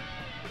song,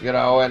 you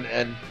know, and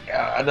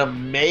an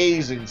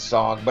amazing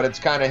song, but it's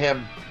kind of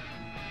him,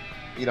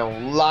 you know,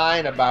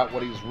 lying about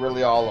what he's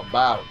really all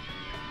about.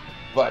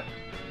 But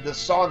the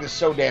song is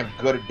so damn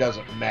good it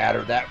doesn't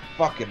matter. That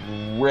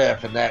fucking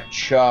riff and that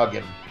chug,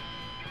 and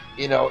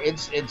you know,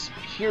 it's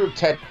pure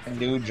Ted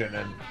Nugent.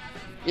 And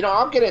you know,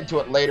 I'll get into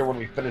it later when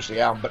we finish the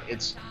album, but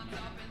it's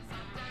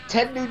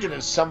Ted Nugent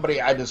is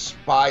somebody I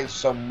despise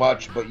so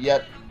much, but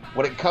yet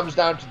when it comes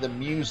down to the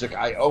music,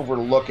 I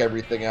overlook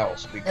everything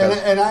else. Because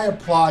and I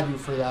applaud you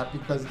for that,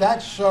 because that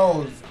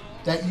shows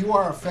that you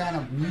are a fan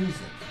of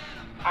music.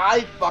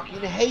 I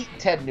fucking hate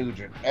Ted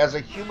Nugent as a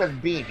human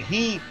being.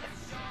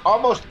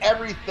 Almost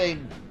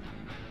everything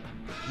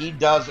he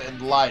does in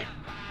life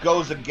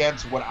goes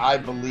against what I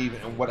believe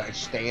and what I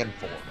stand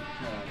for.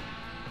 Right.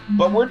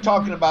 But we're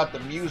talking about the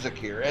music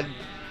here,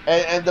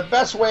 and the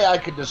best way I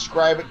could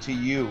describe it to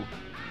you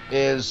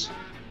is,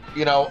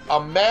 you know,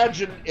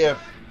 imagine if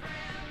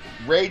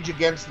Rage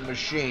Against the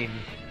Machine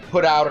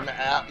put out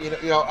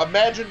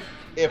imagine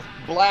if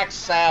Black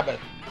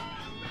Sabbath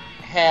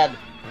had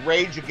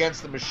Rage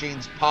Against the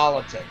Machine's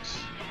Politics,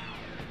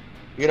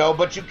 you know,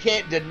 but you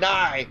can't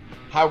deny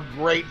how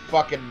great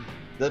fucking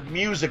the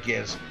music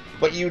is,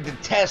 but you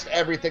detest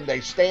everything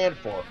they stand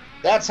for.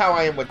 That's how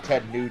I am with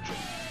Ted Nugent.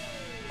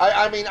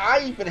 I mean,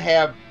 I even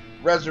have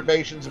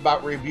reservations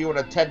about reviewing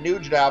a Ted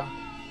Nugent album,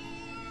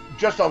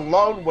 just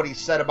alone what he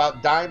said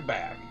about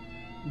Dimebag.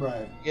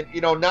 Right.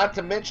 You know, not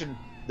to mention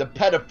the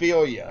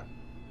pedophilia,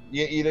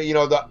 you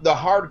know, the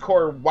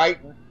hardcore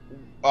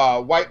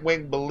white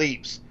wing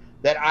beliefs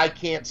that I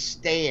can't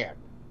stand.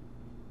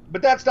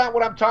 But that's not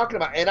what I'm talking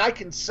about, and I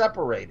can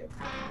separate it.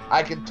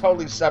 I can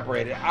totally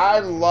separate it. I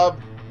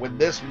love when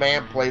this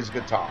man plays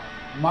guitar.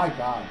 My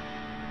God.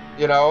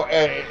 You know,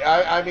 and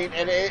I mean,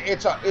 and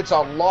it's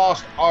a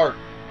lost art,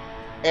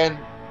 and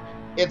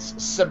it's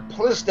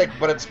simplistic,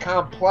 but it's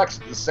complex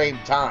at the same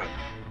time.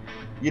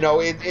 You know,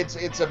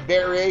 it's a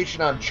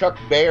variation on Chuck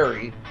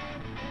Berry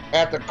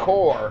at the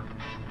core,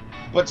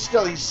 but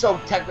still he's so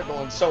technical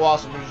and so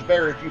awesome. There's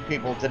very few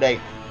people today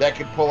that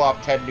can pull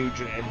off Ted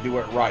Nugent and do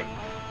it right.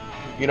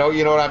 You know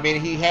what I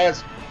mean? He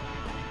has,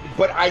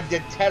 but I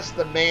detest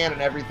the man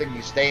and everything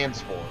he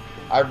stands for.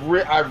 I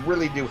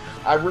really do.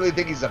 I really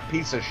think he's a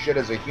piece of shit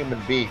as a human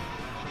being.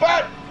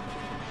 But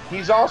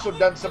he's also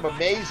done some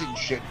amazing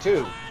shit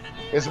too.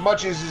 As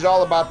much as he's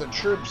all about the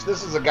troops,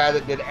 this is a guy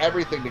that did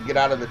everything to get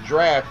out of the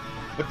draft.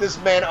 But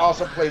this man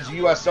also plays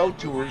USO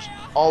tours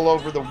all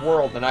over the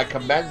world, and I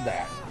commend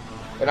that.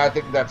 And I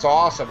think that's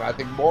awesome. I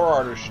think more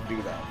artists should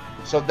do that.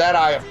 So that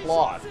I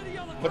applaud.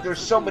 But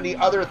there's so many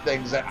other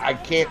things that I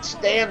can't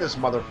stand this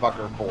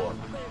motherfucker for.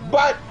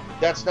 But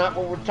that's not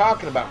what we're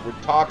talking about. We're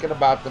talking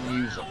about the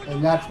music.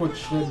 And that's what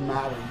should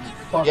matter. You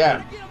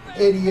fucking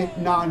idiot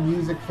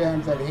non-music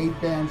fans that hate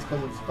bands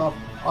because of stuff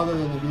other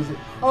than the music.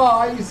 Oh,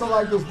 I used to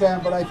like this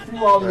band, but I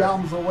threw all the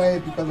albums away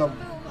because of,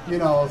 you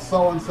know,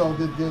 so-and-so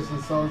did this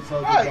and so-and-so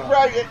did that.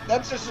 Right.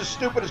 That's just as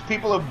stupid as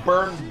people who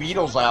burned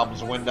Beatles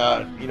albums when,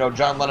 you know,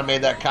 John Lennon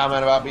made that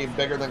comment about being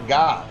bigger than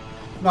God.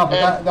 No,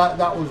 but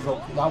that was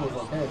okay,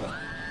 though.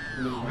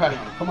 I mean, right. You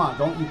know, come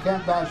on, you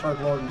can't bash our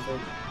Lord and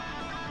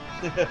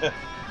Savior.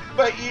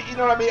 But you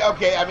know what I mean?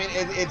 Okay, I mean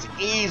it's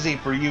easy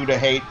for you to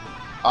hate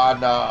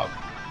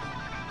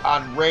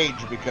on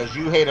Rage because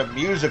you hate him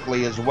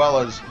musically as well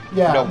as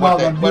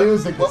the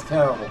music is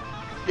terrible.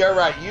 You're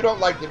right. You don't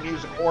like the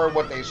music or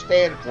what they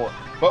stand for.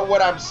 But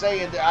what I'm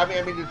saying, I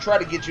mean, to try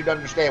to get you to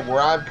understand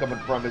where I'm coming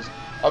from is,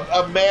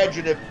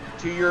 imagine if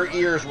to your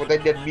ears what they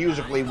did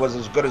musically was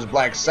as good as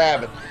Black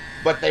Sabbath,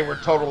 but they were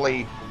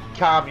totally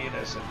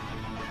communist and,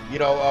 you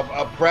know,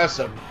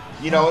 oppressive.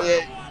 You know,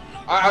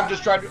 I'm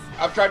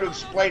trying to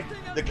explain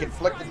the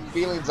conflicting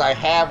feelings I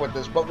have with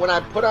this. But when I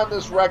put on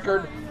this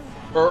record,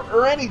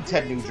 or any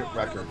Ted Nugent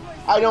record,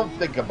 I don't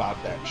think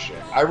about that shit.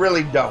 I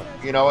really don't.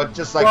 You know, it's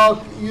just like,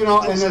 well, you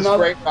know, this is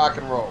great rock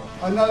and roll.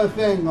 Another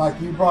thing, like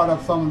you brought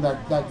up something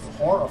that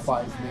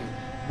horrifies me,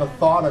 the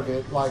thought of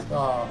it, like,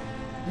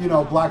 you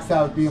know, Black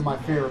Sabbath being my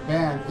favorite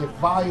band. If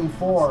Volume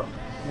 4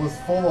 was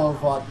full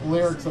of like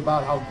lyrics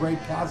about how great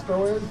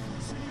Castro is,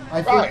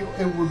 I think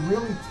it would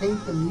really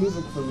taint the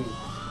music for me.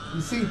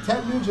 You see,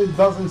 Ted Nugent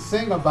doesn't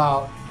sing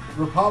about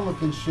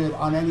Republican shit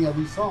on any of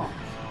these songs.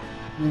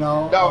 You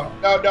know? No.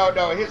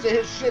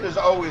 His shit is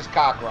always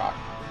cock rock.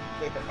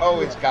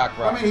 Always cock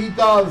rock. I mean, he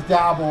does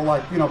dabble,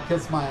 like, you know,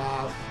 Kiss My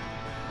Ass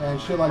and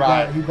shit like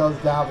that. He does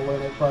dabble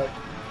in it, but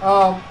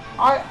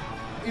I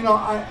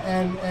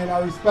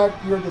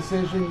respect your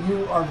decision.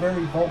 You are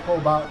very vocal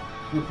about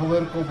your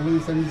political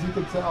beliefs, and as you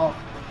can tell,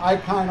 I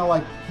kind of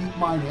like keep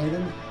mine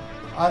hidden.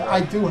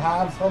 I do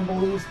have some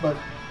beliefs, but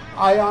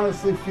I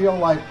honestly feel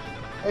like,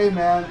 hey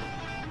man,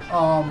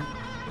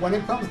 when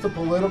it comes to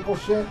political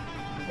shit,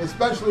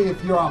 especially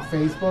if you're on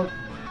Facebook,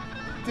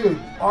 dude,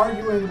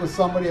 arguing with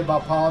somebody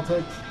about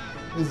politics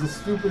is the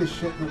stupidest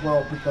shit in the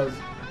world, because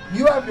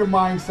you have your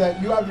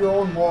mindset, you have your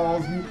own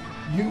morals,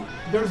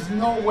 there's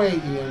no way,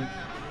 Ian,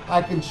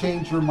 I can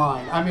change your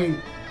mind. I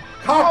mean,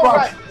 cock rock,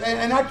 right.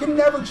 and I can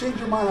never change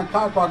your mind on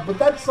cock rock, but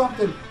that's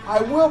something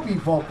I will be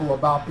vocal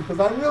about, because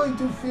I really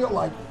do feel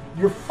like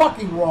you're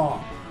fucking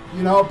wrong,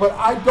 you know, but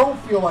I don't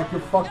feel like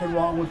you're fucking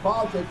wrong with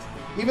politics,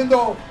 even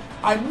though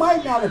I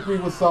might not agree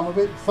with some of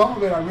it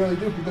I really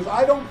do, because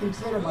I don't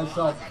consider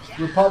myself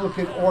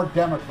Republican or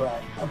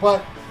Democrat,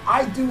 but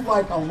I do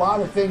like a lot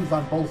of things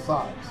on both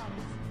sides,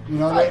 you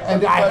know,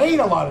 and I hate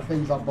a lot of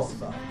things on both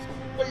sides.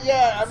 But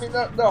yeah, I mean,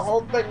 the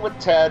whole thing with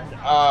Ted,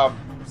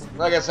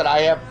 like I said, I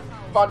have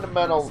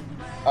fundamental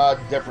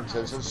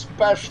differences,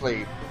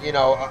 especially, you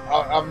know,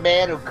 a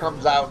man who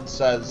comes out and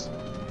says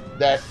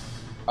that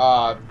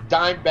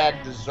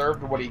Dimebag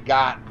deserved what he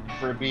got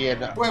for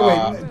being...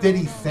 Wait, did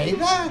he say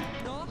that?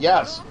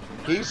 Yes.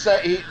 He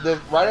said,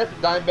 right after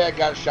Dimebag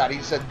got shot,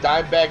 he said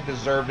Dimebag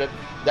deserved it.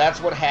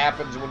 That's what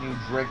happens when you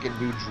drink and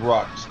do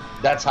drugs.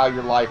 That's how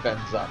your life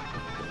ends up.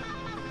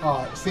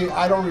 See,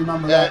 I don't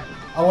remember that.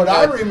 What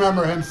I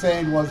remember him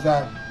saying was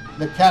that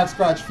the Cat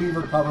Scratch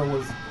Fever cover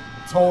was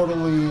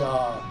totally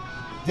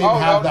didn't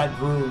have that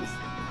groove.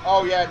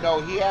 Oh yeah,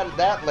 no, he added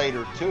that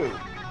later too.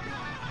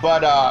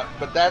 But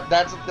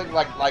that's the thing.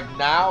 Like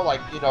now,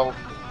 like you know,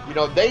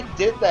 they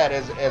did that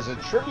as a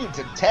tribute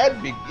to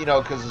Ted. You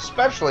know, because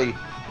especially,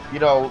 you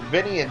know,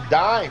 Vinny and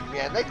Dime,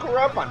 man, they grew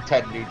up on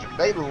Ted Nugent.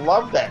 They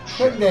love that shit.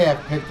 Couldn't they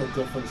have picked a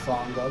different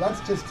song though? That's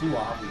just too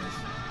obvious.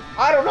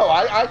 I don't know.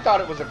 I thought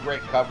it was a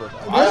great cover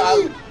though.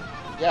 Really?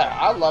 Yeah,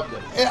 I loved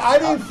it. I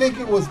didn't think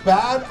it was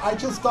bad. I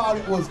just thought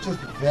it was just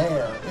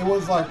there. It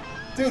was like,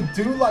 dude,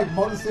 do like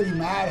Motor City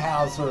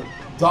Madhouse or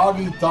Dog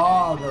Eat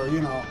Dog, or, you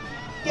know.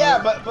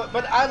 Yeah,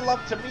 but I love,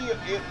 to me,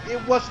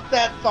 it wasn't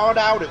that thought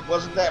out. It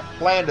wasn't that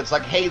planned. It's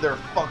like, hey, they're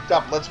fucked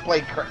up. Let's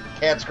play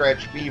Cat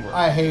Scratch Fever.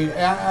 I hate it.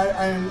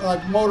 I like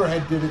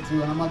Motorhead did it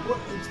too, and I'm like, what?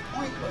 It's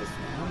pointless,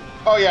 man.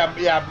 Oh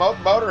yeah.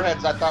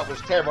 Motorheads I thought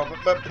was terrible,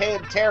 but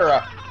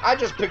Pantera, I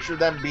just picture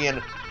them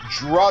being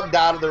drugged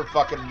out of their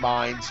fucking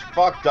minds,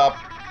 fucked up,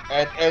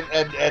 and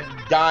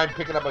Dime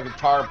picking up a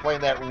guitar and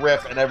playing that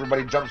riff, and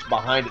everybody jumps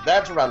behind it.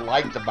 That's what I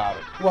liked about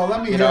it. Well,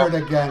 let me hear it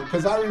again,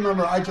 because I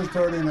remember I just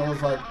heard it and it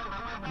was like,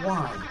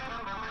 why?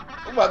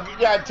 Well,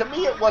 yeah, to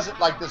me it wasn't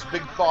like this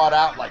big thought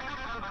out, like,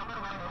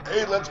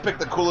 hey, let's pick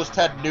the coolest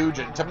Ted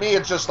Nugent. To me,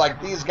 it's just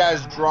like these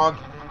guys drunk,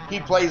 he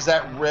plays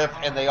that riff,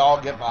 and they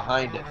all get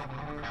behind it.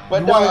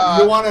 But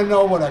you want to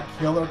know what a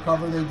killer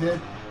cover they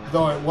did?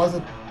 Though it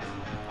wasn't,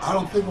 I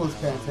don't think it was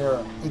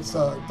Pantera. It's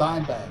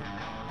Dimebag.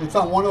 It's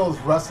on one of those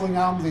wrestling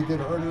albums they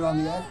did, Heard It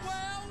on the X.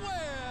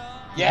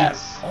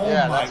 Yes. Oh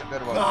yeah, my that's a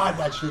good one. God,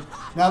 that shit.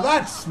 Now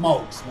that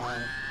smokes,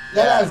 man.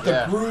 That has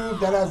the groove.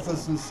 That has the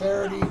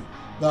sincerity.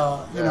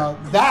 You know,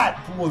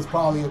 that was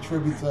probably a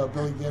tribute to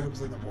Billy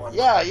Gibbons and the Boys.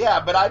 Yeah,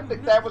 but I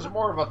think that was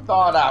more of a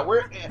thought out.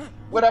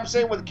 What I'm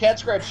saying with Cat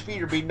Scratch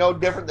Fever be no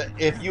different than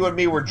if you and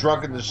me were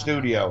drunk in the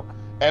studio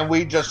and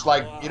we just,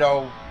 like, you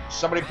know,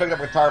 somebody picked up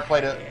a guitar,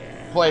 played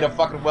a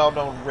fucking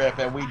well-known riff,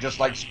 and we just,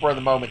 like, spur of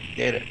the moment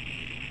did it.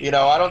 You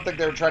know, I don't think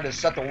they were trying to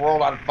set the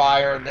world on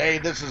fire and, hey,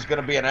 this is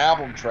going to be an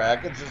album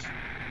track. It's just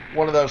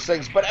one of those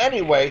things. But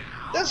anyway,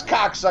 this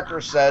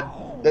cocksucker said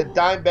that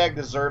Dimebag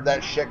deserved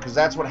that shit because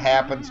that's what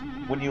happens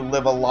when you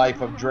live a life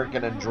of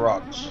drinking and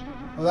drugs.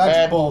 Well,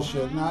 that's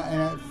bullshit.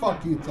 And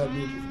fuck you, Ted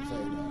Nugent, for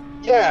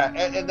saying that. Yeah,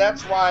 and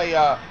that's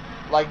why,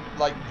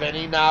 like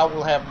Vinny now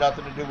will have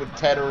nothing to do with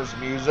Ted or his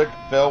music.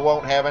 Phil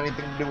won't have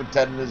anything to do with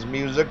Ted and his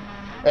music.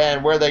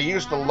 And where they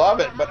used to love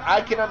it, but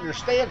I can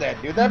understand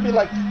that, dude. That'd be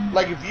like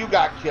if you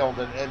got killed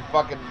and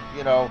fucking,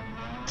 you know,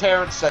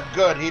 Terrence said,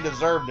 good, he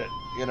deserved it,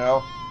 you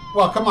know?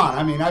 Well, come on.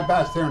 I mean, I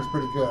bashed Terrence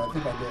pretty good. I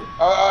think I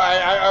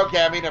did.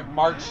 Okay, I mean, if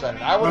Mark said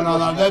it. I wouldn't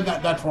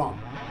that's wrong.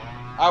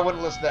 I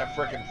wouldn't listen to that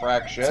frickin'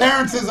 frack shit.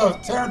 Terrence is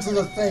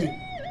a thing.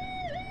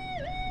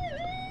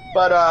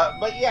 But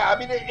yeah, I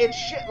mean, it's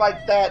shit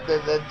like that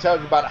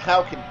tells you about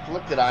how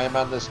conflicted I am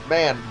on this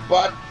man.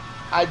 But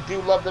I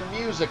do love the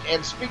music.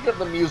 And speaking of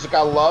the music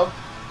I love,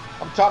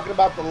 I'm talking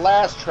about the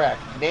last track,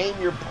 Name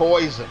Your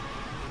Poison.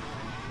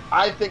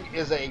 I think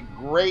is a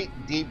great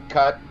deep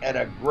cut and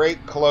a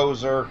great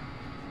closer.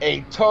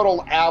 A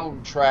total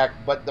album track,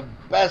 but the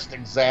best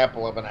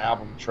example of an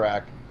album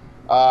track.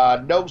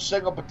 No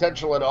single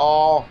potential at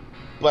all,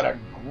 but a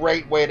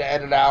great way to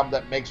end an album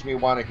that makes me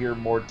want to hear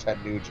more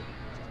Ted Nugent.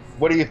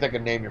 What do you think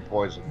of Name Your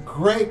Poison?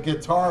 Great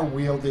guitar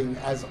wielding,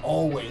 as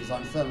always,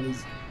 on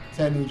 70s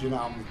Ted Nugent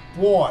albums.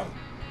 Boy,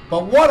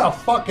 but what a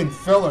fucking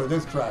filler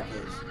this track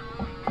is.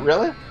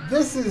 Really?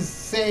 This is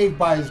saved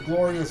by his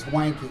glorious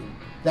wanking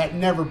that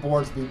never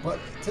bores me. But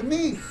to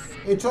me,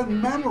 it's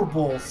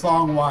unmemorable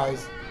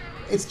song-wise.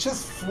 It's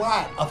just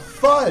flat, a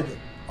thud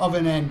of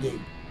an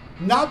ending.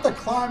 Not the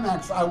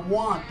climax I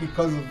want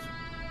because of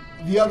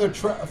the other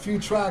a few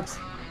tracks.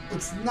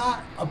 It's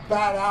not a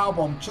bad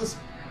album, just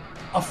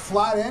a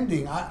flat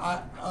ending.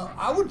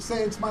 I would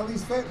say it's my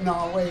least favorite.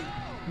 No, wait.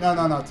 No.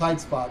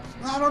 Tight Spots.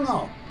 I don't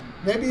know.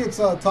 Maybe it's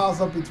a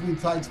toss-up between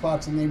Tight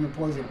Spots and Name Your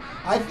Poison.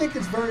 I think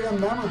it's very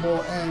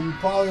unmemorable and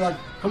probably like,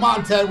 come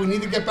on, Ted, we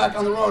need to get back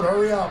on the road.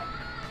 Hurry up.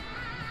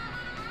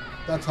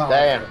 That's how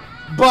Damn. I feel.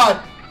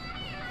 But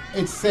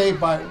it's saved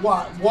by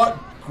what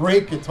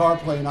great guitar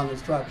playing on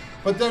this track.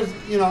 But there's,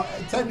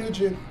 Ted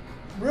Nugent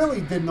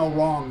really did no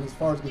wrong as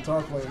far as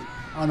guitar playing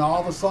on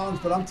all the songs.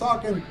 But I'm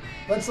talking,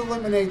 let's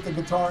eliminate the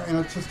guitar and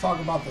let's just talk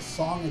about the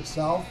song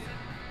itself.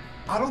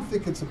 I don't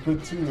think it's a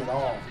good tune at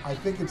all. I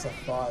think it's a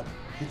thud.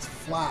 It's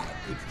flat.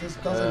 It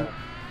just doesn't.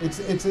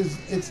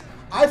 It's.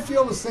 I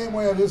feel the same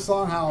way of this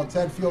song. How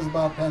Ted feels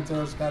about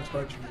Pantera's Cat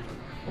Scratch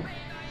Fever.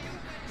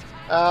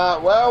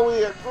 Well,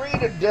 we agree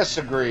to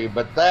disagree,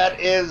 but that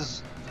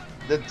is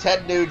the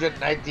Ted Nugent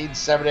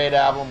 1978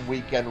 album,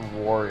 Weekend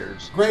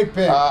Warriors. Great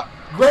pick.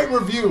 Great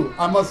review,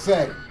 I must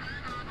say.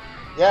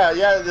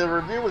 Yeah, the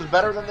review was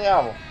better than the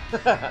album.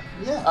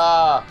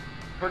 Yeah.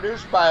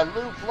 Produced by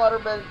Lou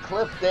Flutterman,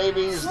 Cliff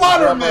Davies.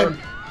 Flutterman!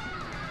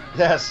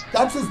 Yes.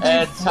 That's his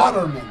name,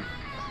 Flutterman.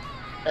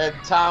 And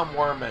Tom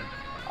Werman.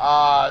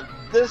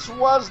 This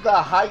was the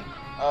height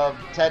of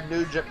Ted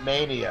Nugent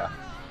mania.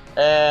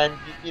 And,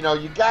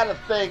 you got to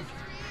think,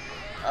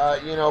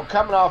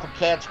 coming off of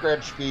Cat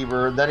Scratch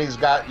Fever, then he's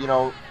got,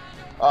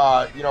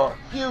 a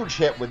huge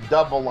hit with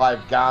Double Live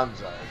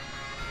Gonzo.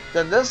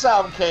 Then this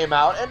album came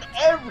out, and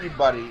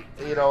everybody,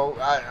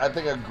 I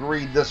think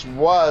agreed this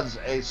was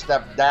a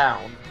step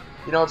down.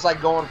 It's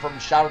like going from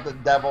Shout at the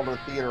Devil to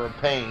Theater of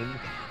Pain,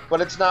 but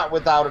it's not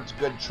without its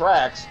good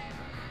tracks.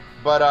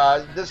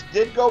 But this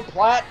did go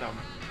platinum.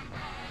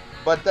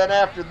 But then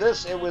after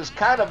this, it was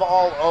kind of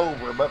all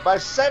over. But by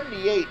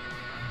 78,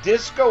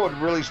 disco had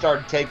really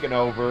started taking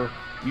over.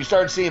 You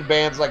started seeing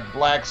bands like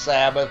Black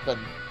Sabbath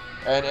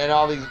and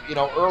all these,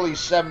 early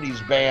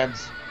 70s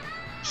bands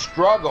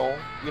struggle.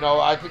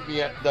 I think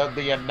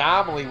the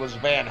anomaly was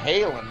Van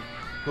Halen,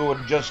 who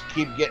would just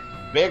keep getting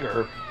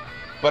bigger.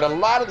 But a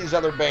lot of these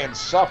other bands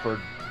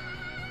suffered,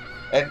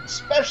 and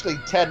especially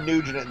Ted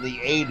Nugent in the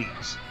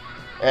 80s.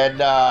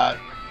 And,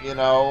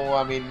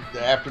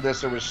 after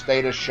this there was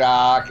State of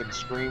Shock and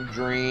Scream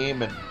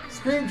Dream. And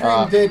Scream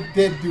Dream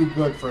did do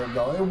good for him,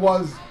 though. It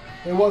was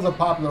a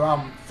popular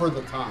album for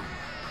the time.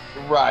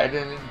 Right,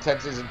 and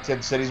Intensities and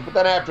Tin Cities. But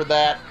then after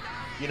that,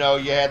 you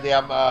had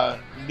the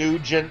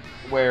Nugent,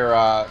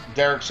 where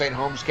Derek St.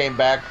 Holmes came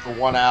back for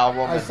one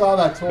album. I saw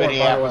that tour, Vinny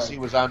by the way. Appice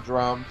was on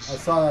drums. I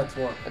saw that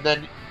tour. And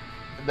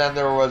then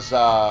there was,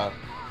 what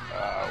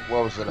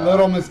was it?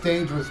 Little Miss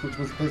Dangerous, which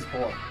was his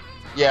tour.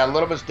 Yeah,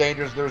 Little Miss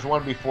Dangerous. There was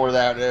one before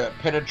that,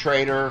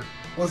 Penetrator.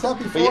 Was that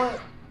before it?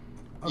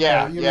 Okay,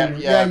 yeah, you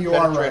Penetrator.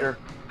 are right.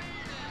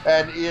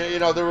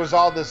 And, there was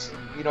all this,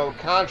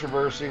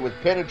 controversy with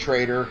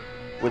Penetrator,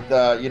 with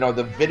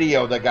the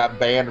video that got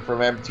banned from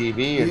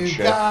MTV and you shit.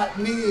 You got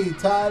me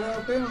tied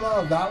up in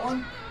love. That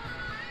one?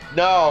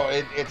 No,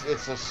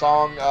 it's a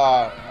song.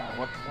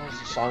 What was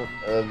the song?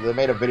 They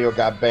made a video,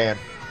 got banned.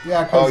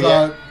 Yeah, because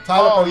Tied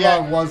Up in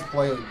Love was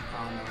played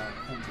on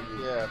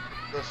MTV. Yeah,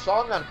 the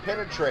song on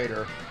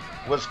Penetrator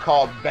was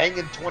called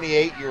 "Bangin'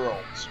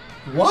 28-Year-Olds."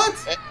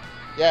 What?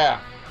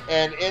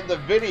 And in the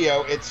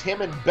video, it's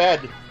him in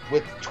bed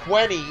with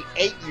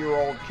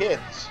 28-year-old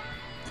kids.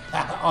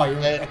 Oh, you're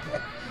right.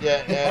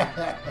 Yeah,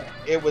 and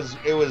it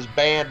was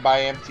banned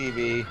by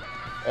MTV,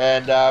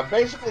 and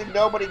basically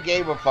nobody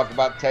gave a fuck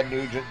about Ted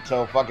Nugent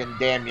until fucking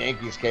Damn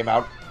Yankees came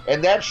out,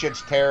 and that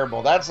shit's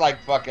terrible. That's like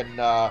fucking,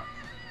 that.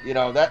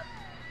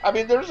 I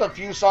mean, there's a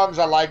few songs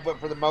I like, but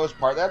for the most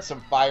part, that's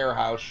some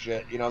Firehouse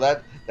shit.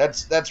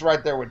 That's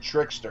right there with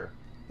Trickster.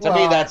 To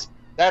me,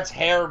 that's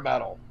hair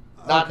metal,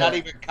 not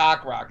even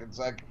cock rock. It's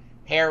like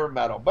hair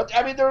metal. But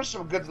I mean, there's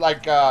some good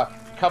like.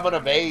 Coming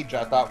of Age,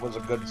 I thought was a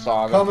good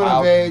song. Coming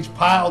of Age,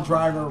 Pile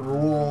Driver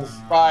rules.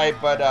 Right,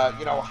 but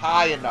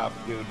High Enough,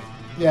 dude.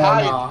 Yeah,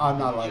 I'm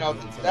not like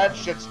that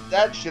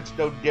shit's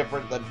no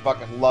different than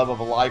fucking Love of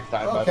a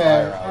Lifetime by Okay,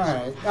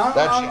 Firehouse. all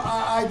right.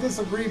 I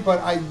disagree, but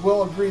I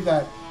will agree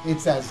that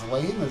it's as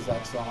lame as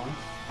that song.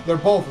 They're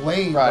both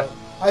lame, right.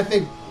 But I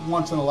think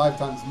Once in a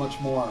Lifetime is much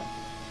more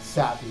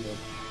sappier.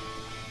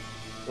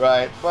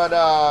 Right,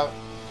 but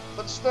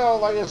still,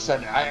 like I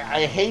said,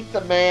 I hate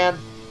the man.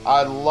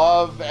 I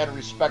love and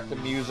respect the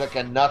music,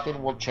 and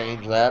nothing will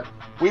change that.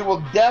 We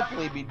will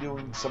definitely be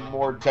doing some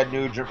more Ted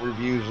Nugent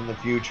reviews in the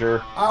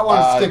future. I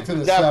want to stick to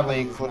the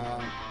 70s,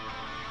 man.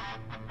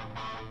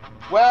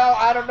 Well,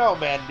 I don't know,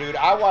 man, dude.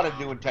 I want to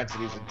do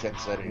Intensities and Tin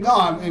Cities. No,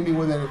 I mean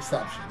with an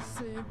exception.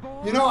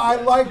 I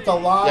liked a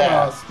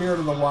lot. Spirit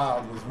of the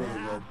Wild was really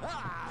good.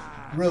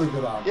 Really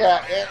good album.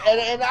 Yeah,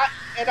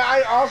 and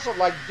I also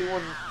like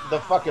doing the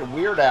fucking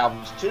weird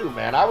albums too,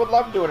 man. I would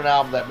love doing an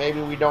album that maybe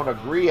we don't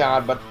agree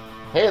on, but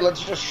hey,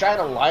 let's just shine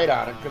a light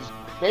on it because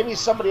maybe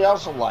somebody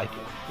else will like it.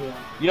 Yeah.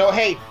 You know,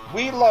 hey,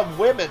 we love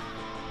women,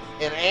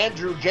 and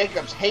Andrew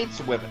Jacobs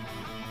hates women.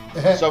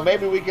 So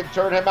maybe we can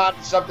turn him on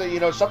to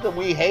something, something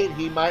we hate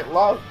he might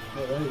love.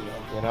 Yeah, there you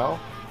go.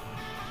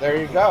 There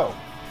you go.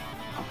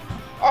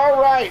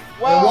 All right.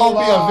 Well, it won't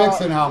be a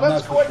Vixen album,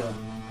 that's for sure.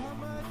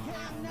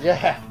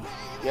 Yeah,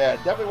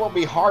 definitely won't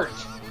be Heart.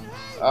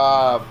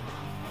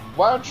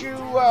 Why don't you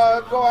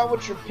go out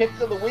with your pick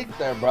of the week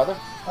there, brother?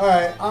 All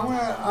right,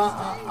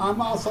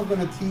 I'm also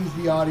gonna tease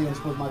the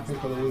audience with my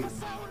pick of the week.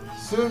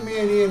 Soon, me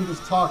and Ian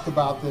just talked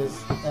about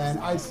this, and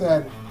I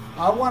said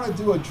I want to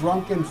do a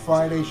Drunken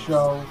Friday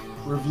show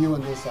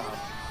reviewing this album.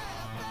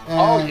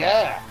 And,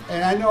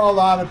 And I know a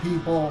lot of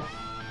people.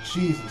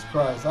 Jesus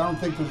Christ, I don't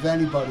think there's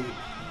anybody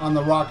on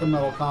the Rock and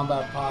Metal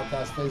Combat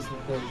Podcast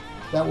Facebook page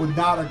that would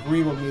not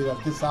agree with me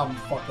that this album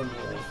fucking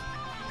rules.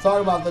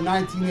 Talk about the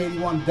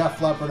 1981 Def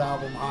Leppard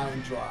album, High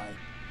and Dry.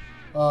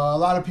 A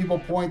lot of people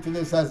point to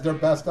this as their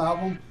best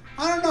album.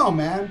 I don't know,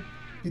 man.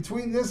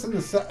 Between this and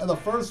the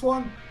first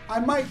one, I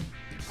might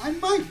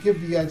give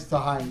the edge to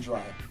High and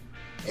Dry.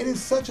 It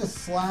is such a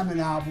slamming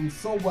album,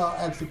 so well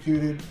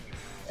executed,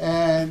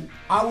 and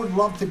I would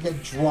love to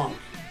get drunk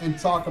and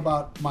talk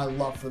about my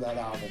love for that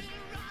album.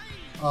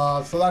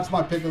 So that's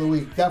my pick of the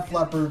week, Def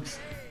Leppard's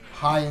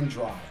High and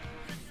Dry.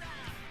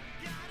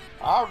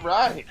 All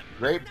right,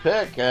 great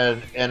pick,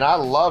 and I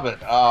love it.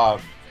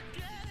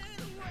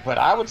 But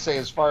I would say,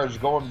 as far as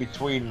going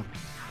between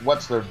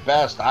what's their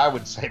best, I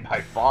would say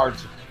by far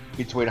it's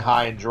between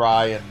High and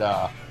Dry and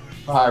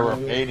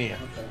Pyromania.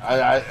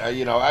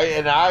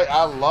 Okay.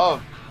 I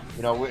love,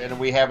 and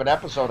we have an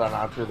episode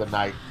on Through the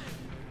Night.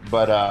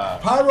 But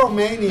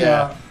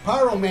Pyromania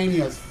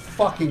is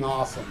fucking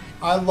awesome.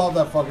 I love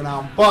that fucking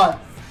album, but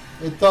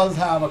it does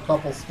have a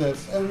couple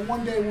stiffs, and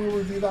one day we'll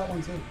review that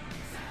one too.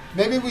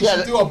 Maybe we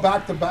should do a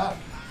back-to-back.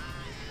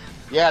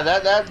 Yeah,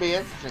 that'd be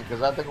interesting,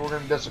 because I think we're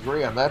going to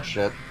disagree on that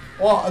shit.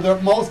 Well,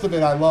 most of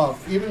it I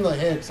love. Even the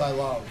hits I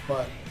love.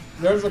 But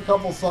there's a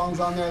couple songs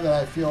on there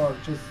that I feel are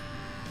just...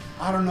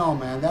 I don't know,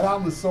 man. That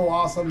album is so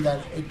awesome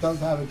that it does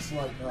have its,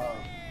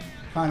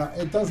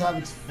 it does have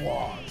its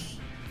flaws.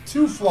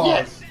 Two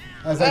flaws,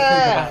 as I think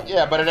about it.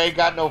 Yeah, but it ain't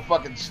got no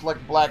fucking slick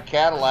black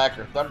Cadillac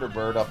or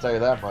Thunderbird, I'll tell you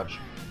that much.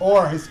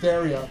 Or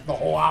Hysteria, the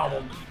whole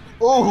album.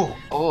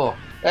 Ooh.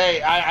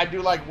 Hey, I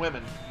do like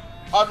women.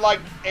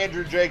 Unlike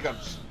Andrew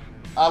Jacobs,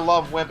 I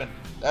love women.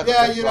 That's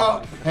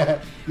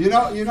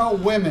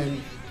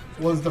Women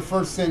was the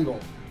first single.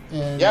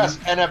 Yes,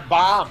 and it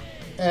bombed.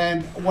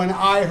 And when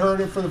I heard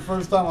it for the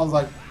first time, I was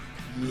like,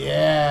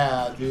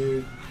 yeah,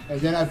 dude. And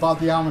then I bought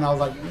the album and I was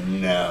like,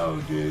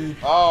 no, dude.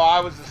 Oh,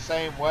 I was the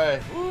same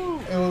way. Woo.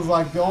 It was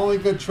like the only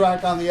good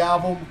track on the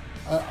album.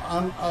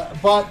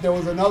 But there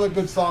was another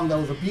good song that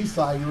was a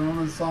B-side. You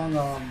remember the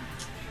song,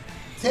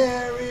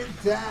 Tear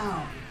It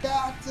Down,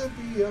 Got to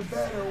Be a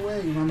Better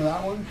Way. You remember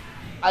that one?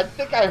 I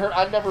think I heard.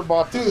 I never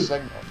bought the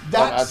single.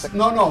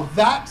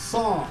 That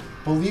song,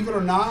 believe it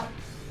or not,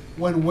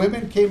 when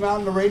Women came out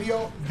on the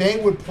radio, they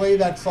would play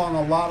that song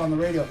a lot on the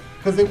radio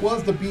because it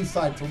was the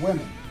B-side to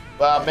Women.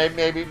 Well,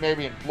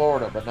 maybe in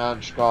Florida, but not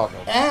in Chicago.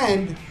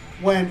 And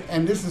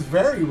this is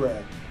very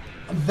rare,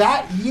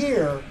 that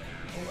year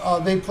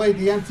they played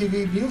the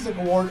MTV Music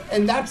Award,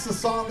 and that's the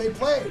song they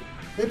played.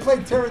 They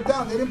played Tear It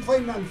Down. They didn't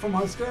play nothing from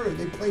Hysteria.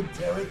 They played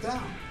Tear It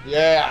Down.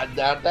 Yeah,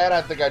 that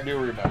I think I do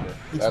remember.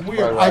 It's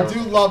weird. I do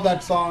love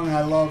that song, and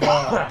I love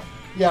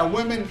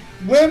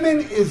Women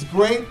is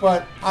great,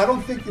 but I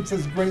don't think it's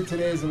as great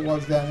today as it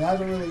was then. It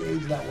hasn't really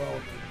aged that well.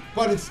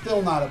 But it's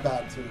still not a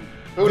bad tune.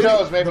 Who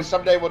knows? Maybe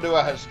someday we'll do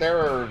a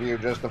Hysteria review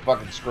just to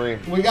fucking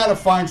scream. We got to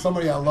find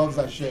somebody that loves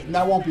that shit, and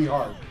that won't be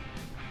hard.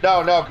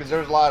 No, because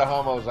there's a lot of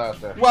homos out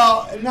there.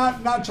 Well,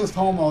 not just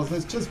homos.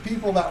 It's just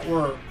people that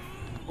were...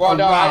 Well,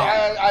 no,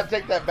 I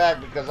take that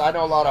back because I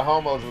know a lot of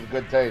homos with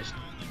good taste.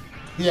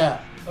 Yeah,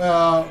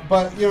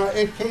 but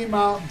it came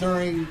out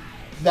during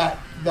that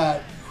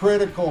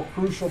critical,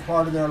 crucial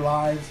part of their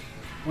lives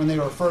when they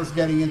were first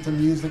getting into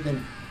music,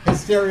 and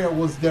Hysteria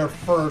was their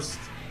first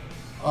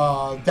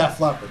Def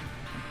Leppard.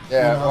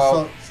 Yeah,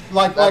 so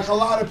like a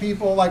lot of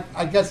people, like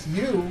I guess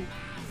you,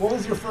 what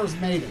was your first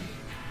Maiden?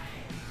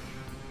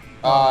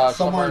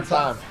 Somewhere in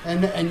Time.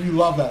 And you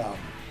love that album.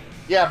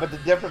 Yeah, but the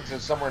difference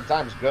is Somewhere in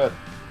Time is good.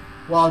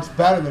 Well, it's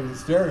better than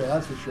Hysteria,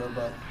 that's for sure,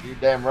 but... You're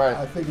damn right.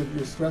 I think if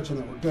you're stretching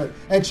it, we're good.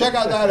 And check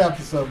out that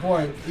episode.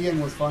 Boy, Ian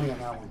was funny on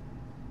that one.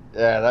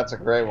 Yeah, that's a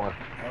great one.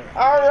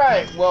 All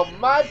right, well,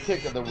 my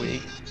pick of the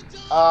week,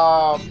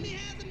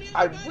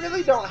 I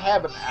really don't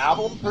have an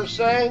album per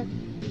se,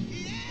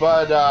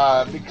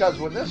 but because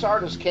when this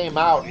artist came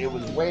out, it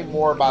was way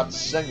more about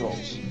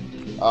singles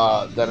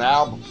than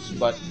albums.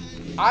 But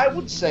I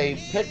would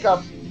say pick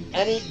up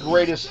any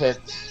greatest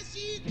hits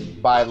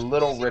by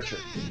Little Richard.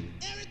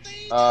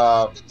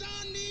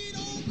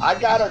 I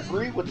gotta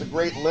agree with the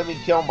great Lemmy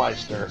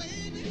Kilmister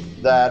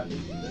that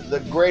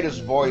the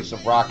greatest voice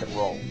of rock and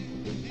roll.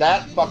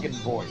 That fucking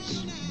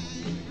voice.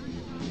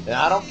 And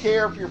I don't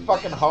care if you're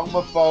fucking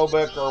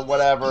homophobic or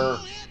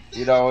whatever,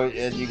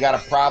 and you got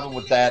a problem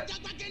with that.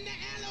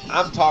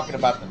 I'm talking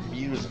about the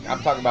music. I'm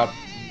talking about,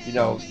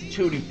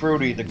 Tutti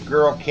Frutti, The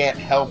Girl Can't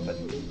Help It,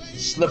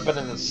 Slipping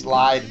and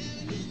Sliding.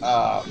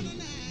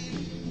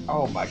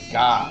 Oh my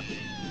God.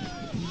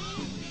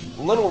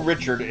 Little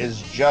Richard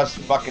is just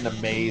fucking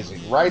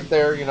amazing. Right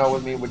there,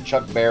 with me with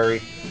Chuck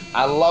Berry.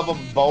 I love them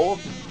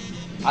both.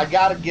 I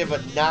gotta give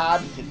a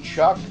nod to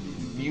Chuck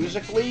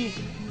musically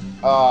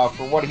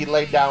for what he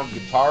laid down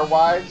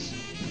guitar-wise.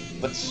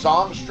 But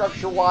song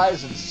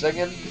structure-wise and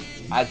singing,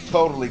 I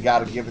totally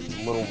gotta give it to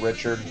Little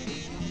Richard.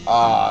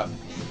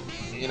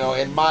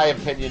 In my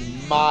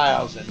opinion,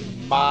 miles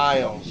and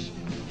miles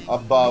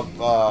above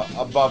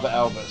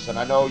Elvis. And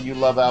I know you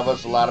love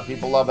Elvis. A lot of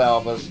people love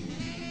Elvis.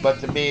 But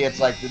to me,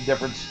 it's like the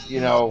difference,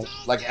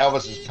 like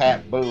Elvis is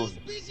Pat Boone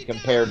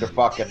compared to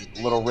fucking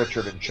Little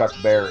Richard and Chuck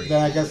Berry.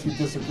 Then I guess you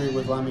disagree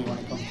with Lemmy when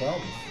it comes to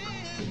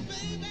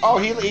Elvis. Oh,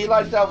 he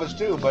liked Elvis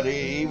too, but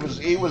he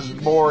was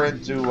more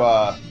into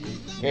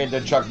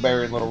Chuck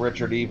Berry and Little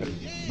Richard even.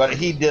 But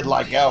he did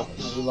like Elvis.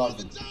 Yeah, he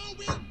loved him.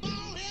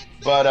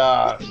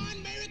 But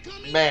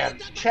man,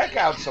 check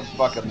out some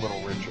fucking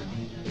Little Richard.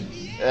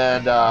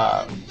 And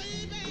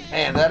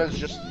man, that is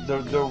just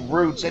the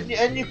roots,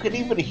 and you can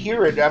even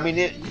hear it. I mean,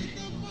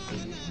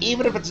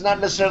 even if it's not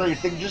necessarily your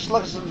thing, just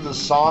listen to the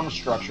song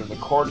structure, the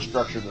chord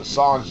structure of the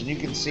songs, and you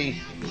can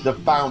see the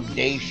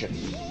foundation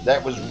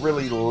that was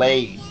really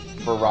laid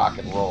for rock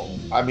and roll.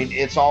 I mean,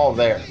 it's all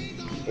there.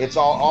 It's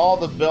all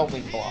the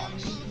building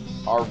blocks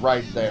are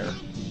right there,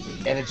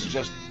 and it's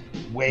just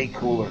way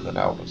cooler than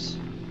Elvis,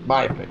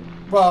 my opinion.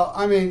 Well,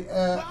 I mean,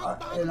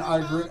 and I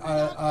agree.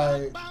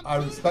 I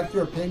respect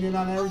your opinion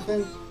on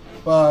everything,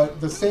 but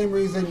the same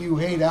reason you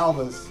hate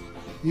Elvis,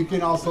 you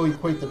can also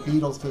equate the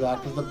Beatles to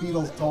that, because the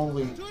Beatles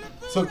totally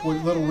took what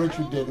Little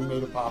Richard did and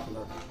made it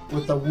popular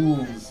with the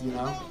woos,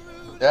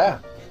 Yeah.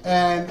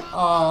 And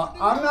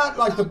I'm not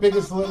like the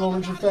biggest Little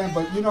Richard fan,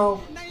 but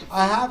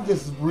I have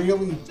this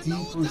really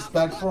deep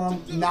respect for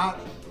him. Not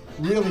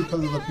really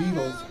because of the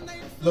Beatles.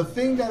 The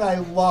thing that I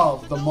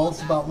love the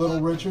most about Little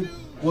Richard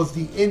was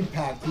the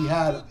impact he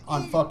had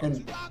on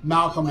fucking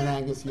Malcolm and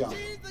Angus Young.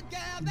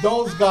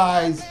 Those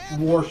guys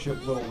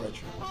worship Little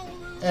Richard.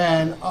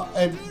 And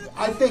I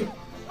think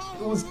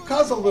it was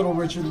because of Little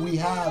Richard we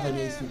have an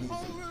AC/DC.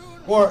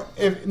 Or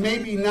if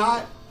maybe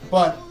not,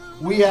 but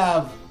we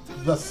have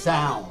the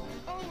sound.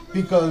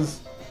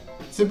 Because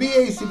to be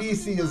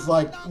AC/DC is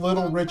like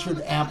Little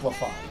Richard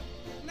amplified.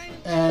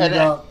 And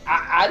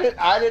I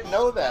didn't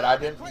know that. I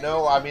didn't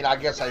know. I mean, I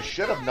guess I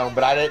should have known,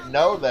 but I didn't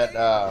know that.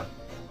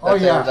 They were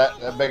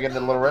that big into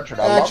Little Richard.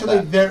 Actually,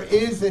 love that. There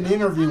is an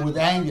interview with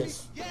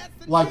Angus,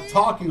 like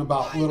talking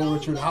about Little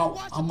Richard, how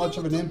much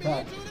of an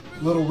impact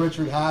Little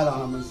Richard had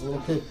on him as a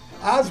little kid,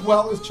 as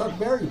well as Chuck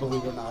Berry,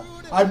 believe it or not.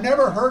 I've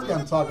never heard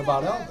them talk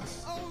about Elvis.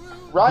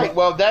 Right.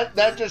 Well,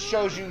 that just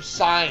shows you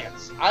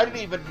science. I didn't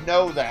even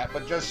know that,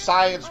 but just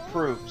science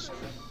proves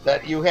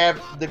that you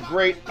have the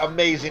great,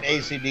 amazing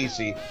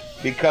AC/DC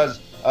because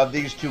of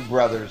these two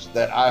brothers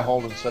that I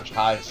hold in such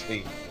high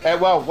esteem. And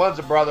well, one's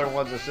a brother and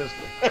one's a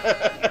sister.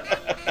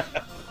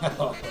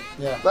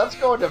 Yeah. Let's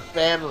go into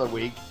Fan of the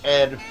Week.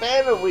 And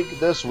Fan of the Week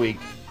this week,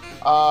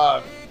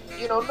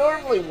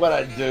 normally what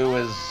I do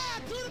is,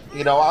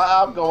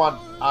 I'll go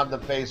on the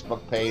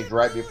Facebook page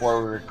right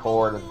before we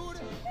record and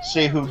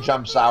see who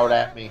jumps out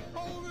at me.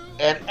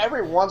 And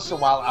every once in a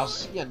while, I'll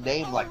see a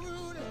name like,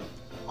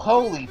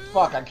 holy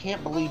fuck, I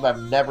can't believe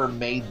I've never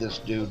made this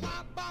dude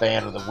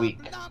Fan of the Week.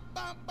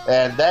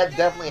 And that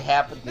definitely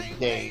happened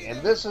today. And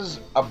this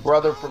is a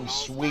brother from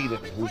Sweden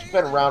who's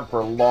been around for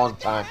a long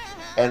time.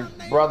 And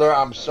brother,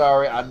 I'm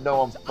sorry, I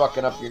know I'm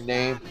fucking up your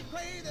name,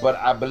 but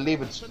I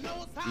believe it's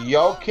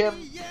Joachim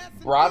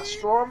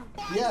Brodstrom.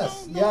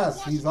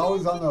 Yes, he's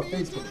always on the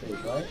Facebook page,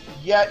 right?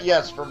 Yeah,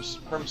 yes, from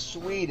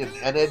Sweden.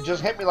 And it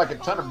just hit me like a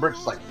ton of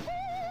bricks. Like,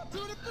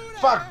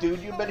 fuck,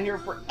 dude, you've been here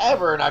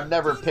forever, and I've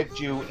never picked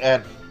you.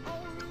 And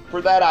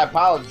for that, I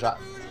apologize.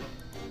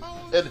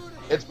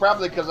 It's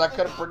probably because I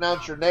couldn't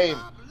pronounce your name,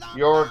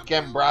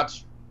 Joachim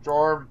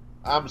Brodstrom.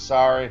 I'm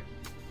sorry.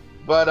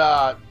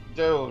 But,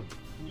 dude,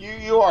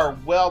 you are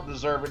well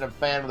deserving of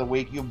Fan of the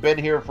Week. You've been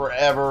here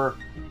forever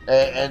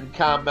and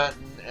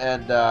commenting.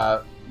 And,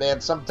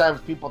 man, sometimes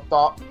people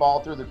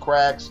fall through the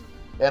cracks.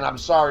 And I'm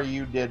sorry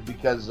you did,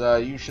 because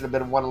you should have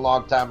been one a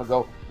long time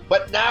ago.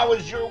 But now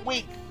is your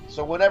week.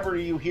 So whenever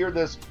you hear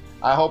this,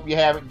 I hope you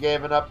haven't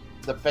given up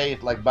the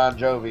faith like Bon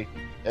Jovi.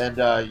 And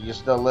you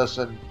still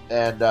listen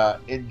and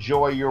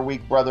enjoy your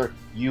week, brother.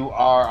 You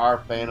are our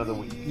Fan of the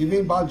Week. You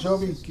mean Bon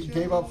Jovi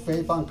gave up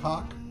faith on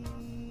cock?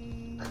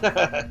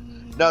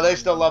 No, they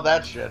still love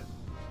that shit.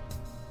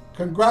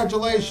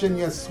 Congratulations,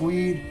 you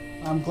Swede.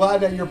 I'm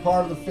glad that you're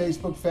part of the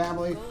Facebook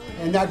family,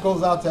 and that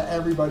goes out to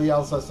everybody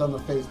else that's on the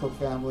Facebook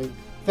family.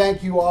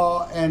 Thank you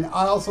all, and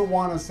I also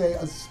want to say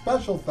a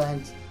special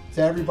thanks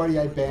to everybody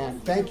I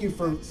banned. Thank you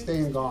for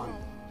staying gone.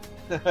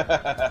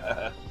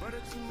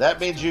 That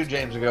means you,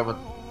 James Goodman.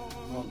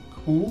 Well,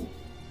 cool.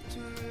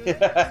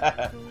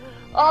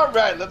 All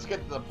right, let's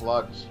get to the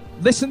plugs.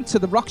 Listen to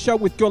The Rock Show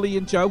with Gully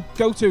and Joe.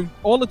 Go to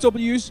all the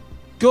W's,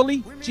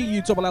 Gully,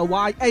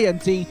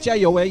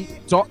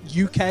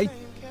 GULLYANDJOA.UK,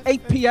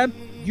 8 p.m.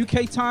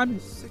 UK time,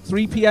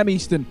 3 p.m.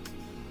 Eastern.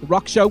 The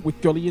Rock Show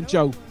with Gully and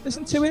Joe.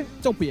 Listen to it,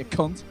 don't be a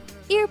cunt.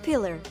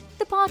 Earpillar,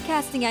 the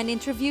podcasting and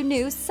interview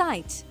news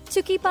site.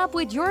 To keep up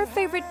with your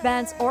favorite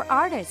bands or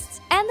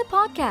artists, and the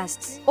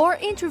podcasts or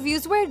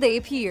interviews where they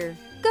appear,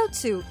 go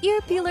to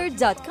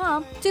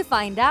earpillar.com to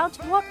find out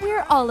what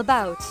we're all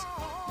about.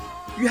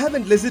 You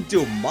haven't listened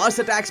to Mars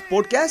Attacks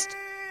podcast?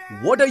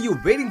 What are you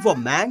waiting for,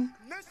 man?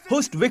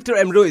 Host Victor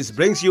M. Ruiz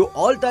brings you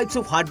all types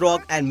of hard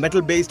rock and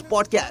metal-based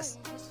podcasts.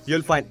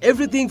 You'll find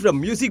everything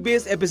from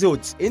music-based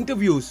episodes,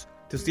 interviews,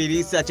 to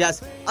series such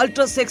as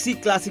Ultra Sexy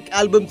Classic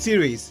Album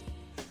Series,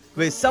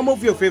 where some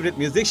of your favorite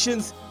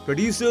musicians,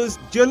 producers,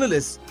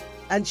 journalists,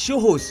 and show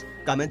hosts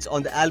comments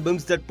on the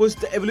albums that push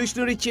the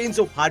evolutionary chains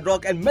of hard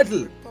rock and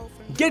metal.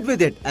 Get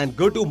with it and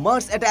go to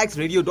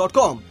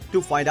MarsAttacksRadio.com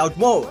to find out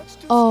more.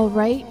 All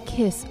right,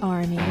 Kiss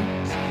Army.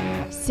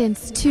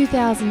 Since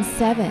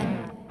 2007,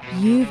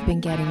 you've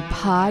been getting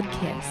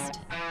Podkissed,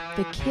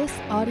 the Kiss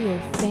audio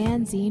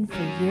fanzine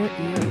for your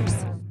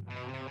ears.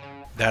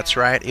 That's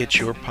right, it's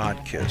your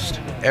Podkissed.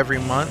 Every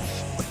month,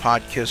 the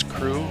Podkiss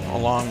crew,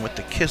 along with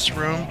the Kiss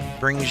Room,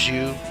 brings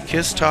you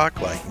Kiss talk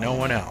like no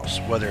one else,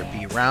 whether it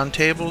be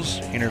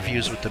roundtables,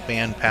 interviews with the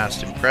band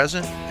past and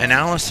present,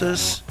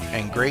 analysis,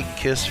 and great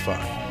Kiss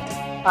fun.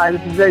 Hi,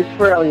 this is Ace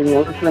Frehley, and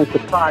you're listening to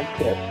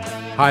Podkiss.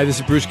 Hi,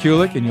 this is Bruce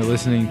Kulick, and you're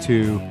listening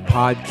to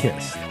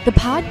Podkissed. The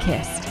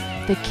Podkissed,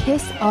 the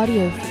Kiss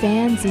audio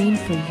fanzine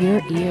for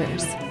your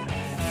ears.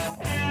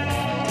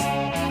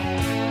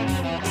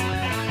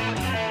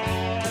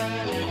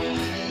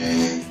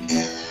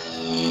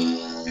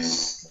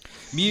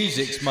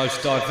 Music's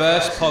most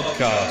diverse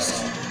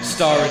podcast,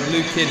 starring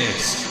Luke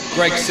Innes,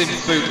 Greg Simp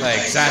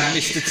Bootlegs, and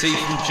Mr. T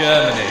from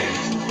Germany.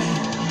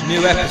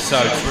 New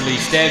episodes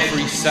released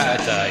every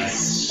Saturday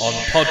on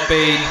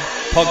Podbean,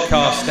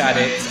 Podcast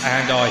Addict,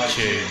 and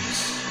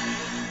iTunes.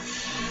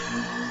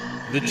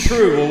 The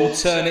true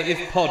alternative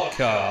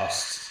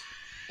podcast.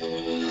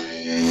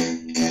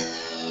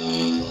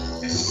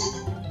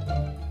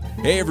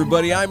 Hey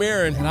everybody, I'm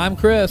Aaron. And I'm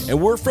Chris.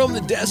 And we're from the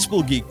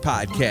Decibel Geek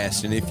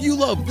Podcast. And if you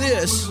love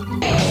this...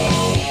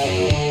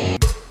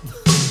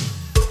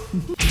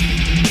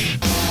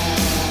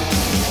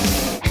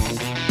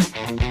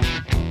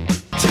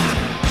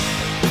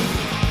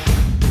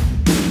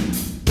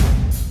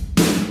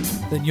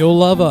 then you'll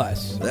love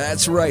us.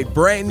 That's right.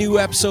 Brand new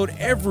episode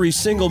every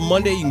single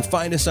Monday. You can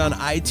find us on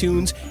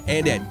iTunes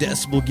and at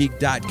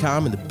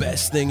decibelgeek.com. And the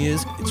best thing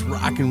is, it's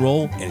rock and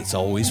roll and it's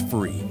always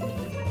free.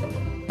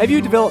 Have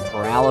you developed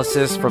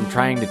paralysis from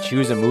trying to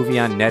choose a movie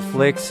on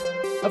Netflix?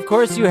 Of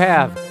course you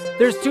have.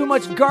 There's too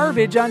much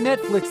garbage on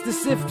Netflix to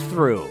sift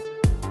through.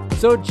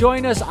 So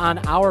join us on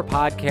our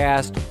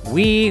podcast,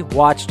 We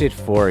Watched It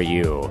For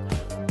You.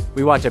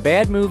 We watch a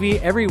bad movie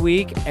every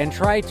week and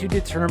try to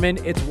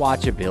determine its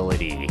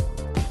watchability.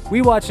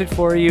 We Watched It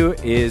For You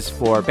is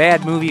for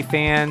bad movie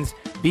fans,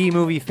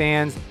 B-movie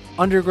fans,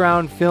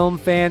 underground film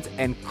fans,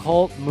 and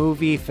cult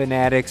movie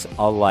fanatics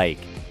alike.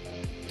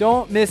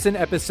 Don't miss an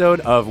episode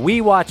of We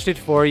Watched It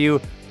For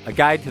You, a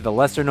guide to the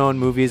lesser-known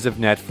movies of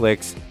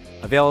Netflix,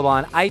 available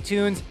on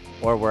iTunes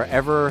or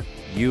wherever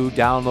you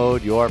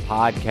download your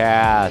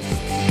podcasts.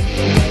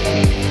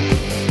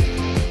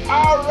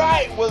 All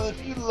right, well,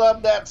 if you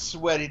love that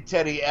Sweaty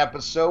Teddy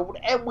episode,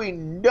 and we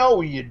know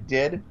you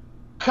did,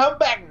 come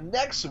back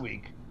next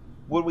week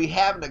when we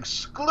have an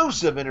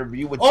exclusive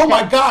interview with... Oh,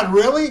 my God,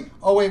 really?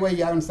 Oh, wait,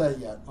 you haven't said it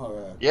yet. Oh,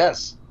 yeah.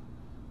 Yes.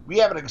 We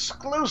have an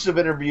exclusive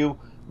interview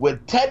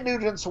with Ted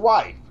Nugent's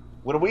wife,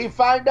 when we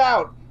find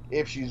out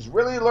if she's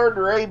really learned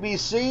her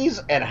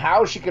ABCs and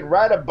how she can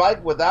ride a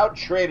bike without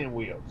training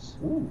wheels.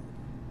 Ooh.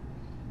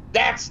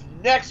 That's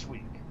next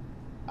week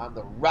on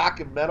the Rock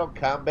and Metal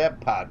Combat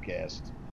Podcast.